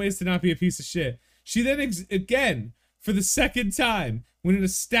 here's all the ways to not be a piece of shit. She then, again, for the second time, when an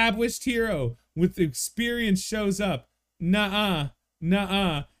established hero with experience shows up, nuh-uh,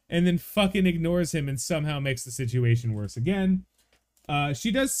 and then fucking ignores him and somehow makes the situation worse again.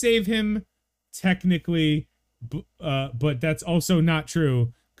 She does save him, technically, but that's also not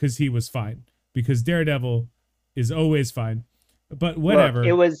true, because he was fine. Because Daredevil is always fine. But whatever.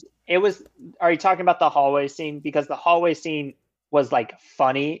 Look, it was, are you talking about the hallway scene? Because the hallway scene was like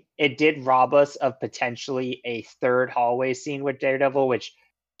funny. It did rob us of potentially a third hallway scene with Daredevil, which,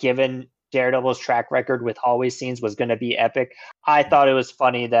 given Daredevil's track record with hallway scenes, was going to be epic. I thought it was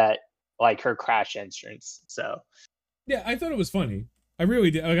funny that, like, her crash entrance. So yeah, I thought it was funny. I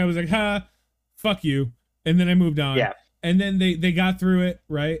really did. Like, I was like, ha, fuck you. And then I moved on. Yeah. And then they got through it,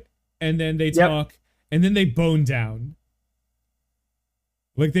 right? And then they talk, and then they bone down.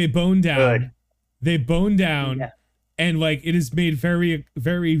 Like, they bone down. Good. They bone down, and like, it is made very,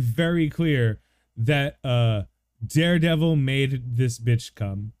 very, very clear that Daredevil made this bitch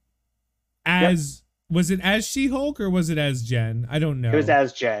come. As was it as She-Hulk or was it as Jen? I don't know. It was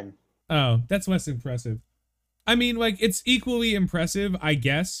as Jen. Oh, that's less impressive. I mean, like, it's equally impressive, I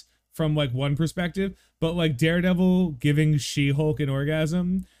guess, from like one perspective, but like Daredevil giving She-Hulk an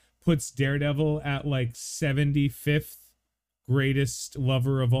orgasm puts Daredevil at like 75th greatest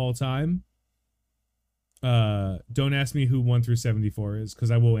lover of all time. Don't ask me who 1 through 74 is,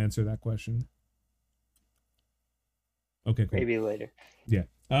 because I will answer that question. Okay, cool. Maybe later. Yeah.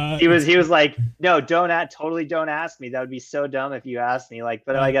 He was like, no, totally don't ask me. That would be so dumb if you asked me. Like,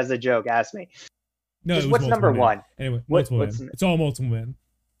 but like, as a joke, ask me. No, what's number one? Anyway, multiple men. It's all multiple men.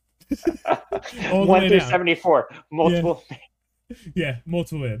 All the 1 way through down. 74, Yeah. multiple. Yeah,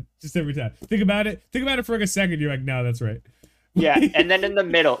 multiple in. Just every time. Think about it. Think about it for like a second. You're like, no, that's right. Yeah, and then in the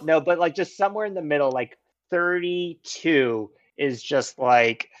middle, no, but like just somewhere in the middle, like 32 is just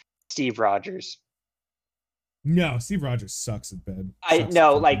like Steve Rogers. No, Steve Rogers sucks at bed. I Sucks at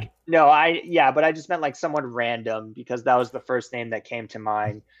no, fucking. like no, I yeah, but I just meant like someone random because that was the first name that came to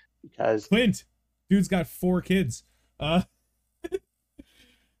mind. Because Clint. Dude's got 4 kids. Uh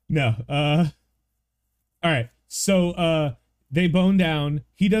no. All right. So they bone down.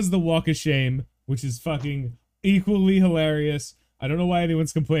 He does the walk of shame, which is fucking equally hilarious. I don't know why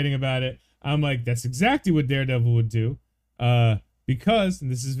anyone's complaining about it. I'm like, that's exactly what Daredevil would do. Because, and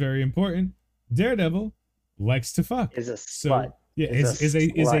this is very important, Daredevil likes to fuck. is a So slut. yeah, Is is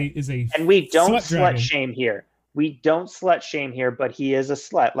a a and we don't slut slut dragon. shame here. We don't slut shame here, but he is a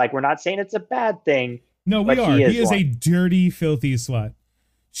slut. Like we're not saying it's a bad thing. No, we but are. He is one. a dirty, filthy slut.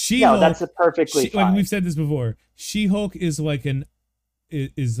 No, that's a perfectly fine. Like we've said this before. She-Hulk is like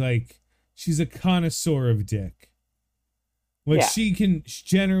is like she's a connoisseur of dick. Like she can,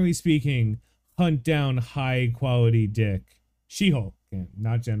 generally speaking, hunt down high quality dick. She-Hulk can,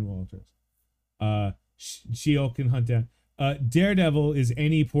 not General Ultras. She-Hulk can hunt down. Daredevil is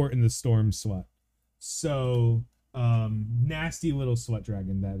any port in the storm slut. So nasty little slut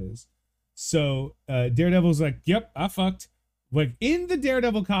dragon that is. So Daredevil's like, yep, I fucked. Like in the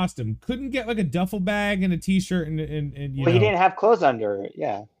Daredevil costume, couldn't get like a duffel bag and a t-shirt and you know. He didn't have clothes under it.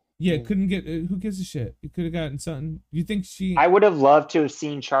 Yeah. Yeah, couldn't get. Who gives a shit? He could have gotten something. You think she? I would have loved to have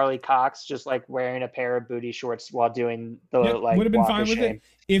seen Charlie Cox just like wearing a pair of booty shorts while doing the like. Would have been fine with it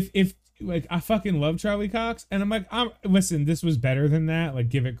if like I fucking love Charlie Cox and I'm like, listen, this was better than that. Like,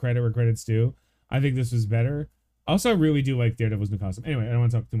 give it credit where credit's due. I think this was better. Also, I really do like Daredevil's new costume. Anyway, I don't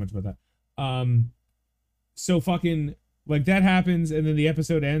want to talk too much about that. So fucking like that happens and then the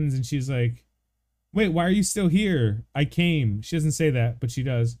episode ends and she's like, wait, why are you still here? I came. She doesn't say that, but she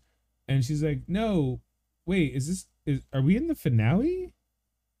does. And she's like, no, wait, are we in the finale?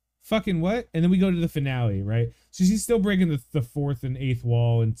 Fucking what? And then we go to the finale, right? So she's still breaking the 4th and 8th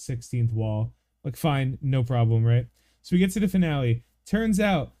wall and 16th wall. Like, fine, no problem, right? So we get to the finale. Turns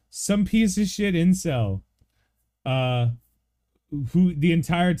out, some piece of shit incel, who the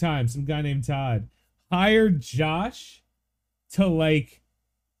entire time, some guy named Todd, hired Josh to, like,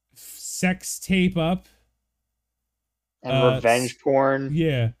 sex tape up. And revenge porn.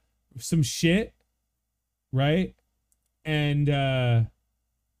 Yeah. Some shit, right? And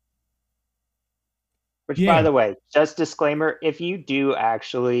which by the way, just disclaimer, if you do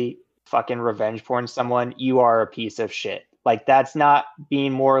actually fucking revenge porn someone, you are a piece of shit. Like that's not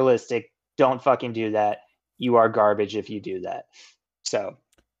being moralistic. Don't fucking do that. You are garbage if you do that. So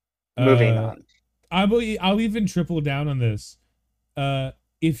moving on. I'll even triple down on this.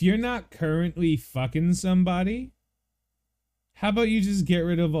 If you're not currently fucking somebody, how about you just get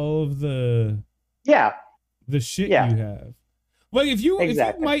rid of all of the shit you have? Like if you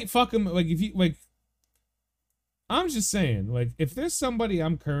might fuck him, like if you like, I'm just saying, like if there's somebody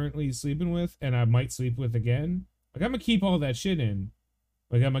I'm currently sleeping with and I might sleep with again, like I'm gonna keep all that shit in.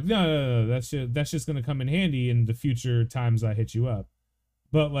 Like I'm like no, that's just gonna come in handy in the future times I hit you up.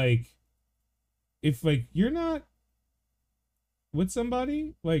 But like, if like you're not with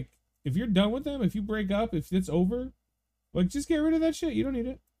somebody, like if you're done with them, if you break up, if it's over. Like, just get rid of that shit. You don't need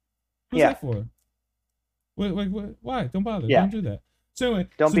it. What's that for? Wait, why? Don't bother. Don't do that. So anyway,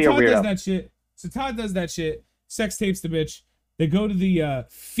 Todd does that shit. So Todd does that shit. Sex tapes the bitch. They go to the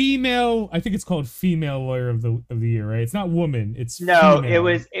female. I think it's called female lawyer of the year, right? It's not woman. It's female. It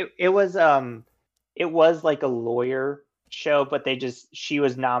was like a lawyer show, but she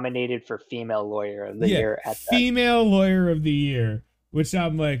was nominated for female lawyer of the year at female lawyer of the year, which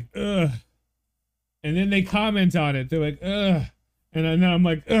I'm like, ugh. And then they comment on it. They're like, ugh. And then I'm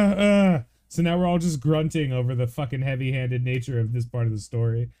like, ugh. So now we're all just grunting over the fucking heavy-handed nature of this part of the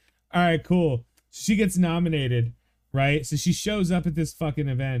story. All right, cool. She gets nominated, right? So she shows up at this fucking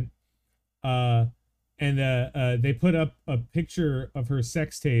event. And they put up a picture of her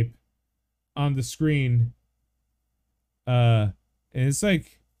sex tape on the screen. And it's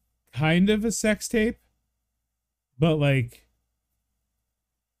like kind of a sex tape. But like...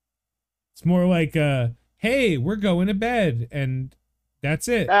 It's more like, hey, we're going to bed, and that's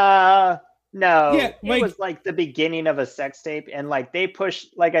it. No. Yeah, it was like the beginning of a sex tape, and like they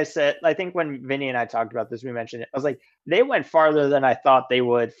pushed, like I said, I think when Vinny and I talked about this, we mentioned it. I was like, they went farther than I thought they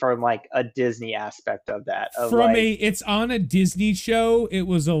would from like a Disney aspect of that. It's on a Disney show, it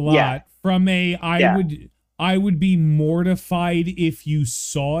was a lot. Yeah. From I would be mortified if you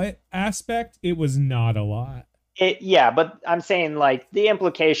saw it aspect, it was not a lot. Yeah, but I'm saying like the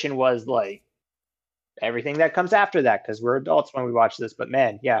implication was like everything that comes after that because we're adults when we watch this. But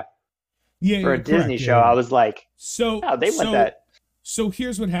man, yeah, Yeah, for yeah, a Disney correct. Yeah, show, yeah. I was like, So oh, they went so that. so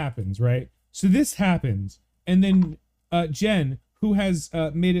here's what happens, right? So this happens, and then Jen, who has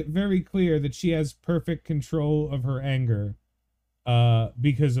made it very clear that she has perfect control of her anger,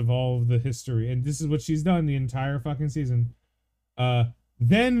 because of all of the history, and this is what she's done the entire fucking season. Uh,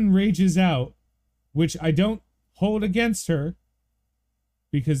 then rages out, which I don't hold against her,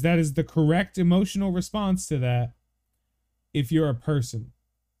 because that is the correct emotional response to that. If you're a person,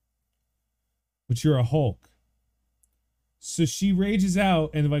 but you're a Hulk. So she rages out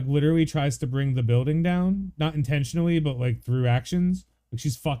and like literally tries to bring the building down, not intentionally, but like through actions. Like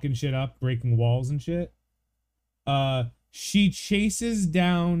she's fucking shit up, breaking walls and shit. She chases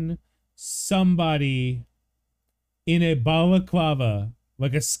down somebody in a balaclava,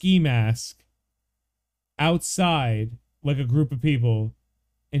 like a ski mask, outside, like a group of people,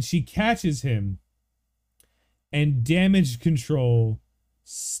 and she catches him, and damage control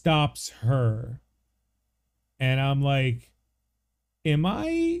stops her. And I'm like, am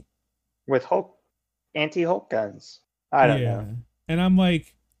I? With Hulk, anti-Hulk guns. I don't Yeah. know. And I'm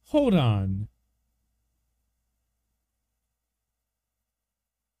like, hold on.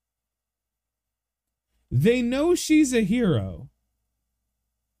 They know she's a hero.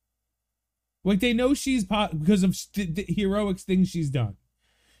 Like, they know she's because of the heroic things she's done.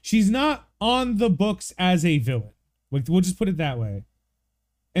 She's not on the books as a villain. Like, we'll just put it that way.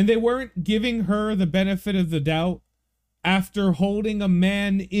 And they weren't giving her the benefit of the doubt after holding a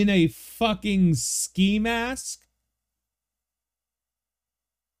man in a fucking ski mask.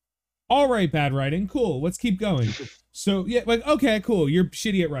 All right, bad writing. Cool. Let's keep going. So, yeah, like, okay, cool. You're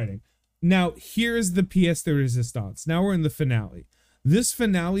shitty at writing. Now, here's the pièce de résistance. Now we're in the finale. This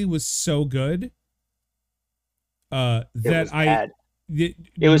finale was so good that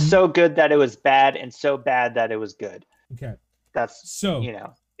it was so good that it was bad, and so bad that it was good. Okay. That's so,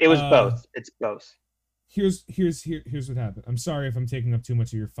 it was both. It's both. Here's what happened. I'm sorry if I'm taking up too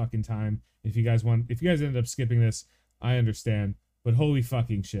much of your fucking time. If you guys ended up skipping this, I understand. But holy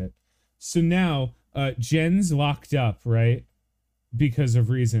fucking shit. So now, Jen's locked up, right? Because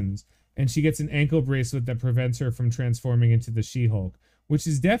of reasons. And she gets an ankle bracelet that prevents her from transforming into the She-Hulk, which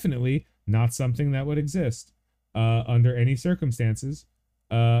is definitely not something that would exist under any circumstances.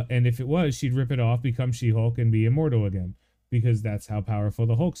 And if it was, she'd rip it off, become She-Hulk, and be immortal again, because that's how powerful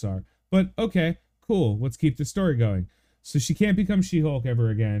the Hulks are. But okay, cool. Let's keep the story going. So she can't become She-Hulk ever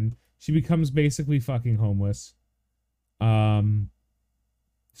again. She becomes basically fucking homeless.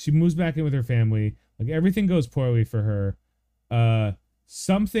 She moves back in with her family. Like, everything goes poorly for her.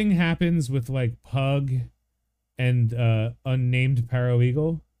 Something happens with like Pug and unnamed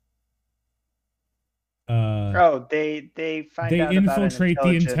paralegal. They find out infiltrate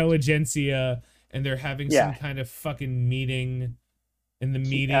about the intelligentsia, and they're having some kind of fucking meeting. And the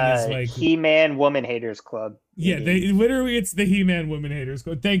meeting is like He-Man Woman Haters Club. Yeah, it's the He-Man Woman Haters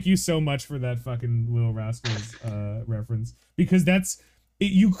Club. Thank you so much for that fucking Little Rascals reference, because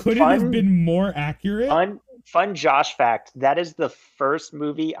you couldn't have been more accurate. Fun Josh fact: that is the first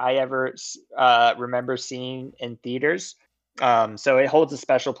movie I ever remember seeing in theaters. So it holds a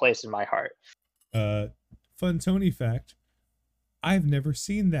special place in my heart. Fun Tony fact: I've never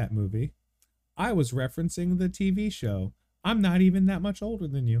seen that movie. I was referencing the TV show. I'm not even that much older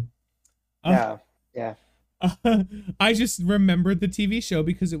than you. Yeah. I just remembered the TV show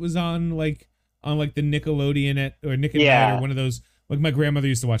because it was on the Nickelodeon or Nick at Night, or one of those. Like, my grandmother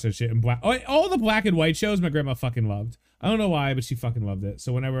used to watch that shit in black. All the black and white shows my grandma fucking loved. I don't know why, but she fucking loved it.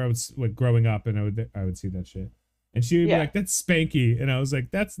 So whenever I was like growing up, and I would see that shit, and she would be like, "That's spanky," and I was like,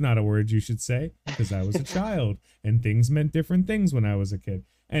 "That's not a word you should say," because I was a child and things meant different things when I was a kid.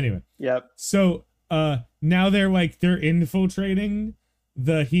 Anyway. Yep. So now they're infiltrating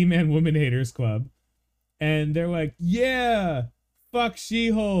the He-Man Woman Haters Club, and they're like, "Yeah, fuck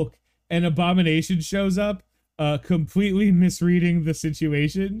She-Hulk," and Abomination shows up. Completely misreading the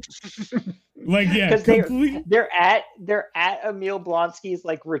situation. They're at Emil Blonsky's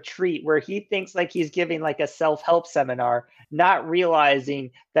like retreat where he thinks like he's giving like a self-help seminar, not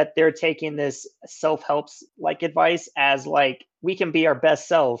realizing that they're taking this self-help like advice as like, we can be our best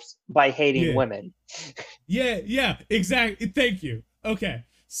selves by hating women. Yeah, exactly. Thank you. Okay.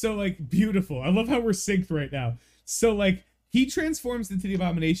 So like, beautiful. I love how we're synced right now. So like, he transforms into the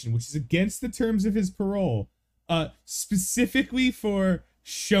Abomination, which is against the terms of his parole. Specifically for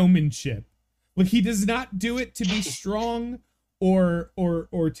showmanship. Like, he does not do it to be strong or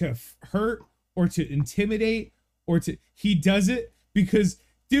to hurt or to intimidate he does it because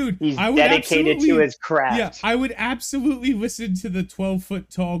Dude, He's I would dedicated to absolutely, his yeah, craft. I would absolutely listen to the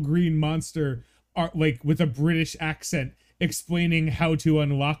 12-foot tall green monster, like with a British accent, explaining how to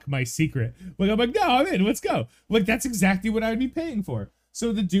unlock my secret. Like I'm like, no, I'm in. Let's go. Like that's exactly what I would be paying for.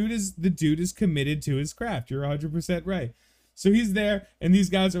 So the dude is committed to his craft. You're 100% right. So he's there, and these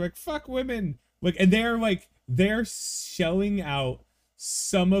guys are like, fuck women. They're shelling out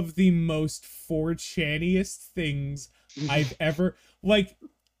some of the most 4chaniest things I've ever like.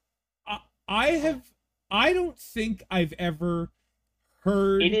 I don't think I've ever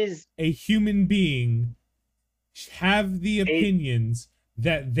heard It is a human being have the a opinions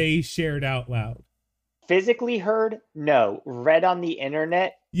that they shared out loud. physically heard, no. Read on the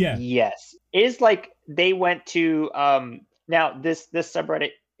internet, Yeah. yes. Is like they went to now this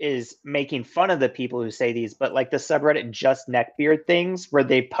subreddit is making fun of the people who say these, but like the subreddit just neckbeard things where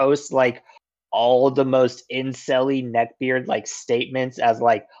they post like all the most incelly neckbeard like statements as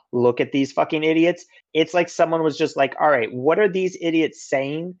like, look at these fucking idiots. It's like someone was just like, all right, what are these idiots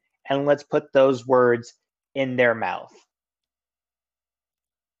saying? And let's put those words in their mouth.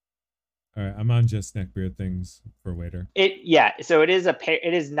 All right, I'm on just neckbeard things for waiter. So it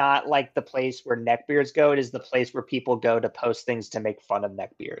is not like the place where neckbeards go. It is the place where people go to post things to make fun of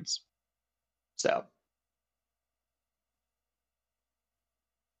neckbeards. So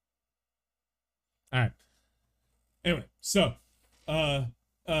All right. Anyway,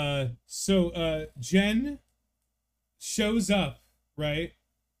 Jen shows up, right?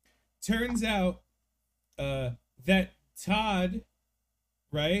 Turns out that Todd,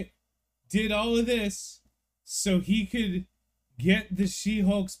 right, did all of this so he could get the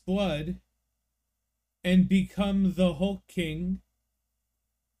She-Hulk's blood and become the Hulk King,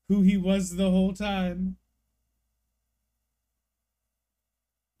 who he was the whole time.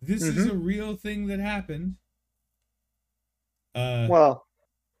 This is a real thing that happened. well,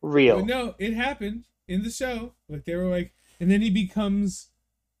 real. No, it happened in the show. Like they were like, and then he becomes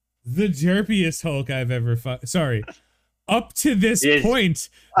the derpiest Hulk I've ever sorry. Up to this point,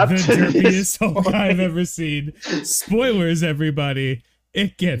 the derpiest Hulk I've ever seen. Spoilers, everybody.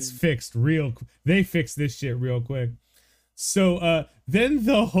 It gets fixed they fix this shit real quick. So then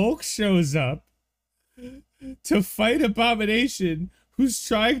the Hulk shows up to fight Abomination, who's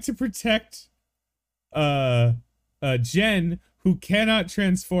trying to protect Jen, who cannot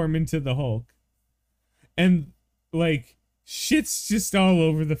transform into the Hulk. And like shit's just all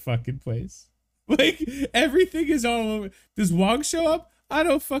over the fucking place. Like everything is all over. Does Wong show up? I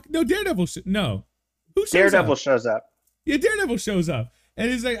don't no, Daredevil no. Who shows Daredevil up? shows up. Yeah, Daredevil shows up.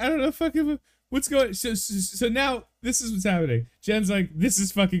 And he's like, I don't know fucking what's going so now this is what's happening. Jen's like, this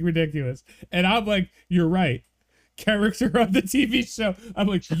is fucking ridiculous. And I'm like, you're right. Character of the TV show. I'm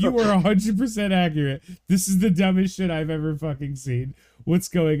like, you are 100% accurate. This is the dumbest shit I've ever fucking seen. What's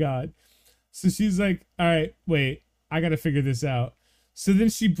going on? So she's like, all right, wait, I gotta figure this out. So then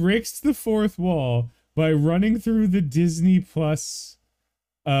she breaks the fourth wall by running through the Disney Plus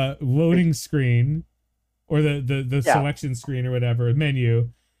loading screen, or the selection screen or whatever, menu.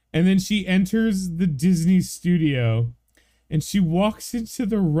 And then she enters the Disney studio and she walks into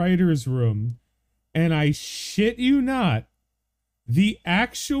the writer's room. And I shit you not, the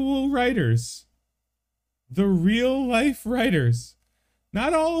actual writers, the real life writers,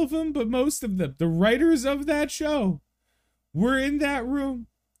 not all of them, but most of them, the writers of that show were in that room.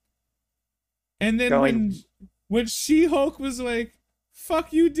 And then when She-Hulk was like,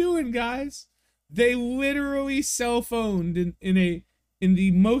 fuck you doing, guys, they literally cell-phoned in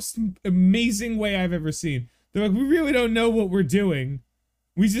the most amazing way I've ever seen. They're like, we really don't know what we're doing.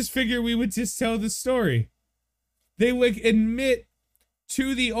 We just figured we would just tell the story. They like admit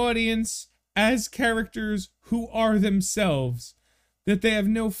to the audience as characters who are themselves that they have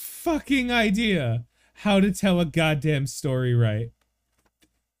no fucking idea how to tell a goddamn story right.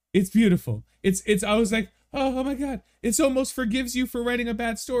 It's beautiful. I was like, oh my God. It's almost forgives you for writing a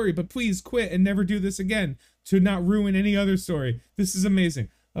bad story, but please quit and never do this again to not ruin any other story. This is amazing.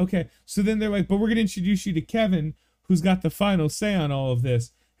 Okay. So then they're like, but we're going to introduce you to Kevin, who's got the final say on all of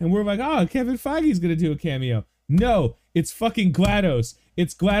this. And we're like, oh, Kevin Feige's going to do a cameo. No, it's fucking GLaDOS.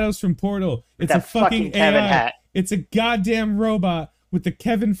 It's GLaDOS from Portal. It's a fucking Kevin AI. hat. It's a goddamn robot with the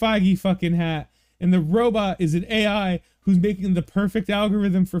Kevin Feige fucking hat. And the robot is an AI who's making the perfect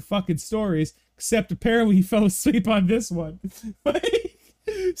algorithm for fucking stories, except apparently he fell asleep on this one.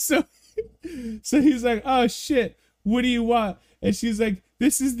 So he's like, oh shit, what do you want? And she's like,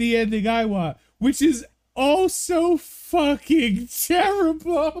 this is the ending I want, which is also fucking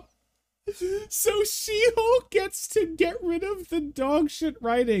terrible. So She-Hulk gets to get rid of the dog shit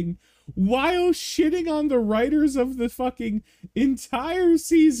writing while shitting on the writers of the fucking entire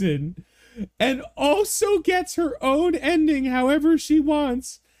season, and also gets her own ending however she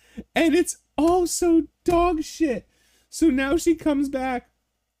wants, and it's also dog shit. So now she comes back,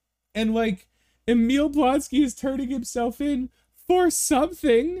 and like Emil Blonsky is turning himself in for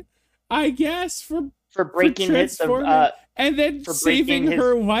something, I guess, for breaking his and then saving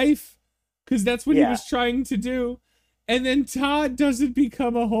her life, because that's what he was trying to do. And then Todd doesn't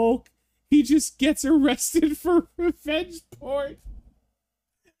become a Hulk. He just gets arrested for revenge porn.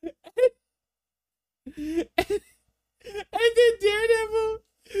 And then Daredevil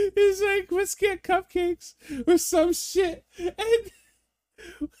is like, let's get cupcakes or some shit. And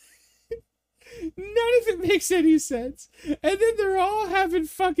none of it makes any sense. And then they're all having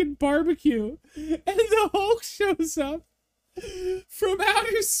fucking barbecue. And the Hulk shows up from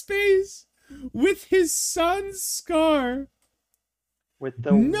outer space with his son's scar. With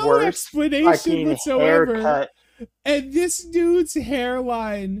the no explanation whatsoever. Haircut. And this dude's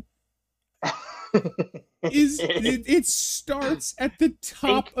hairline it starts at the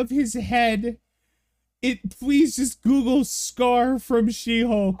top of his head. Please just Google scar from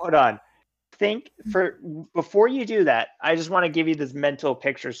She-Hulk. Hold on. Before you do that, I just want to give you this mental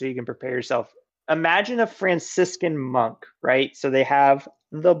picture so you can prepare yourself. Imagine a Franciscan monk, right? So they have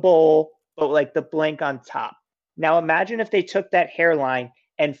the bowl, but like the blank on top. Now imagine if they took that hairline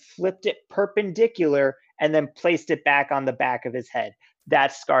and flipped it perpendicular and then placed it back on the back of his head.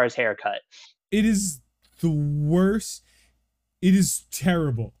 That's Scar's haircut. It is the worst. It is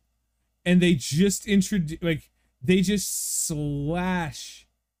terrible. And they just introduce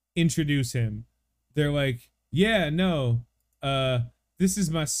him. They're like, yeah, no, this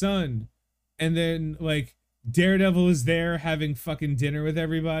is my son. And then like Daredevil is there having fucking dinner with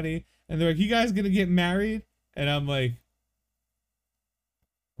everybody, and they're like, you guys gonna get married? And I'm like,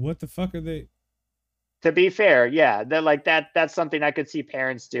 what the fuck are they? To be fair, yeah, they're like that's something I could see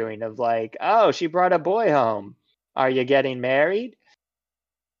parents doing, of like, oh, she brought a boy home, are you getting married?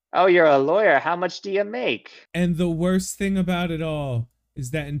 Oh, you're a lawyer, how much do you make? And the worst thing about it all is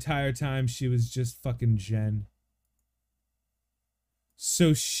that entire time she was just fucking Jen.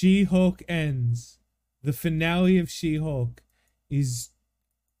 So She-Hulk ends. The finale of She-Hulk is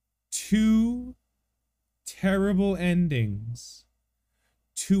 2 terrible endings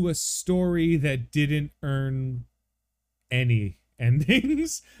to a story that didn't earn any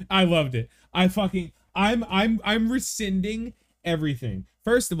endings. I loved it. I'm rescinding everything.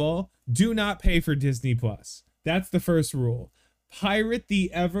 First of all, do not pay for Disney Plus. That's the first rule. Pirate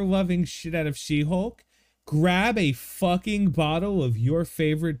the ever-loving shit out of She-Hulk. Grab a fucking bottle of your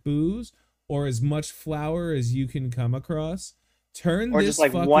favorite booze or as much flour as you can come across. Turn or this just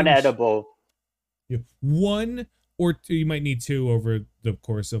like one edible. One or two, you might need 2 over the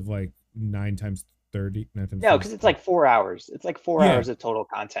course of like 9 times 30. No, because it's like 4 hours. It's like 4 hours of total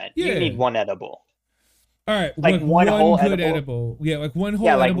content. You need one edible. All right, like one whole good edible. Yeah, like one whole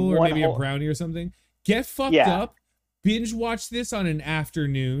edible, or maybe a brownie or something. Get fucked up. Binge watch this on an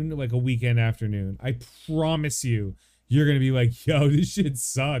afternoon, like a weekend afternoon. I promise you're gonna be like, yo, this shit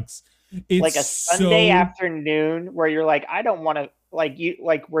sucks. It's like a Sunday afternoon where you're like, I don't want to,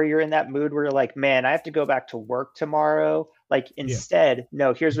 where you're in that mood where you're like, man, I have to go back to work tomorrow. Like instead,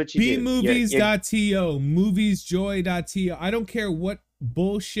 no, here's what you do. bmovies.to, moviesjoy.to. I don't care what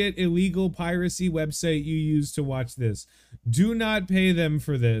bullshit illegal piracy website you use to watch this. Do not pay them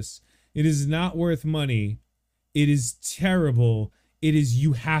for this. It is not worth money. It is terrible.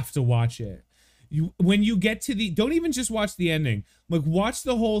 You have to watch it. When you get to don't even just watch the ending. Like, watch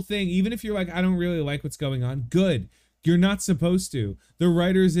the whole thing. Even if you're like, I don't really like what's going on. Good. You're not supposed to. The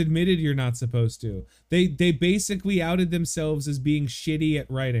writers admitted you're not supposed to. They basically outed themselves as being shitty at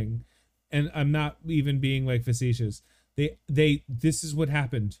writing. And I'm not even being like facetious. This is what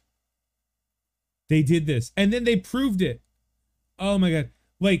happened. They did this. And then they proved it. Oh my God.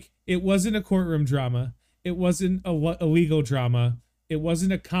 Like, it wasn't a courtroom drama. It wasn't a legal drama. It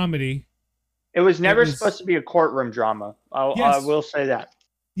wasn't a comedy. It was never supposed to be a courtroom drama. I will say that.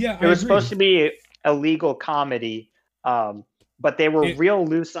 Yeah, it was supposed to be a legal comedy, but they were real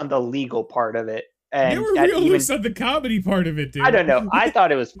loose on the legal part of it. And they were real loose on the comedy part of it, dude. I don't know. I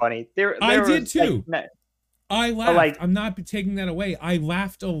thought it was funny. I did too. I laughed. I'm not taking that away. I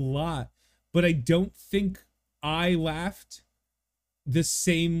laughed a lot, but I don't think I laughed the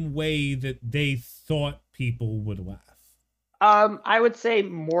same way that they thought people would laugh. I would say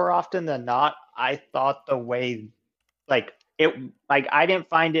more often than not, I thought the way, I didn't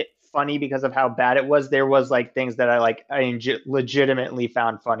find it funny because of how bad it was. There was things that I legitimately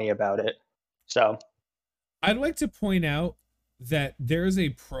found funny about it. So I'd like to point out that there's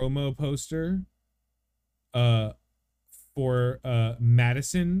a promo poster uh for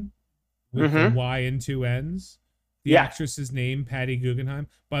Madison with the Mm-hmm. Y and two N's. The Yeah. actress's name, Patty Guggenheim.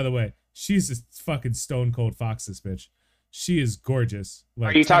 By the way, she's a fucking stone cold fox, this bitch. She is gorgeous. Are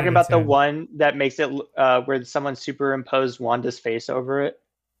Like you 10 talking out of about the 10. one that makes it where someone superimposed Wanda's face over it?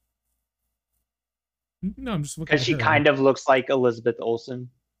 No, I'm just looking Because at she her. kind of looks like Elizabeth Olsen.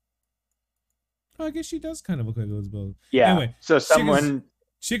 Oh, I guess she does kind of look like Elizabeth. Yeah. Anyway, So someone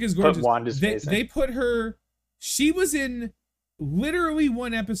Chick is put gorgeous. Wanda's face They in. put her. She was in literally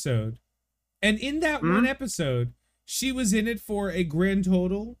one episode, and in that one Hmm? episode, she was in it for a grand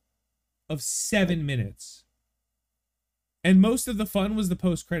total of 7 minutes, and most of the fun was the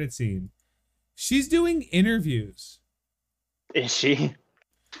post-credit scene. She's doing interviews. Is she?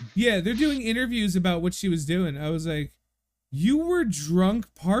 Yeah, they're doing interviews about what she was doing. I was like, you were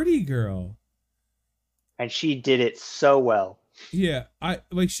drunk party girl. And she did it so well. Yeah,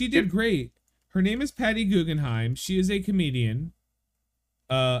 she did great. Her name is Patty Guggenheim. She is a comedian.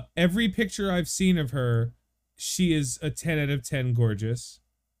 Every picture I've seen of her, she is a 10 out of 10 gorgeous.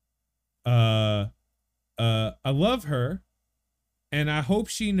 I love her, and I hope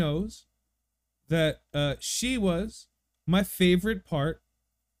she knows that she was my favorite part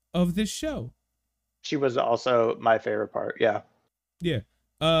of this show. She was also my favorite part. Yeah. Yeah.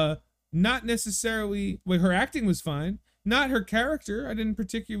 Not necessarily, like, her acting was fine. Not her character. I didn't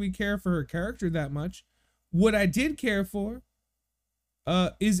particularly care for her character that much. What I did care for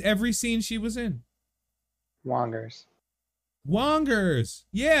is every scene she was in. Wongers. Wongers.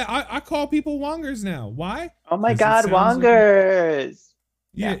 Yeah, I call people Wongers now. Why? Oh my 'Cause God, Wongers.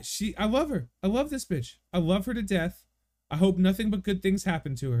 Yeah, I love her. I love this bitch. I love her to death. I hope nothing but good things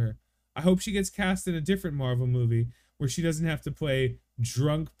happen to her. I hope she gets cast in a different Marvel movie where she doesn't have to play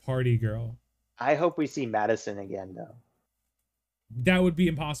drunk party girl. I hope we see Madison again, though. That would be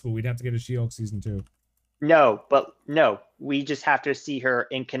impossible. We'd have to get a She-Hulk season 2. No, we just have to see her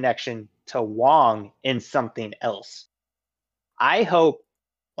in connection to Wong in something else. I hope,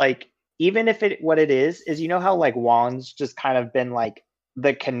 like, even if what it is you know how like Wong's just kind of been like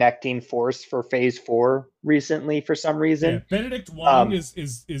the connecting force for Phase 4 recently for some reason. Yeah, Benedict Wong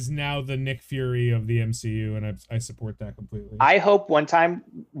is now the Nick Fury of the MCU, and I support that completely. I hope one time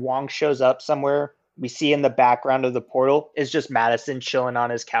Wong shows up somewhere, we see in the background of the portal is just Madison chilling on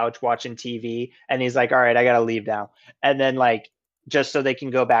his couch watching TV, and he's like, all right, I gotta leave now. And then like just so they can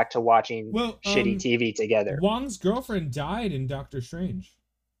go back to watching shitty TV together. Wong's girlfriend died in Doctor Strange.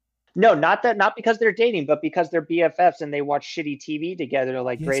 No, not because they're dating, but because they're BFFs and they watch shitty TV together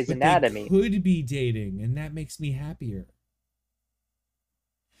like Grey's Anatomy. They could be dating, and that makes me happier.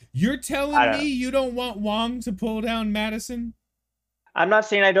 You're telling me you don't want Wong to pull down Madison? I'm not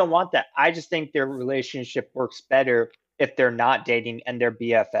saying I don't want that. I just think their relationship works better if they're not dating and they're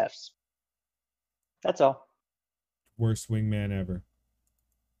BFFs. That's all. Worst wingman ever.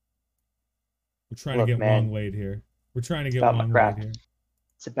 We're trying to get Wong laid here. We're trying to get Wong laid here.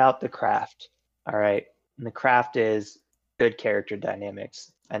 It's about the craft. All right. And the craft is good character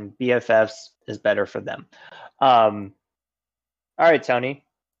dynamics, and BFFs is better for them. All right, Tony.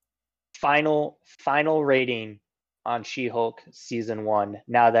 Final rating on She-Hulk season 1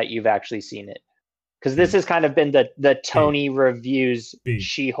 now that you've actually seen it. Because this has kind of been the Tony reviews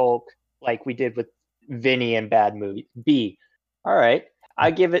She-Hulk like we did with Vinny and Bad Movie. B. All right.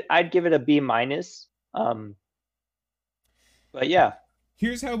 I'd give it a B-. But yeah.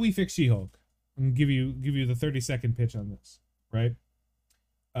 Here's how we fix She-Hulk. I'm gonna give you the 30-second pitch on this, right?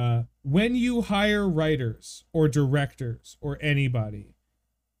 When you hire writers or directors or anybody,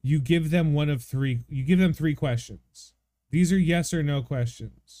 you give them three questions. These are yes or no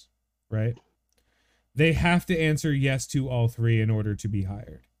questions, right? They have to answer yes to all three in order to be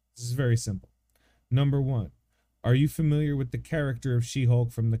hired. This is very simple. Number 1, are you familiar with the character of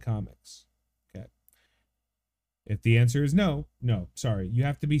She-Hulk from the comics? Okay. If the answer is no, sorry. You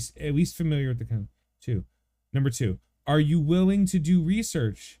have to be at least familiar with the comics. Number 2, are you willing to do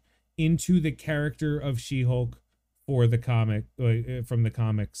research into the character of She-Hulk for the comic from the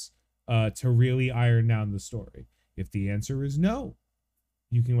comics to really iron down the story? If the answer is no,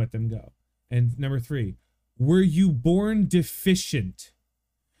 you can let them go. And number 3, were you born deficient?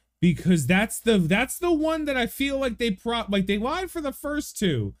 Because that's the one that I feel like they lied for the first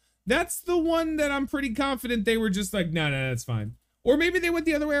 2. That's the one that I'm pretty confident they were just like, no, that's fine. Or maybe they went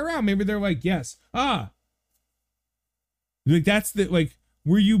the other way around. Maybe they're like, yes. Like that's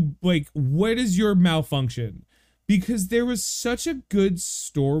were you like, what is your malfunction? Because there was such a good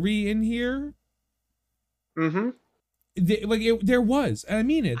story in here. Mm-hmm. There was. I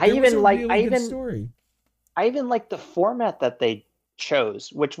mean it. I even I even like the format that they chose,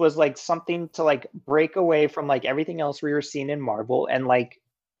 which was like something to like break away from like everything else we were seeing in Marvel, and like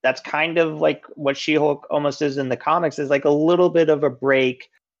that's kind of like what She-Hulk almost is in the comics, is like a little bit of a break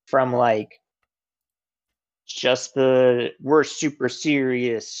from like just the we're super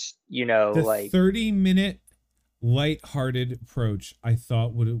serious, The like 30-minute light-hearted approach I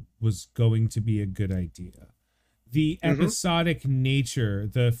thought was going to be a good idea. The mhm. episodic nature,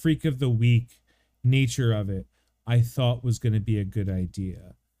 the freak of the week nature of it, I thought was going to be a good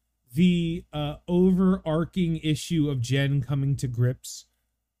idea. The overarching issue of Jen coming to grips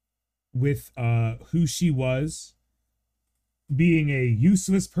with who she was, being a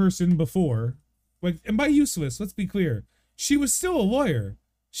useless person before, like, and by useless, let's be clear, she was still a lawyer.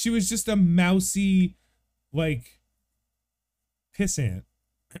 She was just a mousy, like, pissant.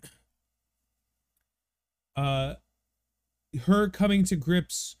 Uh, her coming to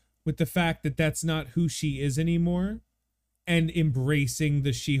grips with the fact that that's not who she is anymore, and embracing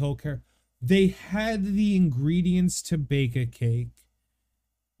the She-Hulk character. They had the ingredients to bake a cake,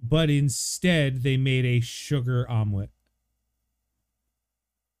 but instead they made a sugar omelet.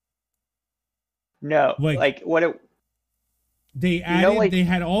 No, Like, like what it they like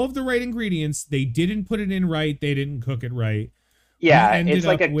had all of the right ingredients. They didn't put it in right. They didn't cook it right. We yeah, ended it's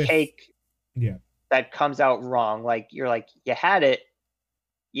like up a with, cake yeah. that comes out wrong. Like you're like you had it,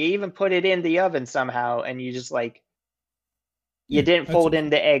 you even put it in the oven somehow, and you just like you Yeah, didn't fold in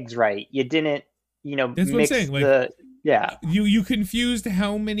the eggs right. You didn't, that's what I'm mix saying. Like, the yeah. you confused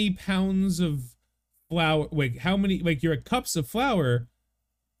how many pounds of flour, like how many, like, you're at cups of flour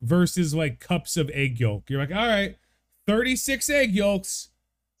versus like cups of egg yolk. You're like, all right, 36 egg yolks,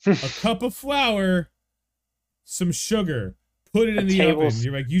 a cup of flour, some sugar, put it A in the table. oven.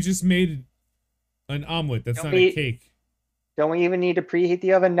 You're like, you just made an omelet. That's Don't not a we cake. don't we even need to preheat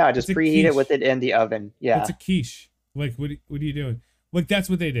the oven? No, It's just a preheat it with quiche. it in the oven. It's Yeah. a quiche. Like, what are you doing? Like, that's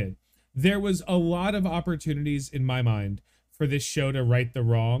what they did. There was a lot of opportunities in my mind for this show to right the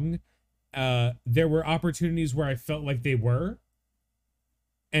wrong. There were opportunities where I felt like they were,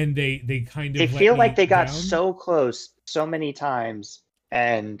 and they kind I of let feel like me they got down. so close so many times,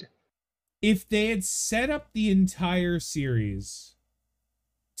 and If they had set up the entire series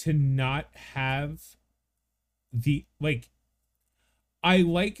to not have the, like, I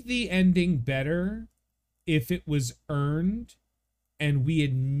like the ending better if it was earned and we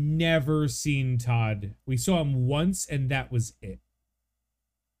had never seen Todd. We saw him once and that was it.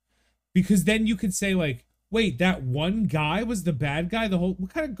 Because then you could say, like, wait, that one guy was the bad guy the whole,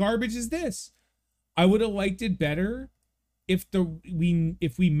 what kind of garbage is this? I would have liked it better if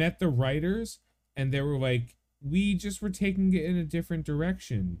we met the writers and they were like, we just were taking it in a different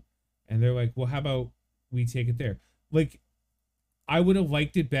direction. And they're like, well, how about we take it there? Like, I would have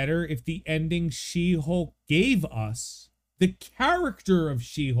liked it better if the ending She-Hulk gave us, the character of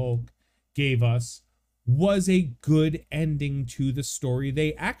She-Hulk gave us, was a good ending to the story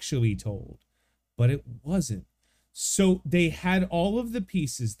they actually told. But it wasn't. So they had all of the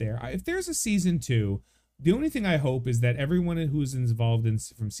pieces there. If there's a season 2, the only thing I hope is that everyone who's involved in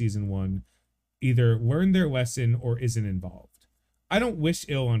from season 1 either learned their lesson or isn't involved. I don't wish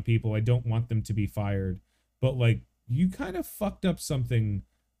ill on people. I don't want them to be fired. But, like, you kind of fucked up something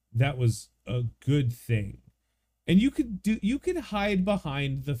that was a good thing. And you could hide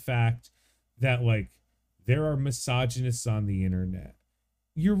behind the fact that, like, there are misogynists on the internet.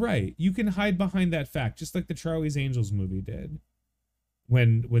 You're right. You can hide behind that fact, just like the Charlie's Angels movie did.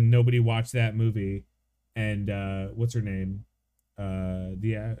 When nobody watched that movie, and what's her name?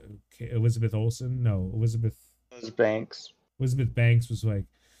 The Elizabeth Olsen? No, those banks. Elizabeth Banks was like,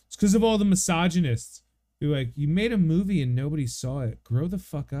 it's because of all the misogynists. They're like, you made a movie and nobody saw it. Grow the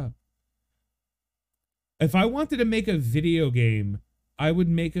fuck up. If I wanted to make a video game, I would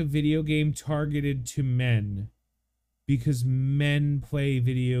make a video game targeted to men, because men play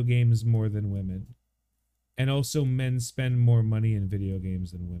video games more than women. And also men spend more money in video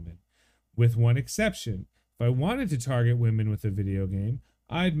games than women. With one exception. If I wanted to target women with a video game,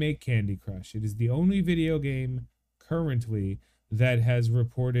 I'd make Candy Crush. It is the only video game currently that has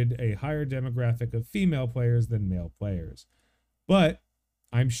reported a higher demographic of female players than male players. But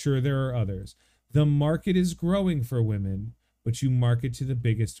I'm sure there are others. The market is growing for women, but you market to the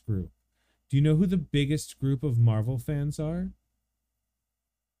biggest group. Do you know who the biggest group of Marvel fans are?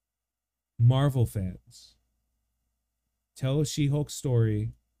 Marvel fans. Tell a She-Hulk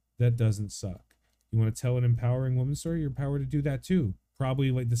story that doesn't suck. You want to tell an empowering woman story? You're empowered to do that too. Probably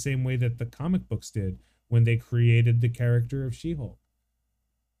like the same way that the comic books did when they created the character of She-Hulk.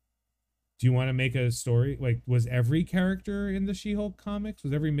 Do you want to make a story? Like, was every character in the She-Hulk comics,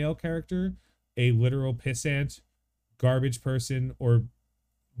 was every male character a literal pissant, garbage person, or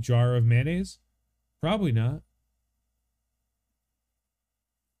jar of mayonnaise? Probably not.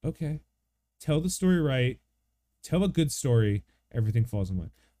 Okay. Tell the story right. Tell a good story. Everything falls in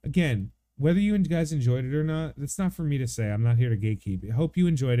line. Again, whether you guys enjoyed it or not, that's not for me to say. I'm not here to gatekeep. I hope you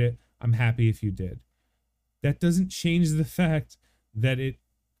enjoyed it. I'm happy if you did. That doesn't change the fact that it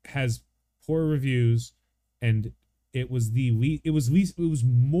has poor reviews, and it was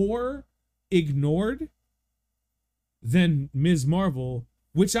more ignored than Ms. Marvel,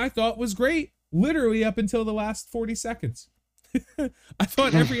 which I thought was great, literally up until the last 40 seconds. I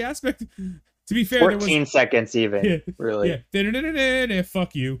thought every aspect, to be fair, 14 seconds even, yeah, really. Yeah.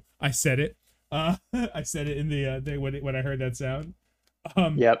 Fuck you. I said it. I said it in the when I heard that sound.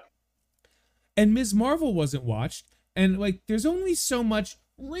 Yep. And Ms. Marvel wasn't watched, and like there's only so much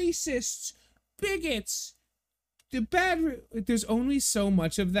racists, bigots, there's only so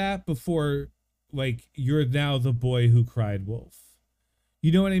much of that before like you're now the boy who cried wolf.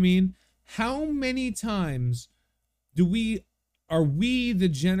 You know what I mean? How many times are we the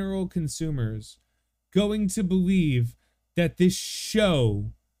general consumers going to believe that this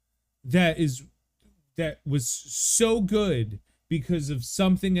show that was so good because of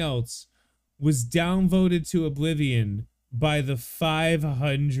something else was downvoted to oblivion by the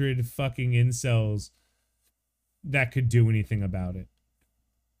 500 fucking incels that could do anything about it?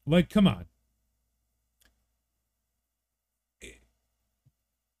 Like, come on.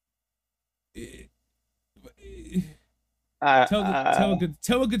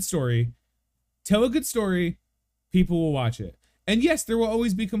 Tell a good story. Tell a good story. People will watch it. And yes, there will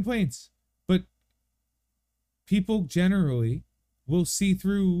always be complaints, but people generally will see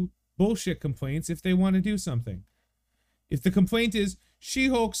through bullshit complaints if they want to do something. If the complaint is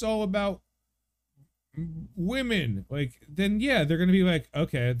She-Hulk's all about women, like, then yeah, they're gonna be like,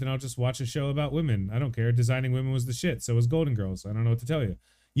 okay, then I'll just watch a show about women. I don't care. Designing Women was the shit. So was Golden Girls. I don't know what to tell you.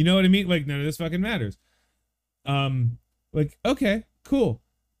 You know what I mean? Like, none of this fucking matters. Like, okay, cool.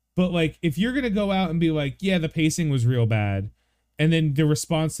 But like, if you're gonna go out and be like, yeah, the pacing was real bad, and then the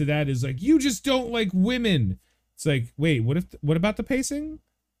response to that is like, you just don't like women. It's like, wait, what about the pacing?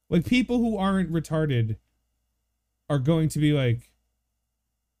 Like, people who aren't retarded are going to be like,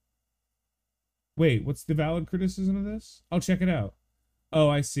 wait, what's the valid criticism of this? I'll check it out. Oh,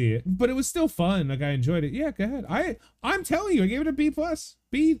 I see it. But it was still fun. Like, I enjoyed it. Yeah, go ahead. I'm telling you, I gave it a B plus.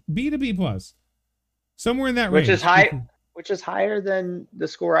 B to B plus. Somewhere in that range. Which is higher than the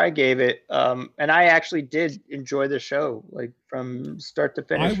score I gave it. And I actually did enjoy the show, like from start to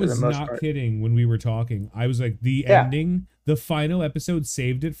finish. I was for the most not part. kidding when we were talking. I was like, the ending, the final episode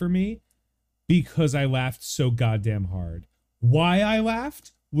saved it for me because I laughed so goddamn hard. Why I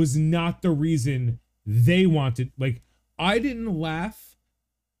laughed was not the reason they wanted. Like, I didn't laugh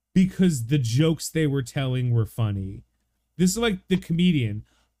because the jokes they were telling were funny. This is like the comedian.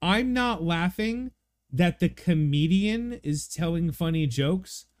 I'm not laughing that the comedian is telling funny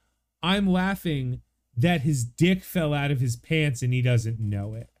jokes. I'm laughing that his dick fell out of his pants and he doesn't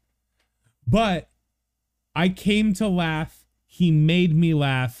know it. But I came to laugh. He made me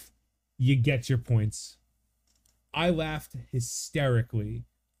laugh. You get your points. I laughed hysterically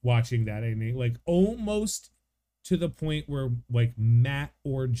watching that ending, like almost to the point where like Matt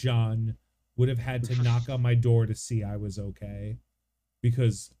or John would have had to knock on my door to see I was okay,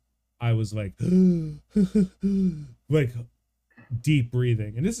 because I was like like deep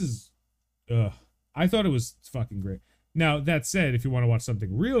breathing. And this is I thought it was fucking great. Now, that said, if you want to watch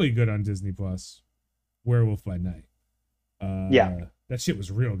something really good on Disney Plus, Werewolf by Night. That shit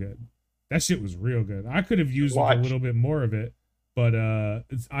was real good. I could have used a little bit more of it, but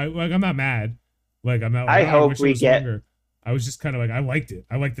I'm not mad. Like, I'm not like, I wish it was longer. I was just kind of like, I liked it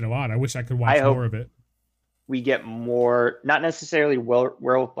a lot. I wish I could watch more of it. We get more, not necessarily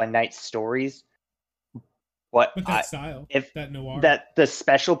Werewolf by Night stories, but that style, that noir, that the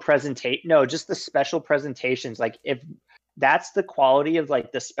special presentation. No, just the special presentations. Like, if that's the quality of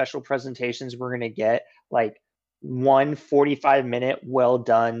like the special presentations we're gonna get, like 45-minute well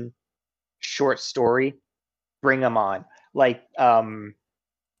done short story, bring them on. Like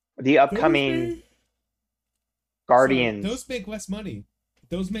the upcoming Guardians. Those make less money.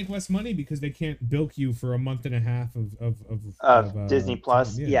 Because they can't bilk you for a month and a half of Disney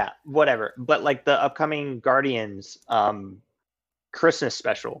Plus. Yeah, whatever. But like the upcoming Guardians Christmas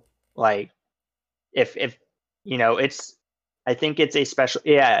special, like if you know, I think it's a special.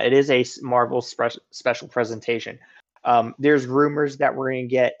 Yeah, it is a Marvel special presentation. There's rumors that we're gonna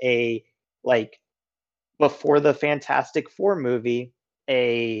get a, like, before the Fantastic Four movie,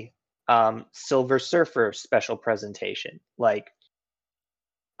 a Silver Surfer special presentation. Like,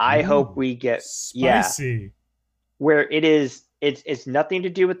 I hope Ooh, we get, yeah, spicy. where it's nothing to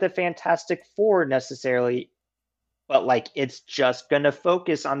do with the Fantastic Four necessarily, but like it's just gonna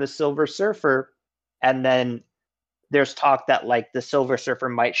focus on the Silver Surfer, and then there's talk that like the Silver Surfer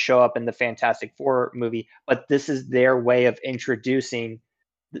might show up in the Fantastic Four movie, but this is their way of introducing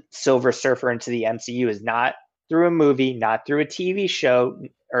the Silver Surfer into the MCU, is not through a movie, not through a TV show,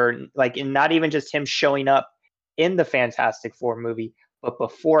 or like not even just him showing up in the Fantastic Four movie, but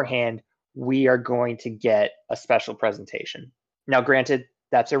beforehand we are going to get a special presentation. Now, granted,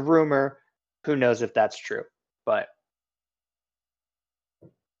 that's a rumor. Who knows if that's true? But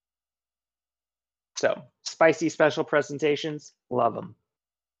so spicy special presentations, love them.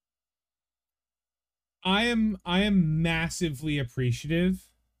 I am massively appreciative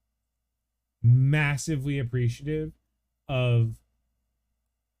of,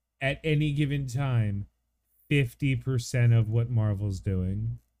 at any given time, 50% of what Marvel's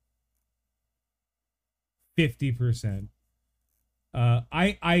doing. 50%.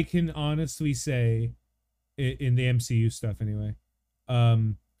 I can honestly say, in the MCU stuff anyway,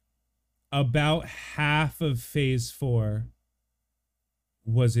 about half of Phase 4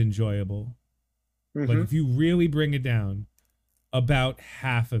 was enjoyable. Like, if you really bring it down, about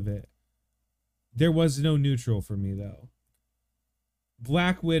half of it. There was no neutral for me, though.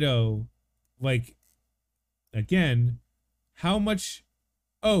 Black Widow, like, again, how much...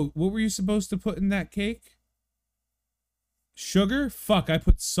 Oh, what were you supposed to put in that cake? Sugar? Fuck, I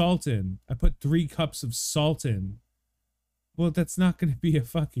put salt in. I put 3 cups of salt in. Well, that's not going to be a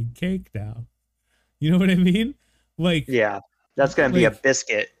fucking cake now. You know what I mean? Like, yeah, that's going to be a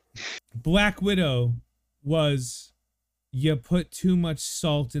biscuit. Black Widow was, you put too much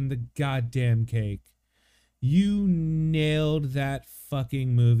salt in the goddamn cake. You nailed that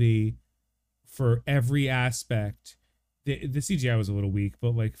fucking movie for every aspect. The CGI was a little weak,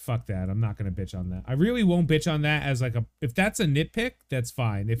 but like, fuck that. I'm not going to bitch on that. I really won't bitch on that as like a... If that's a nitpick, that's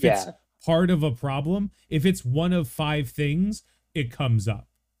fine. If it's part of a problem, if it's one of 5 things, it comes up.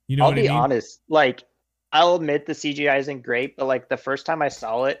 You know what I mean? I'll be honest. Like, I'll admit the CGI isn't great, but like the first time I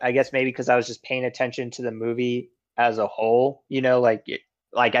saw it, I guess maybe because I was just paying attention to the movie as a whole, you know, like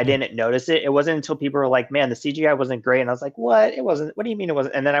I didn't notice it. It wasn't until people were like, man, the CGI wasn't great. And I was like, what? It wasn't. What do you mean it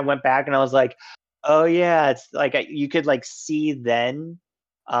wasn't? And then I went back and I was like, oh yeah, it's like you could like see then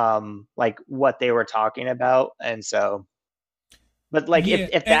like what they were talking about. And so, but like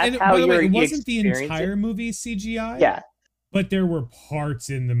if that's how you're, it wasn't the entire movie CGI. Yeah. But there were parts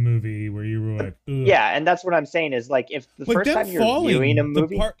in the movie where you were like, ugh. Yeah, and that's what I'm saying is like if the first time you're viewing a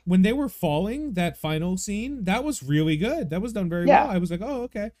movie, when they were falling, that final scene, that was really good. That was done very well. I was like, oh,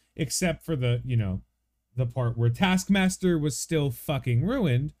 okay. Except for the, you know, the part where Taskmaster was still fucking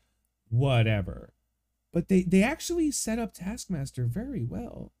ruined. Whatever. But they actually set up Taskmaster very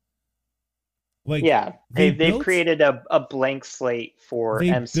well. Like, yeah, they've created a blank slate for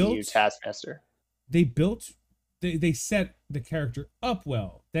MCU Taskmaster. They set the character up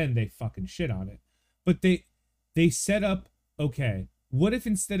well, then they fucking shit on it. But they set up, okay, what if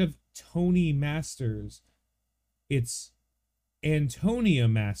instead of Tony Masters, it's Antonia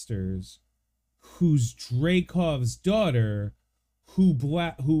Masters, who's Dreykov's daughter, who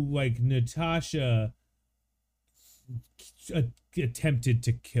like Natasha attempted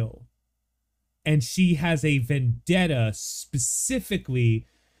to kill. And she has a vendetta specifically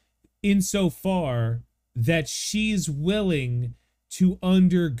insofar that she's willing to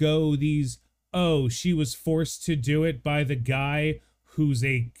undergo these, oh, she was forced to do it by the guy who's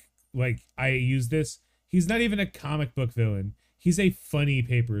a, like, I use this, he's not even a comic book villain. He's a Funny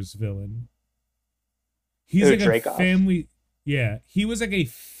Papers villain. He's like Dreykov. A family, yeah, he was like a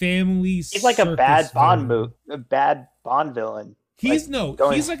family. He's like a bad Bond villain. He's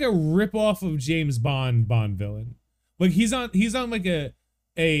like, he's like a ripoff of James Bond villain. Like he's on like a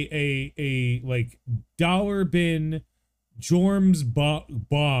like dollar bin Jorm's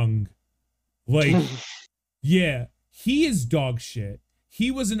bong. Like, yeah, he is dog shit.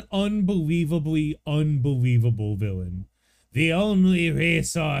 He was an unbelievable villain. The only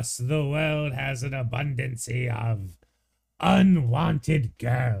resource the world has an abundance of: unwanted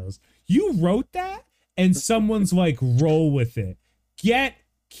girls. You wrote that and someone's like, roll with it. Get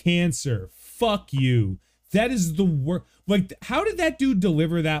cancer. Fuck you. That is the worst. Like, how did that dude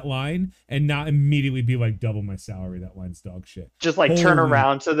deliver that line and not immediately be like, double my salary? That line's dog shit. Just like turn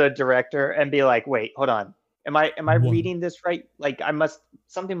around to the director and be like, wait, hold on. Am I reading this right? Like,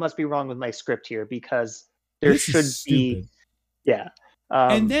 something must be wrong with my script here, because there should be. Yeah.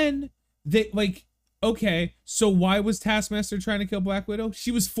 And then they like, okay, so why was Taskmaster trying to kill Black Widow?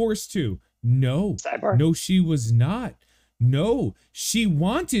 She was forced to. No. Sidebar. No, she was not. No, she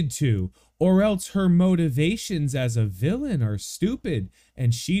wanted to, or else her motivations as a villain are stupid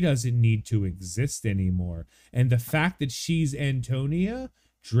and she doesn't need to exist anymore. And the fact that she's Antonia,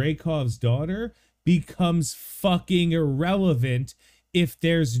 Dreykov's daughter, becomes fucking irrelevant if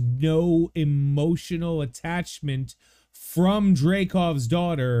there's no emotional attachment from Dreykov's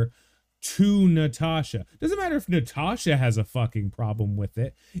daughter to Natasha. Doesn't matter if Natasha has a fucking problem with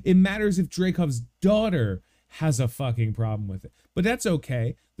it. It matters if Dreykov's daughter has a fucking problem with it. But that's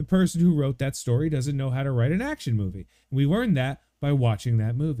okay. The person who wrote that story doesn't know how to write an action movie. And we learned that by watching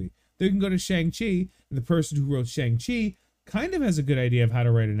that movie. Then you can go to Shang-Chi, and the person who wrote Shang-Chi kind of has a good idea of how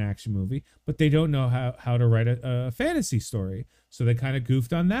to write an action movie, but they don't know how to write a fantasy story. So they kind of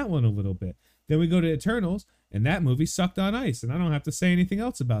goofed on that one a little bit. Then we go to Eternals, and that movie sucked on ice. And I don't have to say anything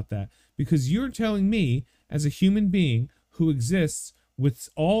else about that, because you're telling me, as a human being who exists with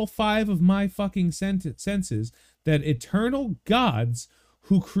all 5 of my fucking senses, that eternal gods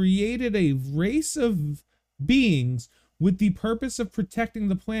who created a race of beings with the purpose of protecting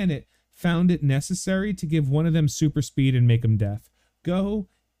the planet found it necessary to give one of them super speed and make them deaf. Go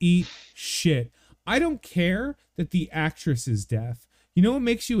eat shit. I don't care that the actress is deaf. You know what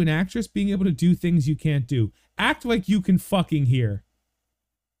makes you an actress? Being able to do things you can't do. Act like you can fucking hear.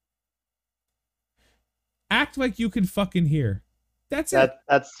 Act like you can fucking hear. That's it.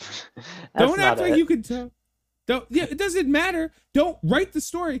 That's don't act not like it. you can tell. Don't. Yeah, it doesn't matter. Don't write the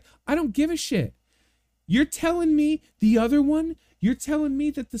story. I don't give a shit. You're telling me the other one. You're telling me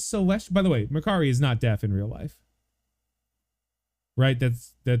that the Celestial. By the way, Makari is not deaf in real life. Right?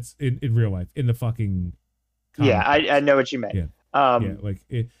 That's in real life, in the fucking comic. Yeah, I know what you meant. Yeah. Yeah, like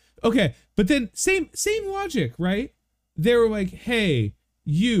it, okay, but then same logic, right? They were like, "Hey,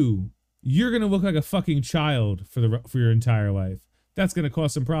 you're gonna look like a fucking child for your entire life. That's gonna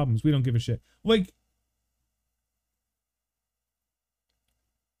cause some problems. We don't give a shit." Like,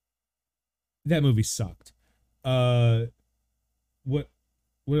 that movie sucked. What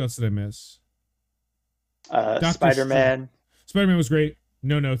else did I miss? Spider-Man. Spider-Man was great.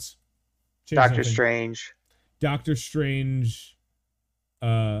 No notes. Doctor Strange. Doctor Strange.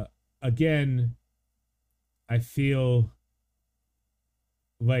 Again, I feel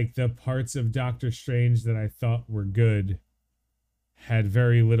like the parts of Doctor Strange that I thought were good had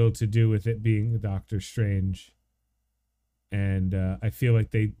very little to do with it being Doctor Strange. And I feel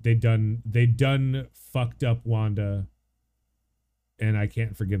like they done fucked up Wanda, and I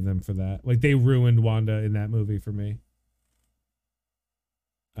can't forgive them for that. Like, they ruined Wanda in that movie for me.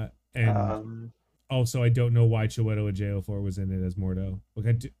 And also, I don't know why Chiwetel Ejiofor was in it as Mordo.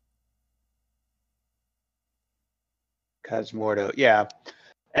 Like, Because Mordo, yeah.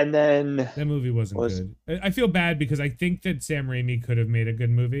 And then that movie wasn't good. I feel bad because I think that Sam Raimi could have made a good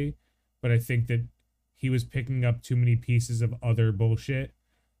movie, but I think that he was picking up too many pieces of other bullshit,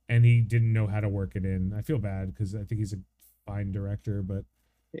 and he didn't know how to work it in. I feel bad because I think he's a fine director, but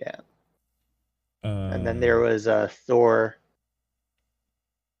yeah. And then there was Thor.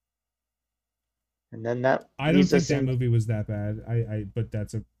 And then that I don't think that movie was that bad. But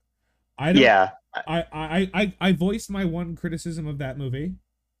that's a I don't yeah. I voiced my one criticism of that movie,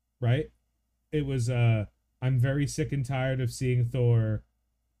 right? It was I'm very sick and tired of seeing Thor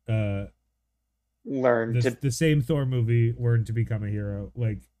the same Thor movie learn to become a hero.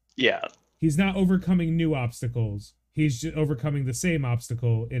 Like, yeah. He's not overcoming new obstacles. He's just overcoming the same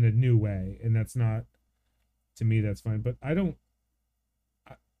obstacle in a new way, and that's not, to me, that's fine. But I don't.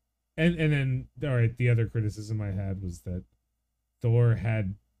 And then, all right, the other criticism I had was that Thor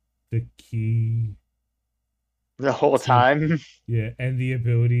had the key the whole time. Yeah, and the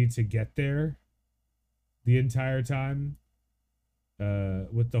ability to get there the entire time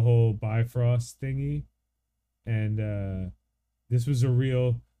with the whole Bifrost thingy. And this was a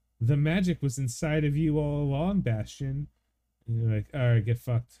real, the magic was inside of you all along, Bastion. And you're like, all right, get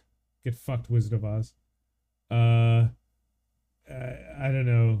fucked, Wizard of Oz. I don't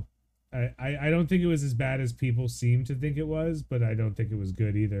know. I don't think it was as bad as people seem to think it was, but I don't think it was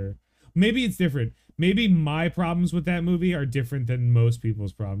good either. Maybe it's different. Maybe my problems with that movie are different than most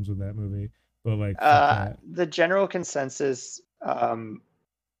people's problems with that movie. But like, the general consensus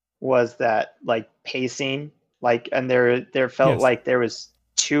was that, like, pacing, like, and there felt like there was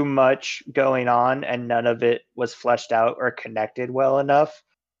too much going on and none of it was fleshed out or connected well enough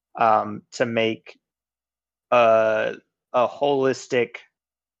to make a holistic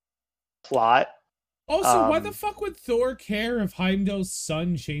plot. Also, why the fuck would Thor care if Heimdall's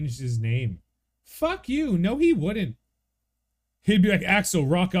son changed his name? Fuck you. No, he wouldn't. He'd be like, Axel,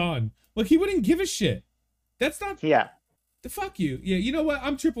 rock on. Like, he wouldn't give a shit. That's not... Yeah. Fuck you. Yeah, you know what?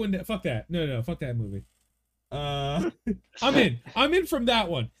 I'm tripling that. Fuck that. No, fuck that movie. Uh, I'm in from that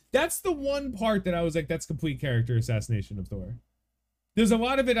one. That's the one part that I was like, that's complete character assassination of Thor. There's a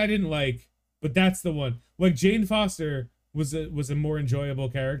lot of it I didn't like, but that's the one. Like Jane Foster was a more enjoyable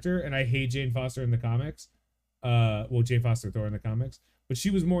character, and I hate Jane Foster in the comics. Well, Jane Foster Thor in the comics, but she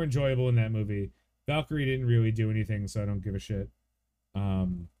was more enjoyable in that movie. Valkyrie didn't really do anything, so I don't give a shit. What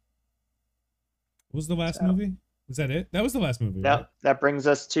was the last movie? Was that it? That was the last movie, right? That brings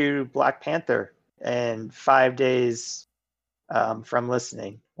us to Black Panther and 5 days from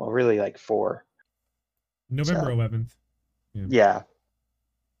listening. Well, really like 4. November 11th. Yeah.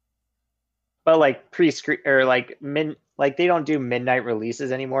 But like pre-screen or like they don't do midnight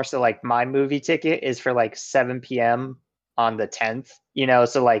releases anymore. So like my movie ticket is for like 7 p.m. on the 10th.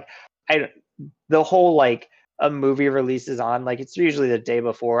 So like the whole like a movie releases on like it's usually the day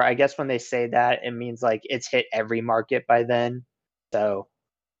before. I guess when they say that, it means like it's hit every market by then. So,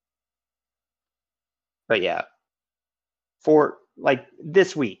 but yeah, for like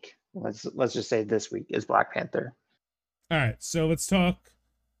this week, let's just say this week is Black Panther. All right, so let's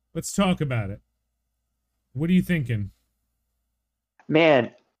talk about it. What are you thinking?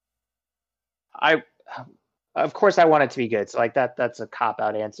 Man, of course I want it to be good. So like that's a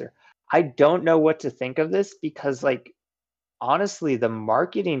cop-out answer. I don't know what to think of this because like honestly, the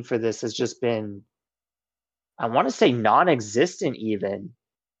marketing for this has just been, I want to say non-existent even.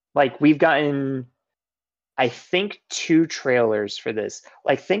 Like we've gotten, I think 2 trailers for this.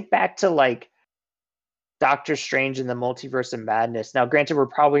 Like think back to like Doctor Strange and the Multiverse of Madness. Now, granted, we're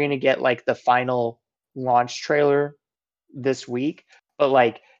probably going to get like the final launch trailer this week, but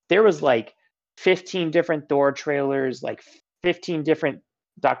like there was like 15 different Thor trailers, like 15 different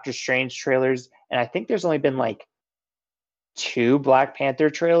Doctor Strange trailers, and I think there's only been like 2 Black Panther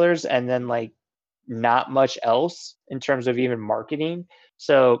trailers and then like not much else in terms of even marketing.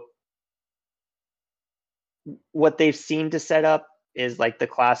 So what they've seemed to set up is like the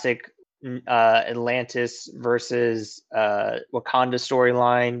classic Atlantis versus Wakanda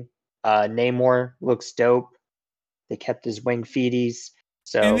storyline. Namor looks dope. They kept his wing feeties.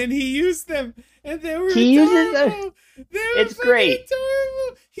 So and then he used them, and they were he adorable. Uses them. They were it's great.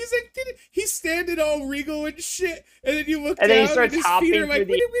 Adorable. He's like, he's standing all regal and shit, and then you look and down, then he starts and his hopping feet are like,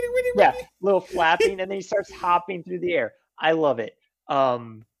 through the yeah, little flapping, and then he starts hopping through the air. I love it.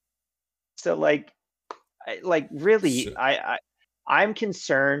 So like really, so, I'm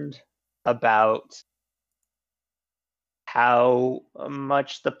concerned about how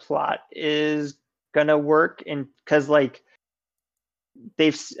much the plot is gonna work, and because like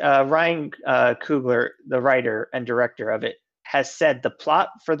they've Ryan Coogler, the writer and director of it, has said the plot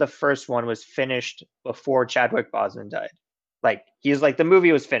for the first one was finished before Chadwick Boseman died. Like he's like the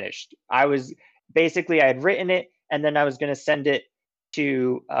movie was finished. I had written it, and then I was gonna send it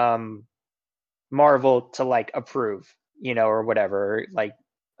to Marvel to like approve, or whatever. Like,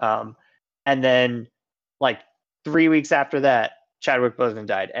 and then like 3 weeks after that, Chadwick Boseman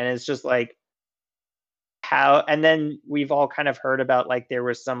died, and it's just like how. And then we've all kind of heard about like there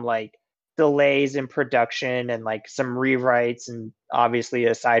was some like delays in production and like some rewrites, and obviously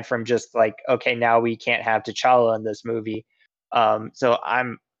aside from just like okay, now we can't have T'Challa in this movie. So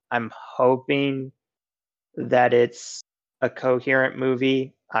I'm hoping that it's a coherent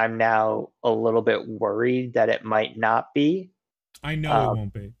movie. I'm now a little bit worried that it might not be. I know it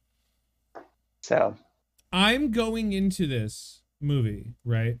won't be. So I'm going into this movie,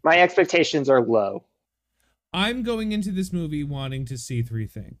 right? My expectations are low. I'm going into this movie wanting to see 3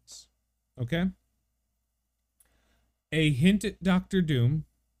 things. Okay? A hint at Doctor Doom.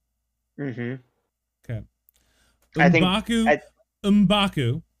 Mm-hmm. Okay.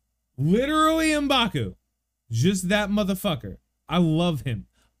 M'Baku. Literally M'Baku. Just that motherfucker. I love him.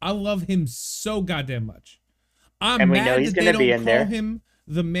 I love him so goddamn much. I'm and we mad know he's that they gonna be don't in call there. him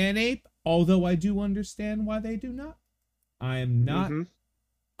the Man-Ape, although I do understand why they do not. I am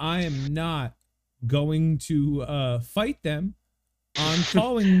not going to fight them on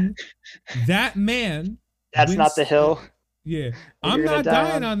calling that man. That's not the hill. Yeah. I'm not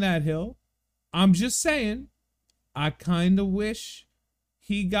dying on that hill. I'm just saying, I kind of wish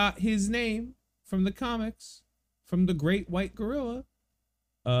he got his name from the comics, from the Great White Gorilla.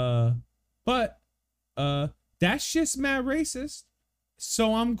 But that's just mad racist.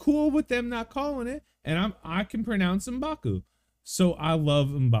 So I'm cool with them not calling it, and I can pronounce M'Baku. So I love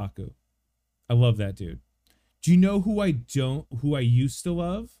M'Baku. I love that dude. Do you know who I used to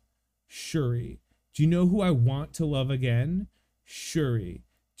love? Shuri. Do you know who I want to love again? Shuri.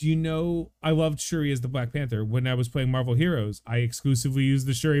 Do you know I loved Shuri as the Black Panther? When I was playing Marvel Heroes, I exclusively used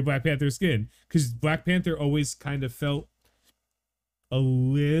the Shuri Black Panther skin because Black Panther always kind of felt a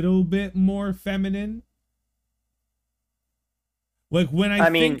little bit more feminine Like I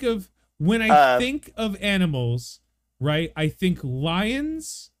mean, when I uh, think of animals, right? I think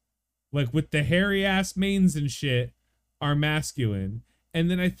lions, like with the hairy ass manes and shit, are masculine. And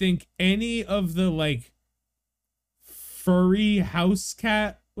then I think any of the like furry house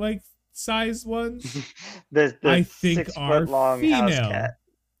cat like size ones, the I think six are foot long house cat. female.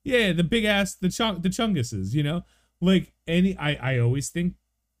 Yeah, the big ass the chunguses, you know? Like any I always think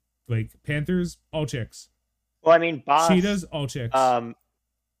like panthers all chicks. Well, I mean, Boss, Cheetahs all chicks. um,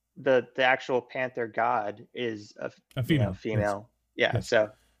 the actual panther god is a A female. Yes. female. Yeah, Yes. so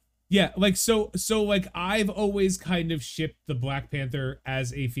Yeah, like so like I've always kind of shipped the Black Panther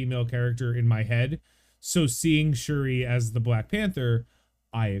as a female character in my head. So seeing Shuri as the Black Panther,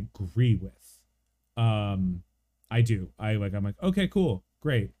 I agree with. Um I do. I'm like, okay, cool.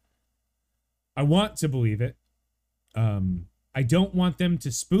 Great. I want to believe it. I don't want them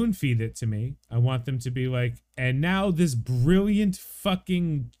to spoon feed it to me. I want them to be like, and now this brilliant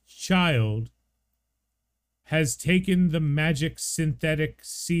fucking child has taken the magic synthetic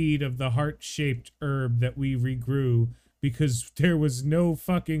seed of the heart-shaped herb that we regrew because there was no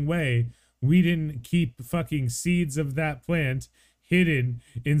fucking way we didn't keep fucking seeds of that plant hidden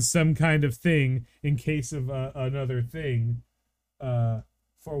in some kind of thing in case of another thing,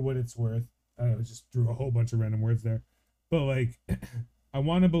 for what it's worth. I don't know, just drew a whole bunch of random words there. But like I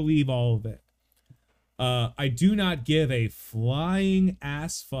want to believe all of it. I do not give a flying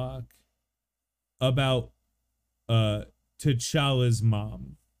ass fuck about T'Challa's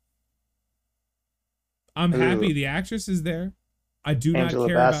mom. I'm happy ooh, the actress is there. I do not Angela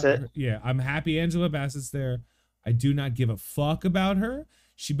care about Bassett. her. Yeah, I'm happy Angela Bassett's there. I do not give a fuck about her.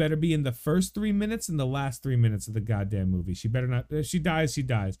 She better be in the first 3 minutes and the last 3 minutes of the goddamn movie. She better not. If she dies, she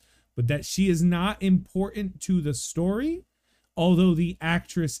dies. But that she is not important to the story, although the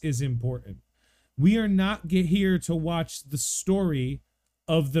actress is important. We are not here to watch the story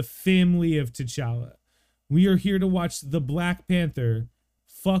of the family of T'Challa. We are here to watch the Black Panther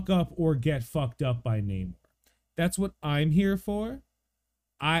fuck up or get fucked up by Namor. That's what I'm here for.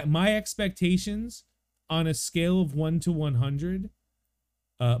 My expectations on a scale of 1 to 100,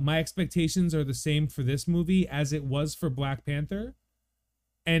 my expectations are the same for this movie as it was for Black Panther,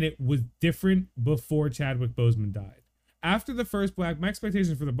 and it was different before Chadwick Boseman died. After the first my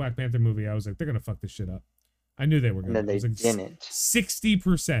expectations for the Black Panther movie, I was like, they're gonna fuck this shit up. I knew they were And gonna. then I they was like didn't.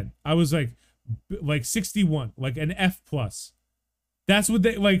 60%. I was like 61, like an F plus. That's what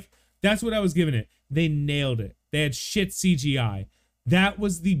they like. That's what I was giving it. They nailed it. They had shit CGI. That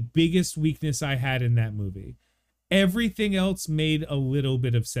was the biggest weakness I had in that movie. Everything else made a little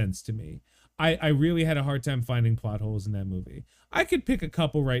bit of sense to me. I really had a hard time finding plot holes in that movie. I could pick a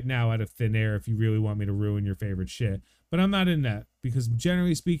couple right now out of thin air if you really want me to ruin your favorite shit, but I'm not in that because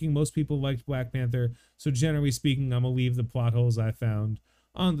generally speaking, most people liked Black Panther. So generally speaking, I'm gonna leave the plot holes I found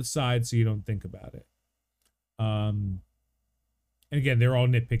on the side so you don't think about it. And again, they're all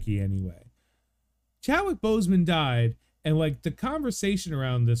nitpicky anyway. Chadwick Boseman died, and like the conversation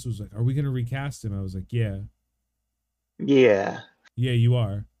around this was like, "Are we gonna recast him?" I was like, "Yeah, Yeah. yeah, you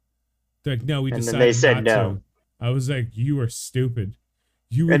are." They're like, "No, we And then they decided said not no. to." I was like, "You are stupid.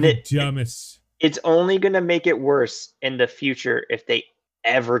 You were And the dumbest." it's only going to make it worse in the future if they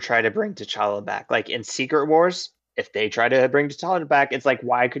ever try to bring T'Challa back. Like in Secret Wars, if they try to bring T'Challa back, it's like,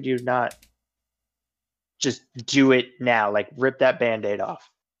 why could you not just do it now? Like rip that band-aid off.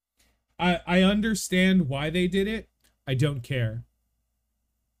 I understand why they did it. I don't care.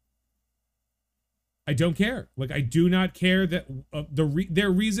 I don't care. Like I do not care that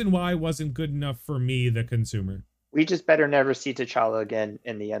their reason why wasn't good enough for me, the consumer. We just better never see T'Challa again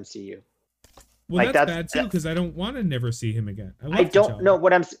in the MCU. Well, Like that's that's bad too because I don't want to never see him again. I I love don't know T'Challa.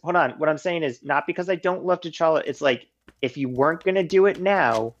 what I'm hold on. What I'm saying is not because I don't love T'Challa. It's like if you weren't going to do it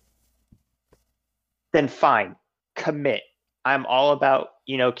now, then fine, commit. I'm all about,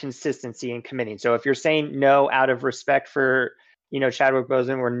 consistency and committing. So if you're saying no out of respect for, Chadwick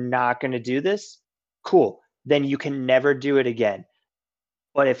Boseman, we're not going to do this, cool. Then you can never do it again.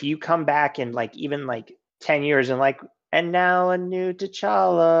 But if you come back in like even like 10 years and like, and now a new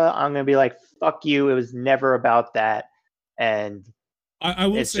T'Challa, I'm going to be like, fuck you. It was never about that. And I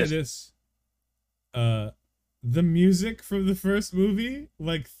will it's say just, this. The music from the first movie,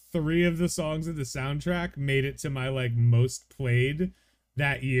 like 3 of the songs of the soundtrack made it to my like most played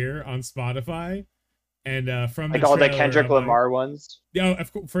that year on Spotify. And from like the all the trailer, Kendrick I'm like, Lamar ones. yo,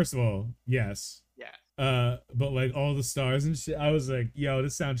 of course, first of all, yes. Yeah. But like all the stars and shit, I was like, yo,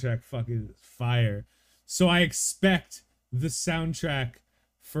 this soundtrack fucking fire. So I expect the soundtrack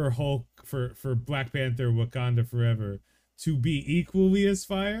for Hulk for Black Panther Wakanda Forever to be equally as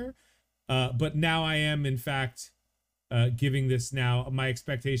fire. But now I am in fact giving this now. My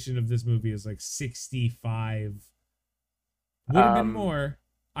expectation of this movie is like 65. Would have been Um, more.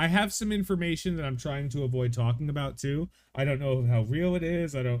 I have some information that I'm trying to avoid talking about too. I don't know how real it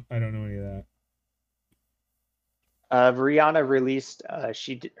is. I don't know any of that. Rihanna released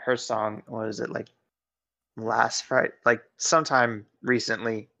her song, what was it, like last Friday, like sometime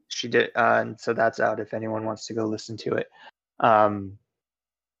recently she did, and so that's out if anyone wants to go listen to it. Um,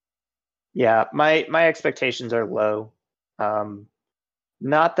 yeah, my expectations are low. Um,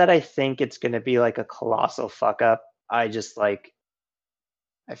 Not that I think it's going to be like a colossal fuck up. I just like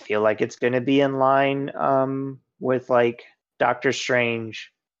I feel like it's going to be in line with like Doctor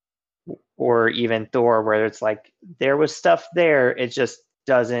Strange or even Thor, where it's like there was stuff there, it just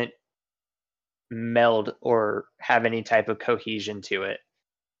doesn't meld or have any type of cohesion to it.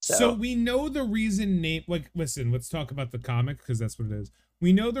 So So we know the reason like listen, let's talk about the comic because that's what it is.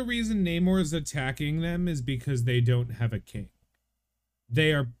 We know the reason Namor is attacking them is because they don't have a king.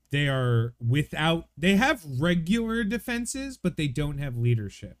 They are without, they have regular defenses, but they don't have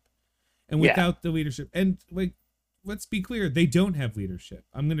leadership. And yeah, without the leadership, and like let's be clear, they don't have leadership.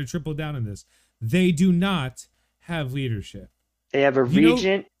 I'm going to triple down on this. They do not have leadership. they have a You know,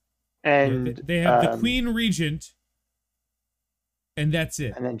 regent yeah, and they have the Queen Regent, and that's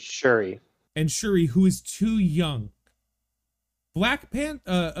it. and then Shuri. And Shuri, who is too young. Black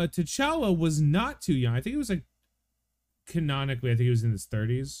Panther, T'Challa was not too young. I think he was like, canonically, I think he was in his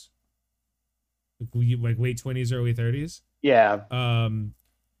 30s, like late 20s, early 30s. Yeah,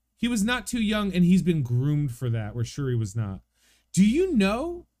 He was not too young, and he's been groomed for that, where Shuri was not. Do you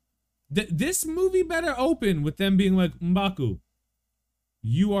know that this movie better open with them being like, M'Baku,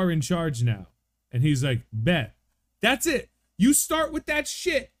 you are in charge now. And he's like, bet. That's it. You start with that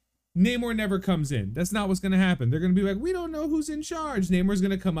shit. Namor never comes in. That's not what's going to happen. They're going to be like, we don't know who's in charge. Namor's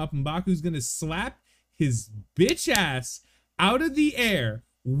going to come up, and M'Baku's going to slap his bitch ass out of the air,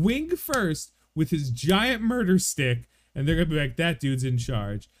 wing first, with his giant murder stick, and they're going to be like, that dude's in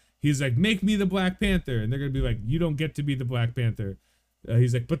charge. He's like, make me the Black Panther. And they're going to be like, you don't get to be the Black Panther.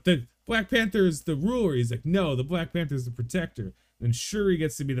 He's like, but the Black Panther is the ruler. He's like, no, the Black Panther is the protector. Then Shuri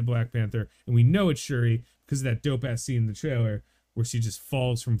gets to be the Black Panther, and we know it's Shuri because of that dope ass scene in the trailer where she just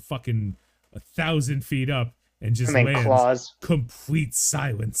falls from fucking 1,000 feet up and just and then lands. Claws. Complete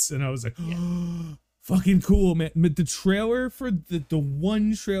silence, and I was like, oh, fucking cool, man. But the trailer for the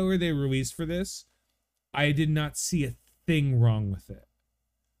one trailer they released for this, I did not see a thing wrong with it.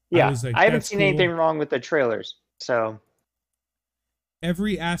 Yeah, I was like, I haven't that's seen cool. anything wrong with the trailers. So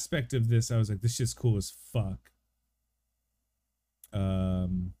Every aspect of this, I was like, this shit's cool as fuck.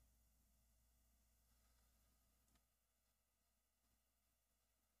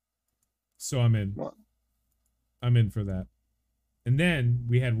 So I'm in. well, I'm in for that. And then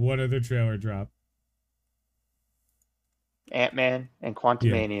we had one other trailer drop. Ant-Man and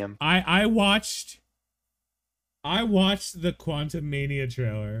Quantumanium. Yeah. I watched the Quantumania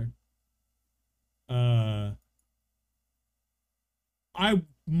trailer. I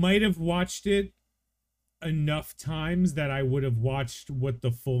might have watched it enough times that I would have watched what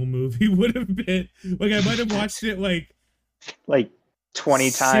the full movie would have been. Like I might have watched it like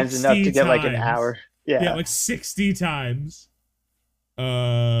 20 times, enough to get like an hour. Yeah, like 60 times.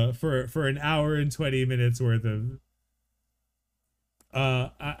 For an hour and 20 minutes worth of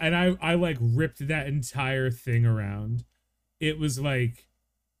and I like ripped that entire thing around. It was like,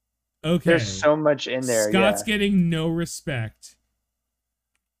 okay, there's so much in there. Scott's getting no respect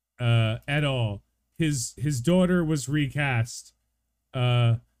at all. His daughter was recast.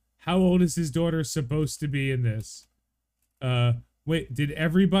 How old is his daughter supposed to be in this? Wait, did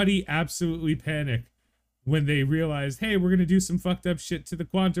everybody absolutely panic when they realized, hey, we're gonna do some fucked up shit to the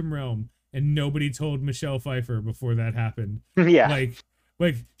quantum realm, and nobody told Michelle Pfeiffer before that happened? Yeah,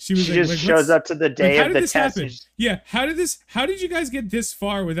 like she was she like, just shows up to the day how of did the this test. happen? Yeah, how did you guys get this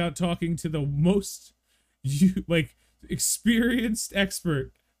far without talking to the most experienced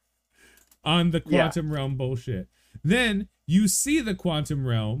expert on the quantum realm bullshit? Then you see the quantum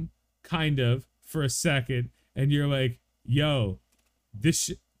realm kind of for a second, and you're like, yo,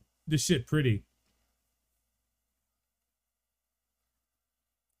 this shit pretty.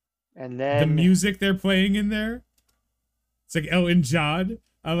 And then The music they're playing in there, it's like Elton John.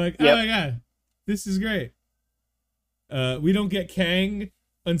 I'm like, oh my god, this is great. We don't get Kang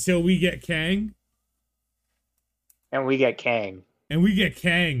until we get Kang. And we get Kang. And we get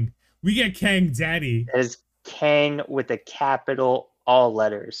Kang. We get Kang Daddy. It is Kang with a capital, all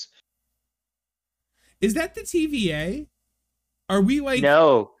letters. Is that the TVA? Are we like...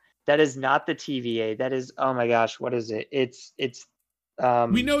 No, that is not the TVA. That is, oh my gosh, what is it? It's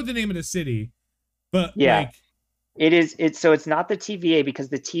we know the name of the city, but yeah. like, So it's not the TVA, because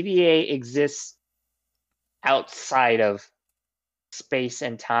the TVA exists outside of space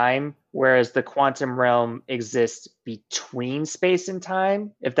and time, whereas the quantum realm exists between space and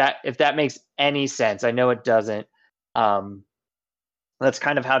time. If that makes any sense. I know it doesn't. That's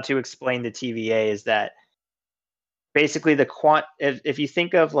kind of how to explain the TVA, is that basically if you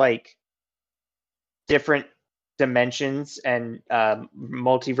think of like different dimensions and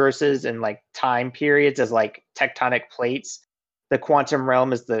multiverses and like time periods as like tectonic plates, the quantum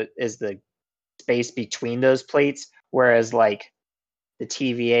realm is the space between those plates, whereas like the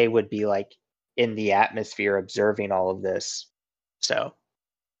TVA would be like in the atmosphere observing all of this. So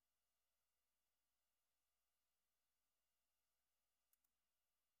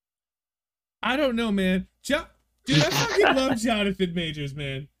I don't know, man. Dude, I fucking love Jonathan Majors,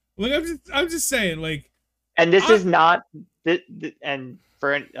 man. Like I'm just saying, like and this I is not and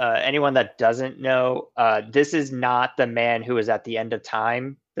for anyone that doesn't know, this is not the man who is at the end of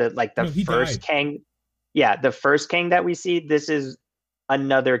time. The no, he first died. Kang, yeah, the first Kang that we see. This is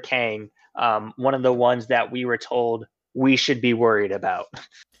another Kang, one of the ones that we were told we should be worried about.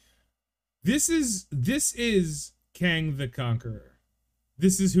 This is Kang the Conqueror.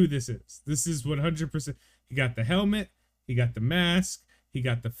 This is who this is. This is 100%. He got the helmet, he got the mask, he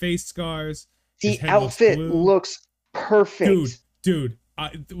got the face scars. His The head looks outfit blue. looks perfect. Dude,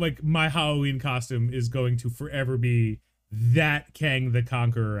 like my Halloween costume is going to forever be that Kang the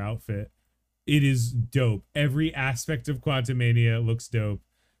Conqueror outfit. It is dope. Every aspect of Quantumania looks dope.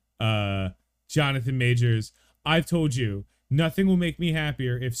 Jonathan Majors, I've told you, nothing will make me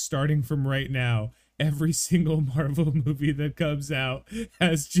happier if starting from right now, every single Marvel movie that comes out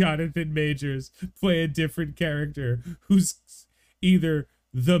has Jonathan Majors play a different character who's either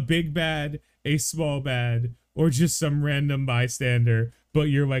the big bad, a small bad, or just some random bystander. But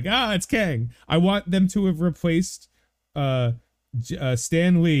you're like, it's Kang. I want them to have replaced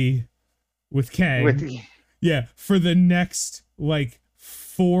Stan Lee with With Kang. Yeah, for the next like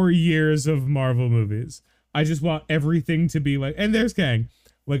 4 years of Marvel movies. I just want everything to be like, and there's Kang.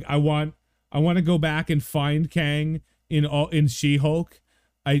 Like I want to go back and find Kang in She-Hulk.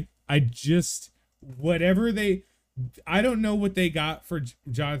 I just whatever they I don't know what they got for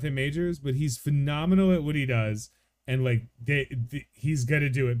Jonathan Majors, but he's phenomenal at what he does, and like he's gonna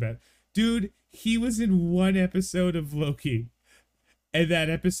do it better. Dude, he was in one episode of Loki, and that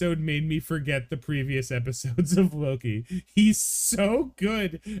episode made me forget the previous episodes of Loki. He's so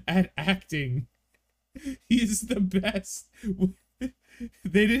good at acting. He's the best.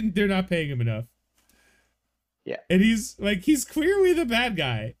 They're not paying him enough. Yeah. And he's clearly the bad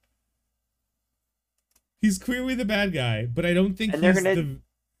guy. He's clearly the bad guy, but I don't think no, let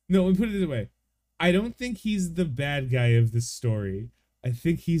me put it this way. I don't think he's the bad guy of the story. I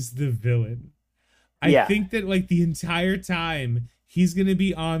think he's the villain. I think that like the entire time he's gonna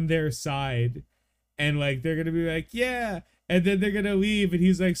be on their side, and like they're gonna be like, yeah, and then they're gonna leave, and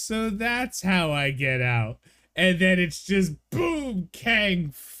he's like, so that's how I get out. And then it's just boom,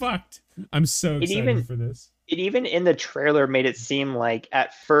 Kang fucked. I'm so excited for this. It even in the trailer made it seem like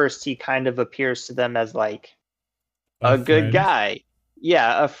at first he kind of appears to them as like a good guy.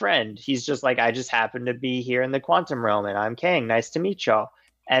 Yeah, a friend. He's just like, I just happen to be here in the quantum realm and I'm Kang. Nice to meet y'all.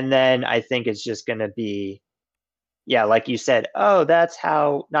 And then I think it's just going to be, yeah, like you said, oh, that's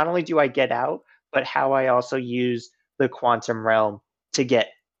how not only do I get out, but how I also use the quantum realm to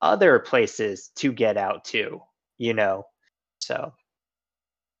get other places to get out to, you know? So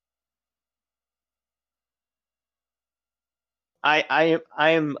I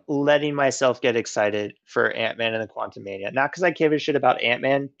am letting myself get excited for Ant-Man and the Quantumania. Not because I give a shit about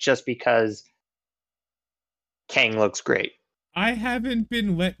Ant-Man, just because Kang looks great. I haven't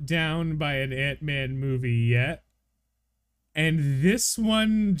been let down by an Ant-Man movie yet, and this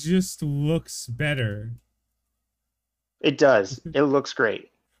one just looks better. It does. It looks great.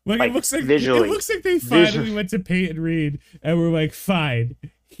 Like it looks like visually. It looks like they finally went to Peyton Reed and were like, fine,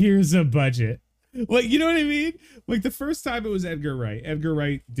 here's a budget. Like, you know what I mean? Like the first time it was Edgar Wright. Edgar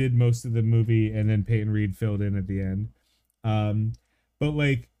Wright did most of the movie, and then Peyton Reed filled in at the end. But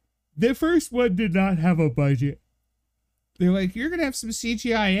like the first one did not have a budget. They're like, you're gonna have some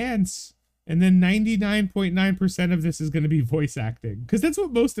CGI ants, and then 99.9% of this is gonna be voice acting, because that's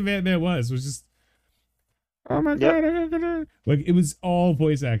what most of Ant-Man was just, oh my god, like it was all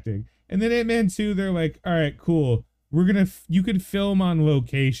voice acting. And then Ant-Man 2, they're like, all right, cool, you could film on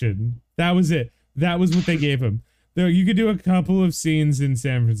location. That was it. That was what they gave him. Though you could do a couple of scenes in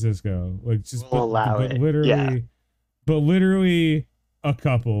San Francisco, like just literally a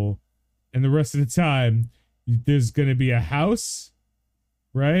couple, and the rest of the time there's gonna be a house,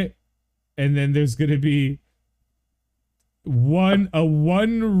 right? And then there's gonna be one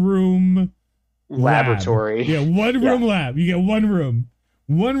room lab. Laboratory. Yeah, one Yeah. room lab. You get one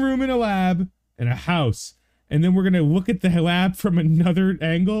room in a lab and a house, and then we're gonna look at the lab from another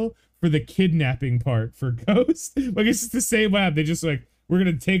angle for the kidnapping part for Ghost. Like it's just the same lab. They just like we're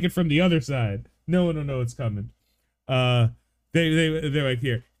gonna take it from the other side. No one will know it's coming. Uh, they're like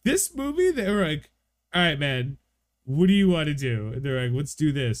here. This movie, they were like, all right, man, what do you want to do? And they're like, let's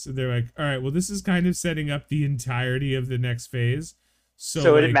do this. And they're like, all right, well, this is kind of setting up the entirety of the next phase. So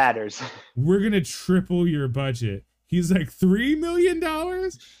So it like, matters. we're gonna triple your budget. He's like $3 million,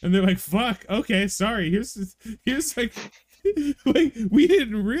 and they're like, fuck, okay, sorry. Here's like we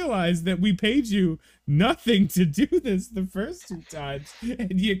didn't realize that we paid you nothing to do this the first two times,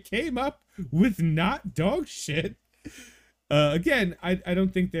 and you came up with not dog shit. Again, I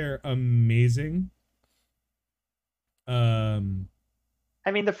don't think they're amazing. I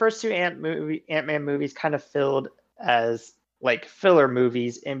mean, the first two Ant-Man movies kind of filled as like filler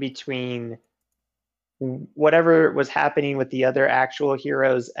movies in between whatever was happening with the other actual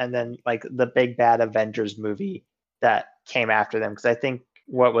heroes and then like the big bad Avengers movie that came after them. Because I think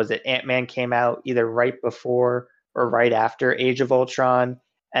what was it? Ant-Man came out either right before or right after Age of Ultron,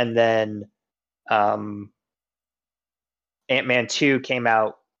 and then Ant-Man 2 came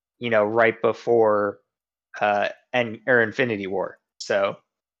out, right before or Infinity War. So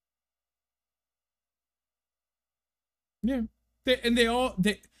Yeah, they all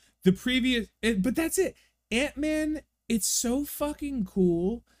the previous, but that's it. Ant-Man, it's so fucking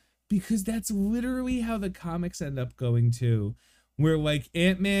cool because that's literally how the comics end up going too, where like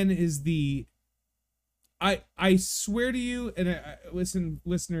Ant-Man is the. I swear to you, and listen,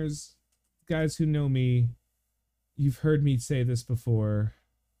 listeners, guys who know me, you've heard me say this before.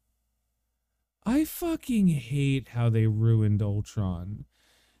 I fucking hate how they ruined Ultron,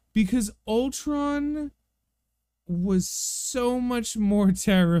 because Ultron was so much more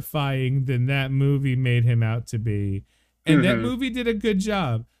terrifying than that movie made him out to be. And that movie did a good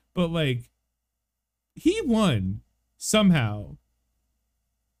job, but like he won somehow.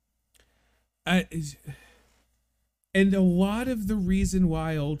 And a lot of the reason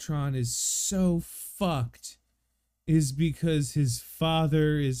why Ultron is so fucked is because his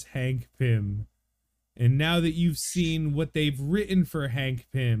father is Hank Pym. And now that you've seen what they've written for Hank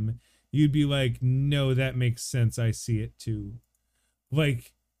Pym, you'd be like, no, that makes sense. I see it too.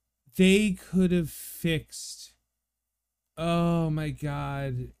 Like, they could have fixed. Oh my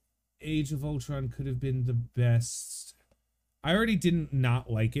God. Age of Ultron could have been the best. I already didn't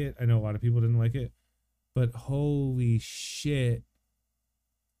not like it. I know a lot of people didn't like it. But holy shit.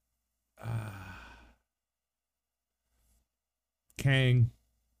 Kang.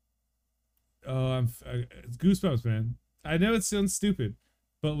 Oh, it's goosebumps, man. I know it sounds stupid,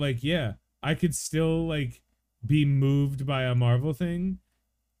 but like, yeah, I could still like be moved by a Marvel thing.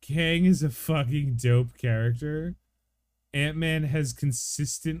 Kang is a fucking dope character. Ant-Man has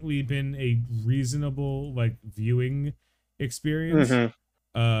consistently been a reasonable like viewing experience.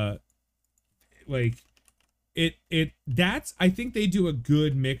 Like that's, I think they do a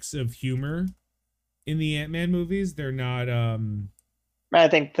good mix of humor in the Ant-Man movies. They're not I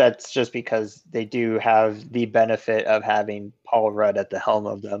think that's just because they do have the benefit of having Paul Rudd at the helm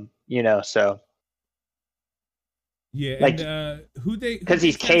of them, so yeah, like and who because they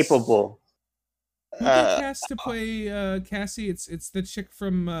he's cast, capable. who they cast to play Cassie? It's the chick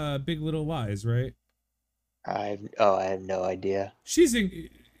from Big Little Lies, right? I have no idea. She's in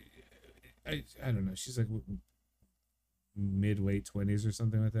I don't know. She's like mid late 20s or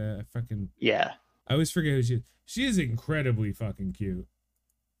something like that. Yeah. I always forget who she is. She is incredibly fucking cute.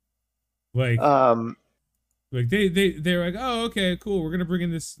 Like like they're like, oh, okay, cool. We're gonna bring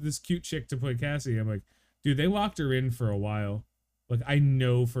in this cute chick to play Cassie. I'm like, dude, they locked her in for a while. Like, I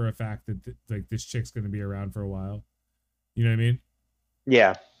know for a fact that like this chick's gonna be around for a while. You know what I mean?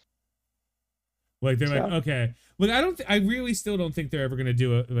 Yeah. Like they're like, okay. Like I really still don't think they're ever gonna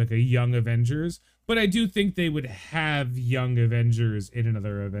do a Young Avengers, but I do think they would have Young Avengers in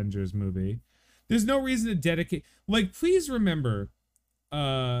another Avengers movie. There's no reason to dedicate. Like, please remember,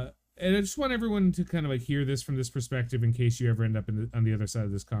 and I just want everyone to kind of like hear this from this perspective in case you ever end up on the other side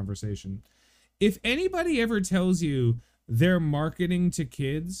of this conversation. If anybody ever tells you they're marketing to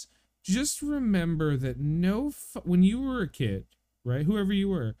kids, just remember that when you were a kid, right? Whoever you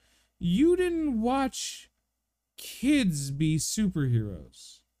were, you didn't watch kids be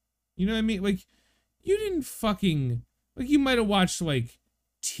superheroes. You know what I mean? Like, you didn't fucking, like, you might have watched like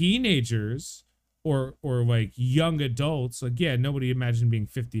teenagers or like young adults. Like, yeah, nobody imagined being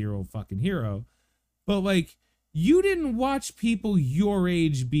 50-year-old fucking hero, but like, you didn't watch people your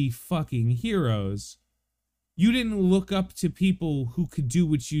age be fucking heroes. You didn't look up to people who could do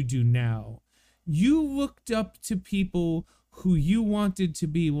what you do now. You looked up to people who you wanted to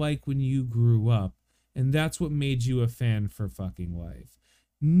be like when you grew up. And that's what made you a fan for fucking life.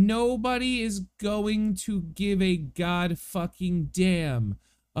 Nobody is going to give a god fucking damn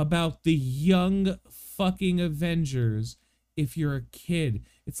about the young fucking Avengers if you're a kid.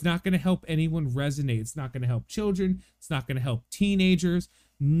 It's not going to help anyone resonate. It's not going to help children. It's not going to help teenagers.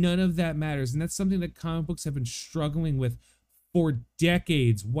 None of that matters. And that's something that comic books have been struggling with for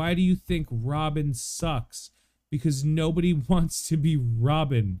decades. Why do you think Robin sucks? Because nobody wants to be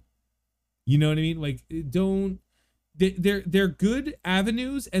Robin. You know what I mean? Like, don't... They're good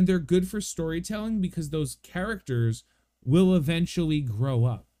avenues, and they're good for storytelling because those characters will eventually grow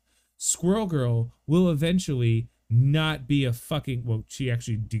up. Squirrel Girl will eventually not be a fucking... Well, she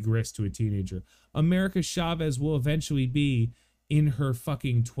actually digressed to a teenager. America Chavez will eventually be in her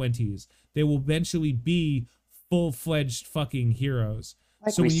fucking 20s. They will eventually be full-fledged fucking heroes.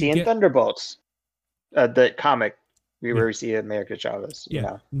 Like so we see in Thunderbolts, the comic, where we see America Chavez. Yeah.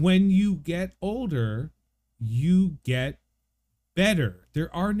 Know. When you get older, you get better.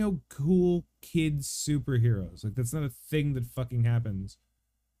 There are no cool kids superheroes. Like, that's not a thing that fucking happens.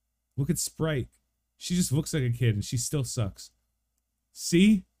 Look at Sprite. She just looks like a kid and she still sucks.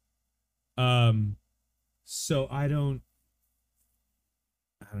 See? So I don't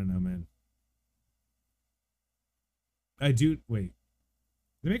know, man. Wait.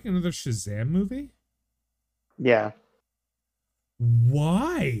 They're making another Shazam movie? Yeah.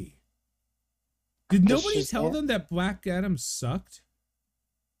 Why? Did nobody tell them that Black Adam sucked?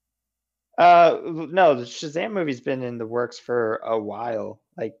 No, the Shazam movie's been in the works for a while.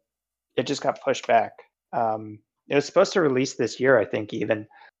 Like, it just got pushed back. It was supposed to release this year, I think, even.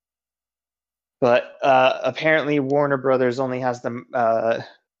 But apparently Warner Brothers only has the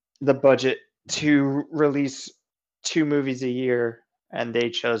budget to release 2 movies a year, and they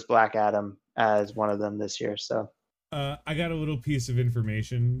chose Black Adam as one of them this year. So I got a little piece of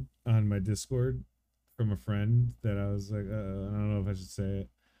information on my Discord from a friend that I was like, I don't know if I should say it,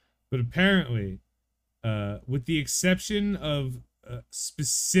 but apparently, with the exception of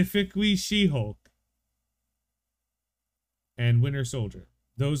specifically She-Hulk and Winter Soldier,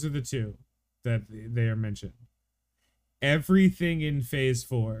 those are the 2 that they are mentioned. Everything in Phase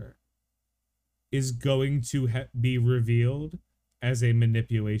 4 is going to be revealed as a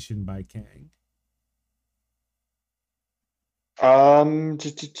manipulation by Kang. I'm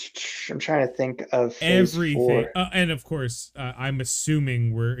trying to think of Phase everything. 4. And of course, I'm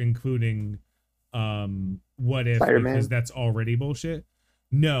assuming we're including What If, Spider-Man? because that's already bullshit.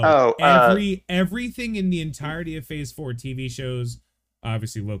 No, Oh, everything in the entirety of Phase 4 TV shows.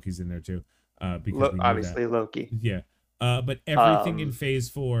 Obviously, Loki's in there too. Because obviously Loki. Yeah. But everything in Phase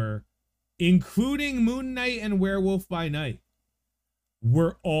 4, including Moon Knight and Werewolf by Night,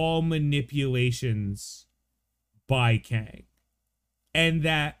 were all manipulations by Kang. And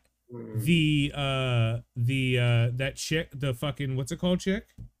that that chick, the fucking, what's it called,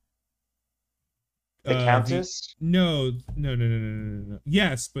 chick? The Countess? No.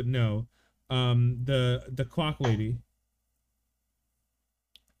 Yes, but no. The clock lady.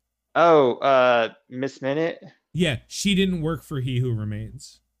 Oh, Miss Minute? Yeah, she didn't work for He Who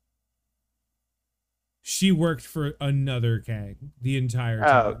Remains. She worked for another Kang the entire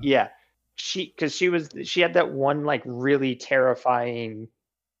time. Oh, yeah. She had that one like really terrifying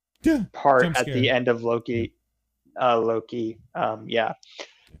part at the end of Loki. Yeah.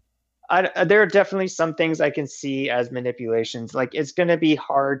 There are definitely some things I can see as manipulations. Like, it's going to be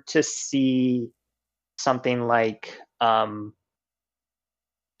hard to see something like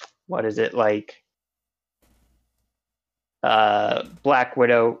what is it, like Black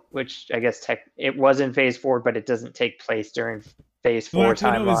Widow, which I guess it was in Phase 4, but it doesn't take place during Phase 4 timeline.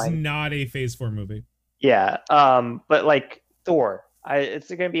 Black Widow is not a Phase 4 movie. Yeah, but like Thor, it's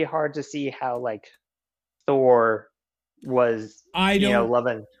going to be hard to see how like Thor was,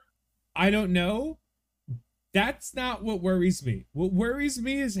 loving. I don't know. That's not what worries me. What worries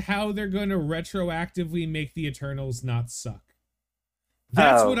me is how they're going to retroactively make the Eternals not suck.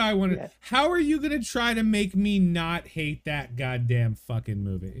 That's what I want to... Yeah. How are you going to try to make me not hate that goddamn fucking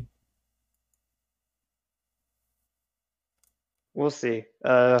movie? We'll see.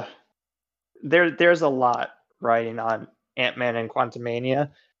 There's a lot riding on Ant-Man and Quantumania,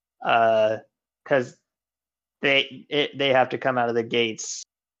 because they have to come out of the gates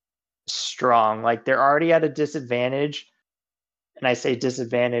strong. Like, they're already at a disadvantage, and I say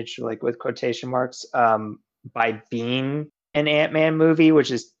disadvantage like with quotation marks, by being an Ant-Man movie,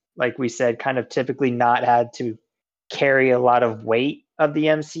 which is, like we said, kind of typically not had to carry a lot of weight of the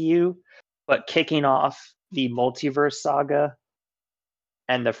MCU, but kicking off the multiverse saga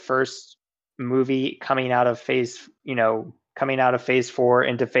and the first movie coming out of phase 4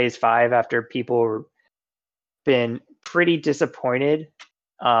 into phase 5 after people were been pretty disappointed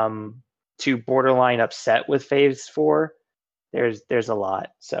to borderline upset with phase 4. There's a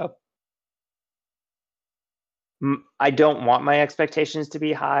lot. So I don't want my expectations to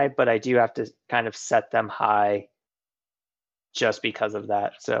be high, but I do have to kind of set them high just because of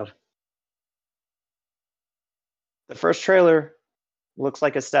that. So the first trailer looks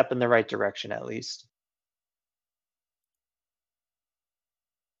like a step in the right direction, at least.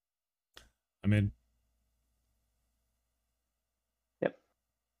 I'm in. Yep.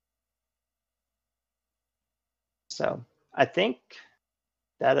 So I think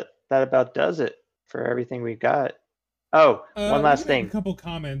that about does it for everything we've got. Oh, one We last can make a thing. couple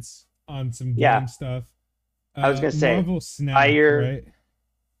comments on some Yeah, game stuff. I was gonna say, Marvel buy Snap, your right?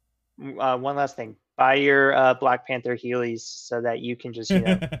 one last thing. Buy your Black Panther Heelys so that you can just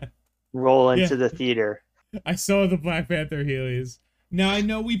roll Yeah, into the theater. I saw the Black Panther Heelys. Now I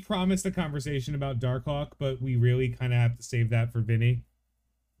know we promised a conversation about Darkhawk, but we really kind of have to save that for Vinny.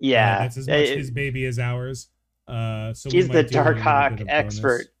 Yeah, That's as much his baby as ours. So we he's the might do a little Darkhawk bit of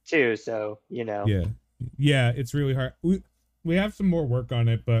expert bonus. too, so Yeah, yeah, it's really hard. We have some more work on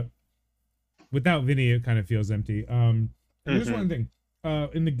it, but without Vinny, it kind of feels empty. And here's one thing.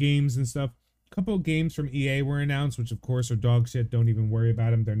 In the games and stuff, a couple of games from EA were announced, which of course are dog shit. Don't even worry about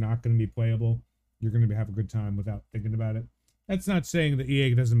them. They're not going to be playable. You're going to have a good time without thinking about it. That's not saying that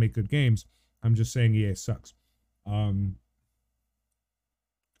EA doesn't make good games. I'm just saying EA sucks. Marvel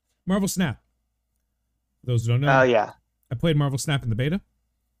Snap. For those who don't know, oh yeah, I played Marvel Snap in the beta.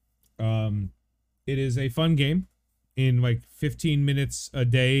 It is a fun game in like 15 minutes a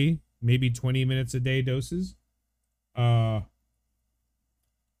day, maybe 20 minutes a day doses. I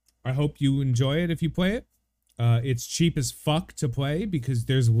hope you enjoy it if you play it. It's cheap as fuck to play because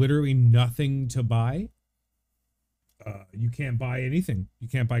there's literally nothing to buy. You can't buy anything. You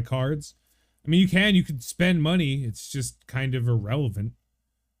can't buy cards. I mean, you could spend money. It's just kind of irrelevant.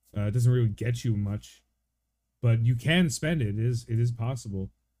 It doesn't really get you much, but you can spend it. It is possible.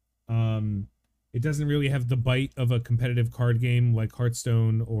 It doesn't really have the bite of a competitive card game like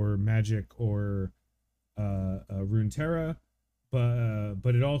Hearthstone or Magic or Runeterra,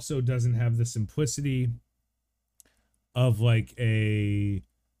 but it also doesn't have the simplicity of like a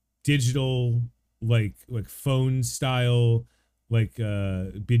digital like phone style like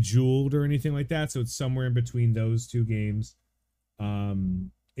Bejeweled or anything like that. So it's somewhere in between those two games.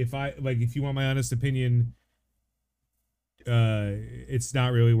 If you want my honest opinion, it's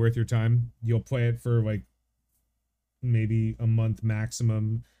not really worth your time. You'll play it for like maybe a month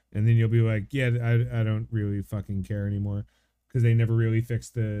maximum, and then you'll be like, yeah, I don't really fucking care anymore, because they never really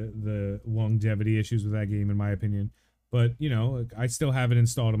fixed the longevity issues with that game, in my opinion. But I still have it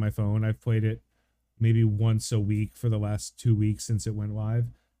installed on my phone. I've played it maybe once a week for the last 2 weeks since it went live.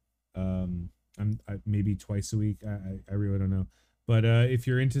 Maybe twice a week. I really don't know. But if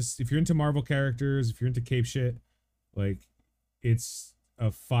you're into Marvel characters, if you're into cape shit, like, it's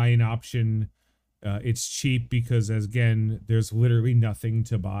a fine option. It's cheap because, again, there's literally nothing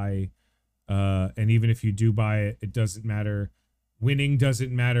to buy. And even if you do buy it, it doesn't matter. Winning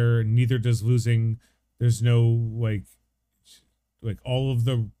doesn't matter. Neither does losing. There's no like all of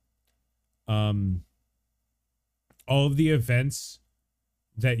the events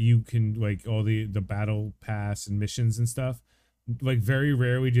that you can, like, all the battle pass and missions and stuff, like, very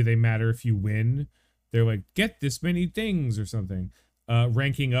rarely do they matter if you win. They're like, get this many things or something.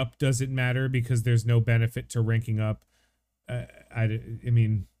 Ranking up doesn't matter because there's no benefit to ranking up. I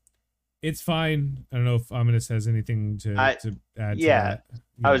mean, it's fine. I don't know if Ominous has anything to add to that. Yeah.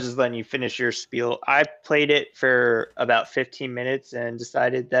 I was just letting you finish your spiel. I played it for about 15 minutes and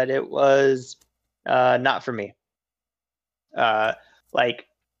decided that it was not for me. Like,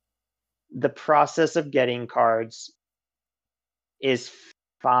 the process of getting cards is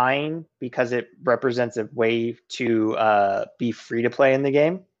fine because it represents a way to be free to play in the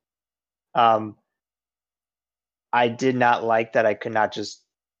game. I did not like that I could not just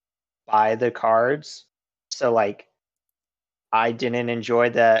buy the cards. So, like, I didn't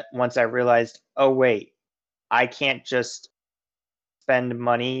enjoy that once I realized, oh wait, I can't just spend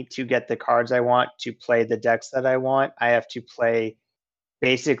money to get the cards I want to play the decks that I want. I have to play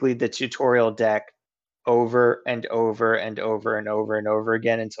basically the tutorial deck over and over and over and over and over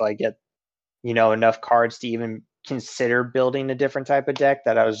again until I get, enough cards to even consider building a different type of deck,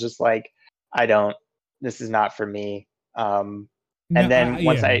 that I was just like, this is not for me. And No, then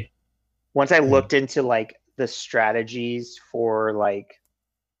yeah. once I looked into like the strategies for like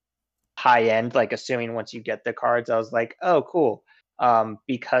high end, like assuming once you get the cards, I was like, oh, cool.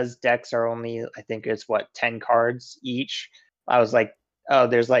 Because decks are only, I think it's what, 10 cards each. I was like, oh,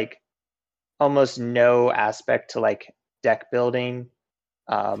 there's like almost no aspect to like deck building.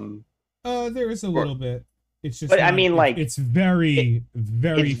 Um, There is a or, little bit. It's just but I not. mean, like It's it, very it's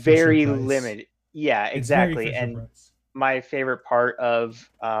very Fisher very Price. limited. Yeah, It's very exactly. Fisher And Price. my favorite part of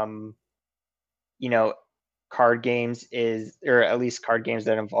you know, card games is, or at least card games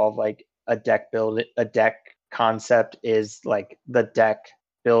that involve like a deck concept is like the deck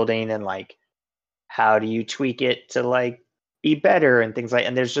building and like how do you tweak it to like be better and things like,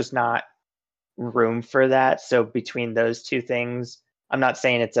 and there's just not room for that. So between those two things, I'm not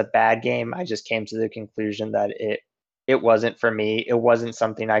saying it's a bad game. I just came to the conclusion that it wasn't for me. It wasn't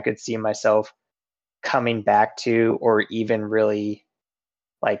something I could see myself coming back to or even really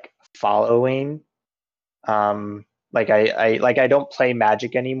like following. Like I don't play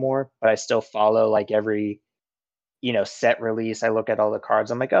Magic anymore, but I still follow like every, set release. I look at all the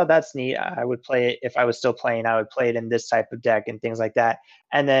cards. I'm like, oh, that's neat. I would play it if I was still playing. I would play it in this type of deck and things like that.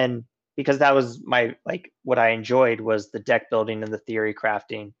 And then because that was my like what I enjoyed was the deck building and the theory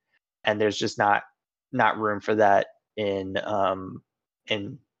crafting, and there's just not room for that in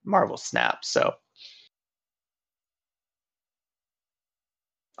Marvel Snap. So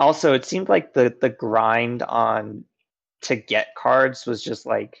also it seemed like the grind on to get cards was just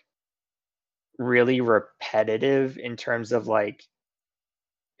like really repetitive in terms of like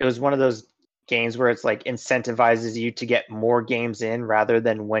it was one of those games where it's like incentivizes you to get more games in rather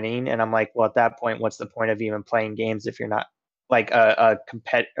than winning. And I'm like, well, at that point, what's the point of even playing games if you're not like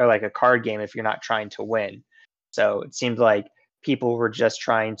or like a card game if you're not trying to win? So it seemed like people were just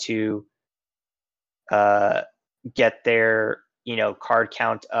trying to uh, get their card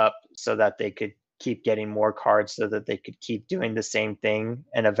count up so that they could keep getting more cards so that they could keep doing the same thing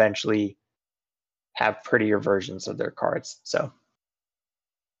and eventually have prettier versions of their cards. So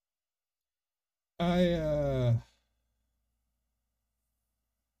I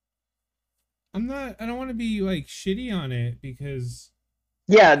I don't want to be like shitty on it because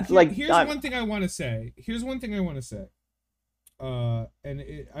yeah, like here's one thing I want to say. Here's one thing I want to say. I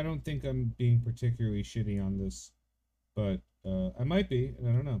don't think I'm being particularly shitty on this, but I might be, and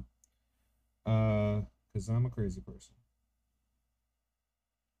I don't know. Because I'm a crazy person.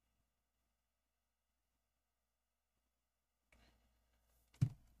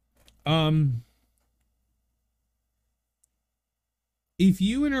 Um, if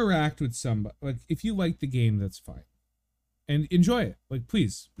you interact with somebody, like if you like the game, that's fine, and enjoy it. Like,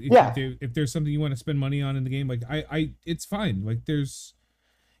 please, yeah, if there's something you want to spend money on in the game, like it's fine. Like, it's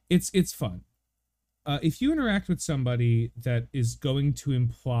fun. If you interact with somebody that is going to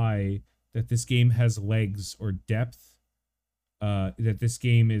imply that this game has legs or depth, that this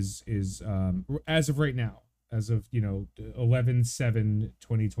game is as of right now, as of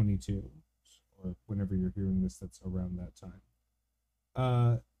 11/7/2022, or whenever you're hearing this, that's around that time.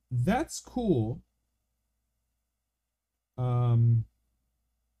 That's cool. Um,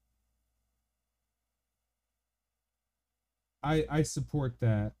 I support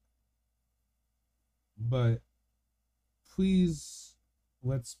that, but please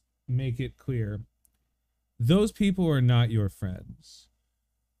let's make it clear. Those people are not your friends.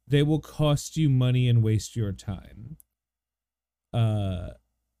 They will cost you money and waste your time. Uh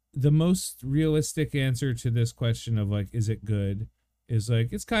the most realistic answer to this question of like, is it good, is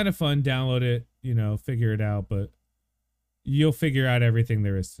like, it's kind of fun, download it, figure it out, but you'll figure out everything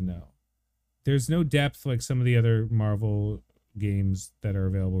there is to know. There's no depth like some of the other Marvel games that are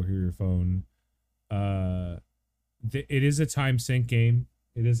available through your phone. uh it is a time sink game.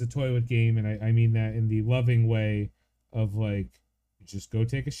 It is a toilet game, and I mean that in the loving way of like, just go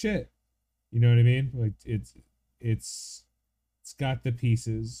take a shit. You know what I mean? Like, it's it's got the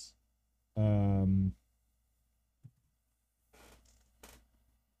pieces. Um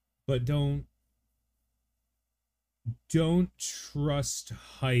but don't trust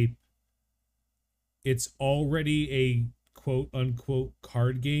hype. It's already a quote unquote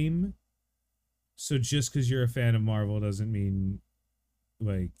card game. So just because you're a fan of Marvel doesn't mean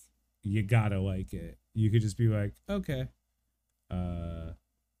like you gotta like it. You could just be like, okay.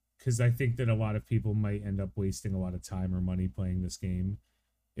 Because I think that a lot of people might end up wasting a lot of time or money playing this game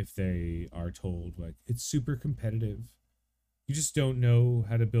if they are told like it's super competitive. You just don't know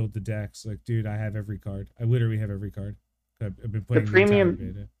how to build the decks. Like, dude, I have every card. I literally have every card. I've been the playing the entire premium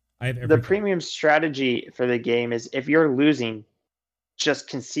beta. I have the every card. premium strategy for the game is if you're losing, just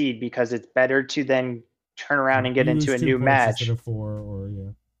concede because it's better to then turn around and get You into lose a two new points instead match. of four,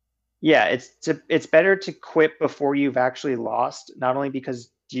 or Yeah, it's better to quit before you've actually lost, not only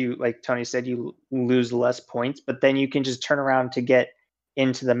because you, like Tony said, you lose less points, but then you can just turn around to get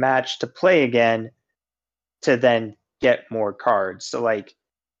into the match to play again to then get more cards. So like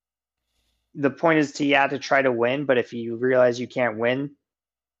the point is to try to win, but if you realize you can't win,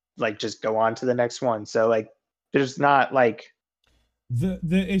 like just go on to the next one. So like there's not like the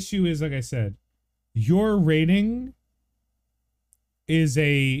issue is, like I said, your rating is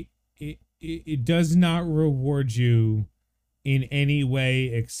it does not reward you in any way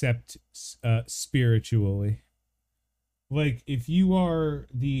except spiritually. Like if you are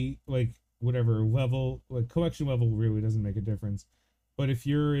the like whatever level, like collection level really doesn't make a difference, but if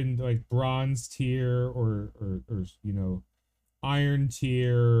you're in like bronze tier or you know, iron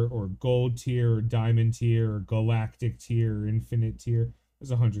tier or gold tier or diamond tier or galactic tier or infinite tier,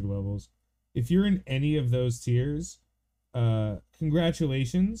 there's 100 levels. If you're in any of those tiers,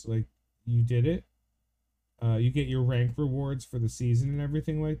 congratulations, like you did it. You get your rank rewards for the season and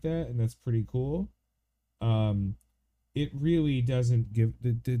everything like that, and that's pretty cool. It really doesn't give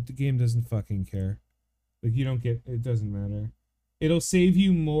the game doesn't fucking care. Like you don't get, it doesn't matter. It'll save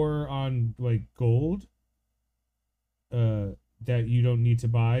you more on like gold that you don't need to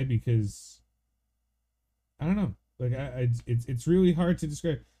buy because I don't know. Like it's really hard to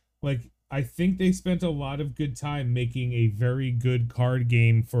describe. Like I think they spent a lot of good time making a very good card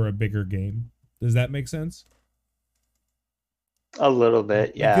game for a bigger game. Does that make sense? a little bit,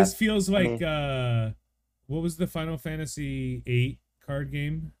 Like yeah. this feels I like mean, what was the Final Fantasy 8 card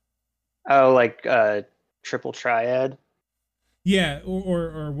game? oh, like triple triad, Yeah,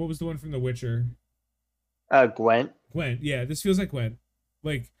 or what was the one from The Witcher? Gwent. Gwent. Yeah, this feels like Gwent.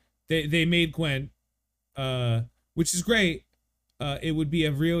 Like they made Gwent, which is great. It would be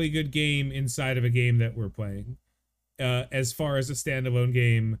a really good game inside of a game that we're playing. As far as a standalone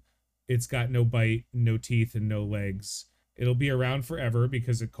game, it's got no bite, no teeth, and no legs. It'll be around forever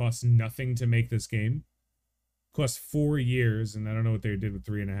because it costs nothing to make this game. It cost 4 years, and I don't know what they did with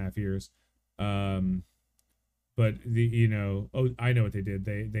 3.5 years. But the you know, oh, I know what they did.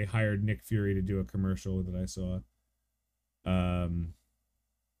 They hired Nick Fury to do a commercial that I saw.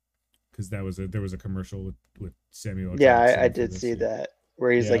 Because there was a commercial with Samuel L. Yeah, I Jackson for did this. see Yeah. that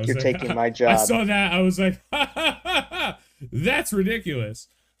where he's Yeah, I like, was "You're like, taking my I job." saw that. I was like, that's ridiculous.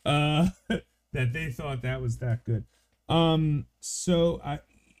 That they thought that was that good. So I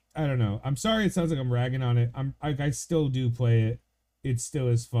don't know. I'm sorry. It sounds like I'm ragging on it. I still do play it. It still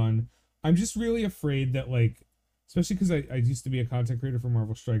is fun. I'm just really afraid that like, especially because I used to be a content creator for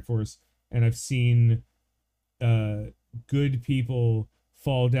Marvel Strike Force, and I've seen good people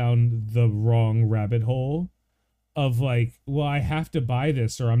fall down the wrong rabbit hole of like, well, I have to buy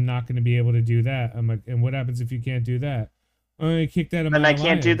this or I'm not going to be able to do that. I'm like, and what happens if you can't do that? I kicked out of Then my I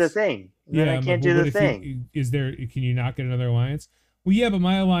can't do the alliance. thing. And then Yeah, I I'm like, can't well, do what the if thing. can you not get another alliance? Well, yeah, but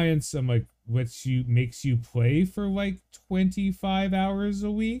my alliance, I'm like, makes you play for like 25 hours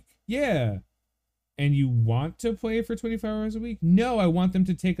a week? Yeah. And you want to play for 25 hours a week? No, I want them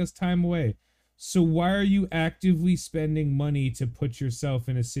to take us time away. So why are you actively spending money to put yourself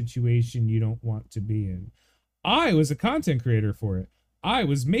in a situation you don't want to be in? I was a content creator for it. I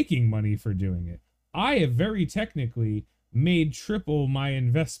was making money for doing it. I have very technically made triple my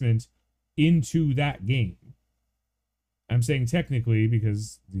investment into that game. I'm saying technically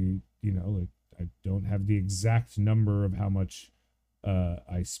because like I don't have the exact number of how much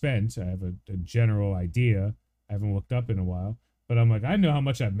I spent. I have a general idea. I haven't looked up in a while, but I'm like, I know how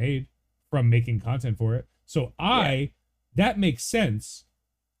much I've made from making content for it. So Yeah. that makes sense,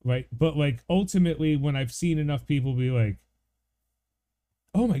 right? But like ultimately, when I've seen enough people be like,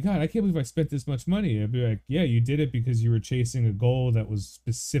 oh my God, I can't believe I spent this much money. I'd be like, yeah, you did it because you were chasing a goal that was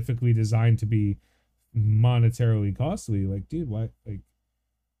specifically designed to be monetarily costly. Like, dude, why? Like,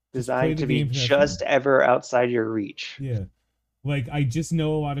 just play Designed the to be game for that fun. just ever outside your reach. Yeah. Like, I just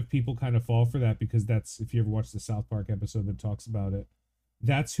know a lot of people kind of fall for that because that's, if you ever watch the South Park episode that talks about it,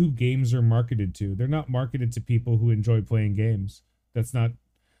 that's who games are marketed to. They're not marketed to people who enjoy playing games. That's not,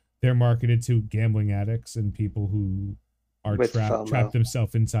 they're marketed to gambling addicts and people who are With trapped FOMO.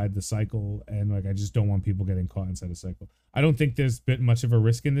 themselves inside the cycle. And like, I just don't want people getting caught inside the cycle. I don't think there's been much of a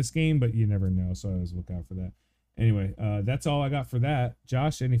risk in this game, but you never know. So I always look out for that. Anyway, that's all I got for that.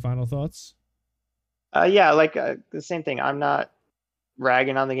 Josh, any final thoughts? Yeah, like the same thing. I'm not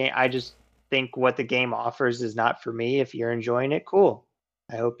ragging on the game. I just think what the game offers is not for me. If you're enjoying it, cool.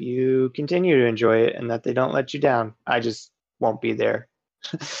 I hope you continue to enjoy it and that they don't let you down. I just won't be there.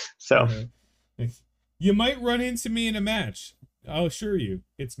 So You might run into me in a match. I'll assure you,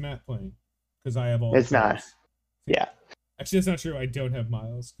 it's Matt playing because I have all the it's not. cards. Yeah. Actually, that's not true. I don't have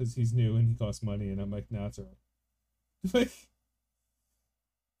Miles because he's new and he costs money, and I'm like, nah, it's alright.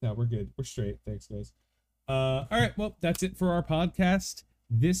 No, we're good. We're straight. Thanks, guys. All right. Well, that's it for our podcast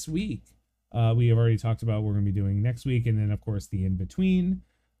this week. We have already talked about what we're going to be doing next week, and then, of course, the in between.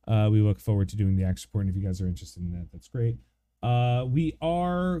 We look forward to doing the action report, and if you guys are interested in that, that's great. We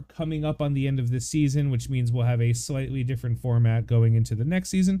are coming up on the end of this season, which means we'll have a slightly different format going into the next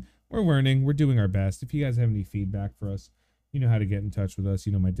season. We're learning. We're doing our best. If you guys have any feedback for us, you know how to get in touch with us.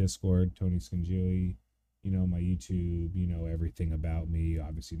 You know my Discord, Tony Scangili. You know my YouTube. You know everything about me. You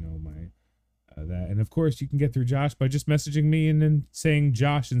obviously know my that. And, of course, you can get through Josh by just messaging me and then saying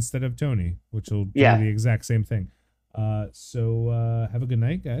Josh instead of Tony, which will do the exact same thing. So have a good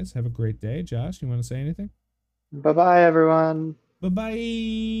night, guys. Have a great day. Josh, you want to say anything? Bye-bye, everyone. Bye-bye.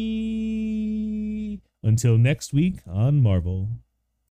 Until next week on Marvel.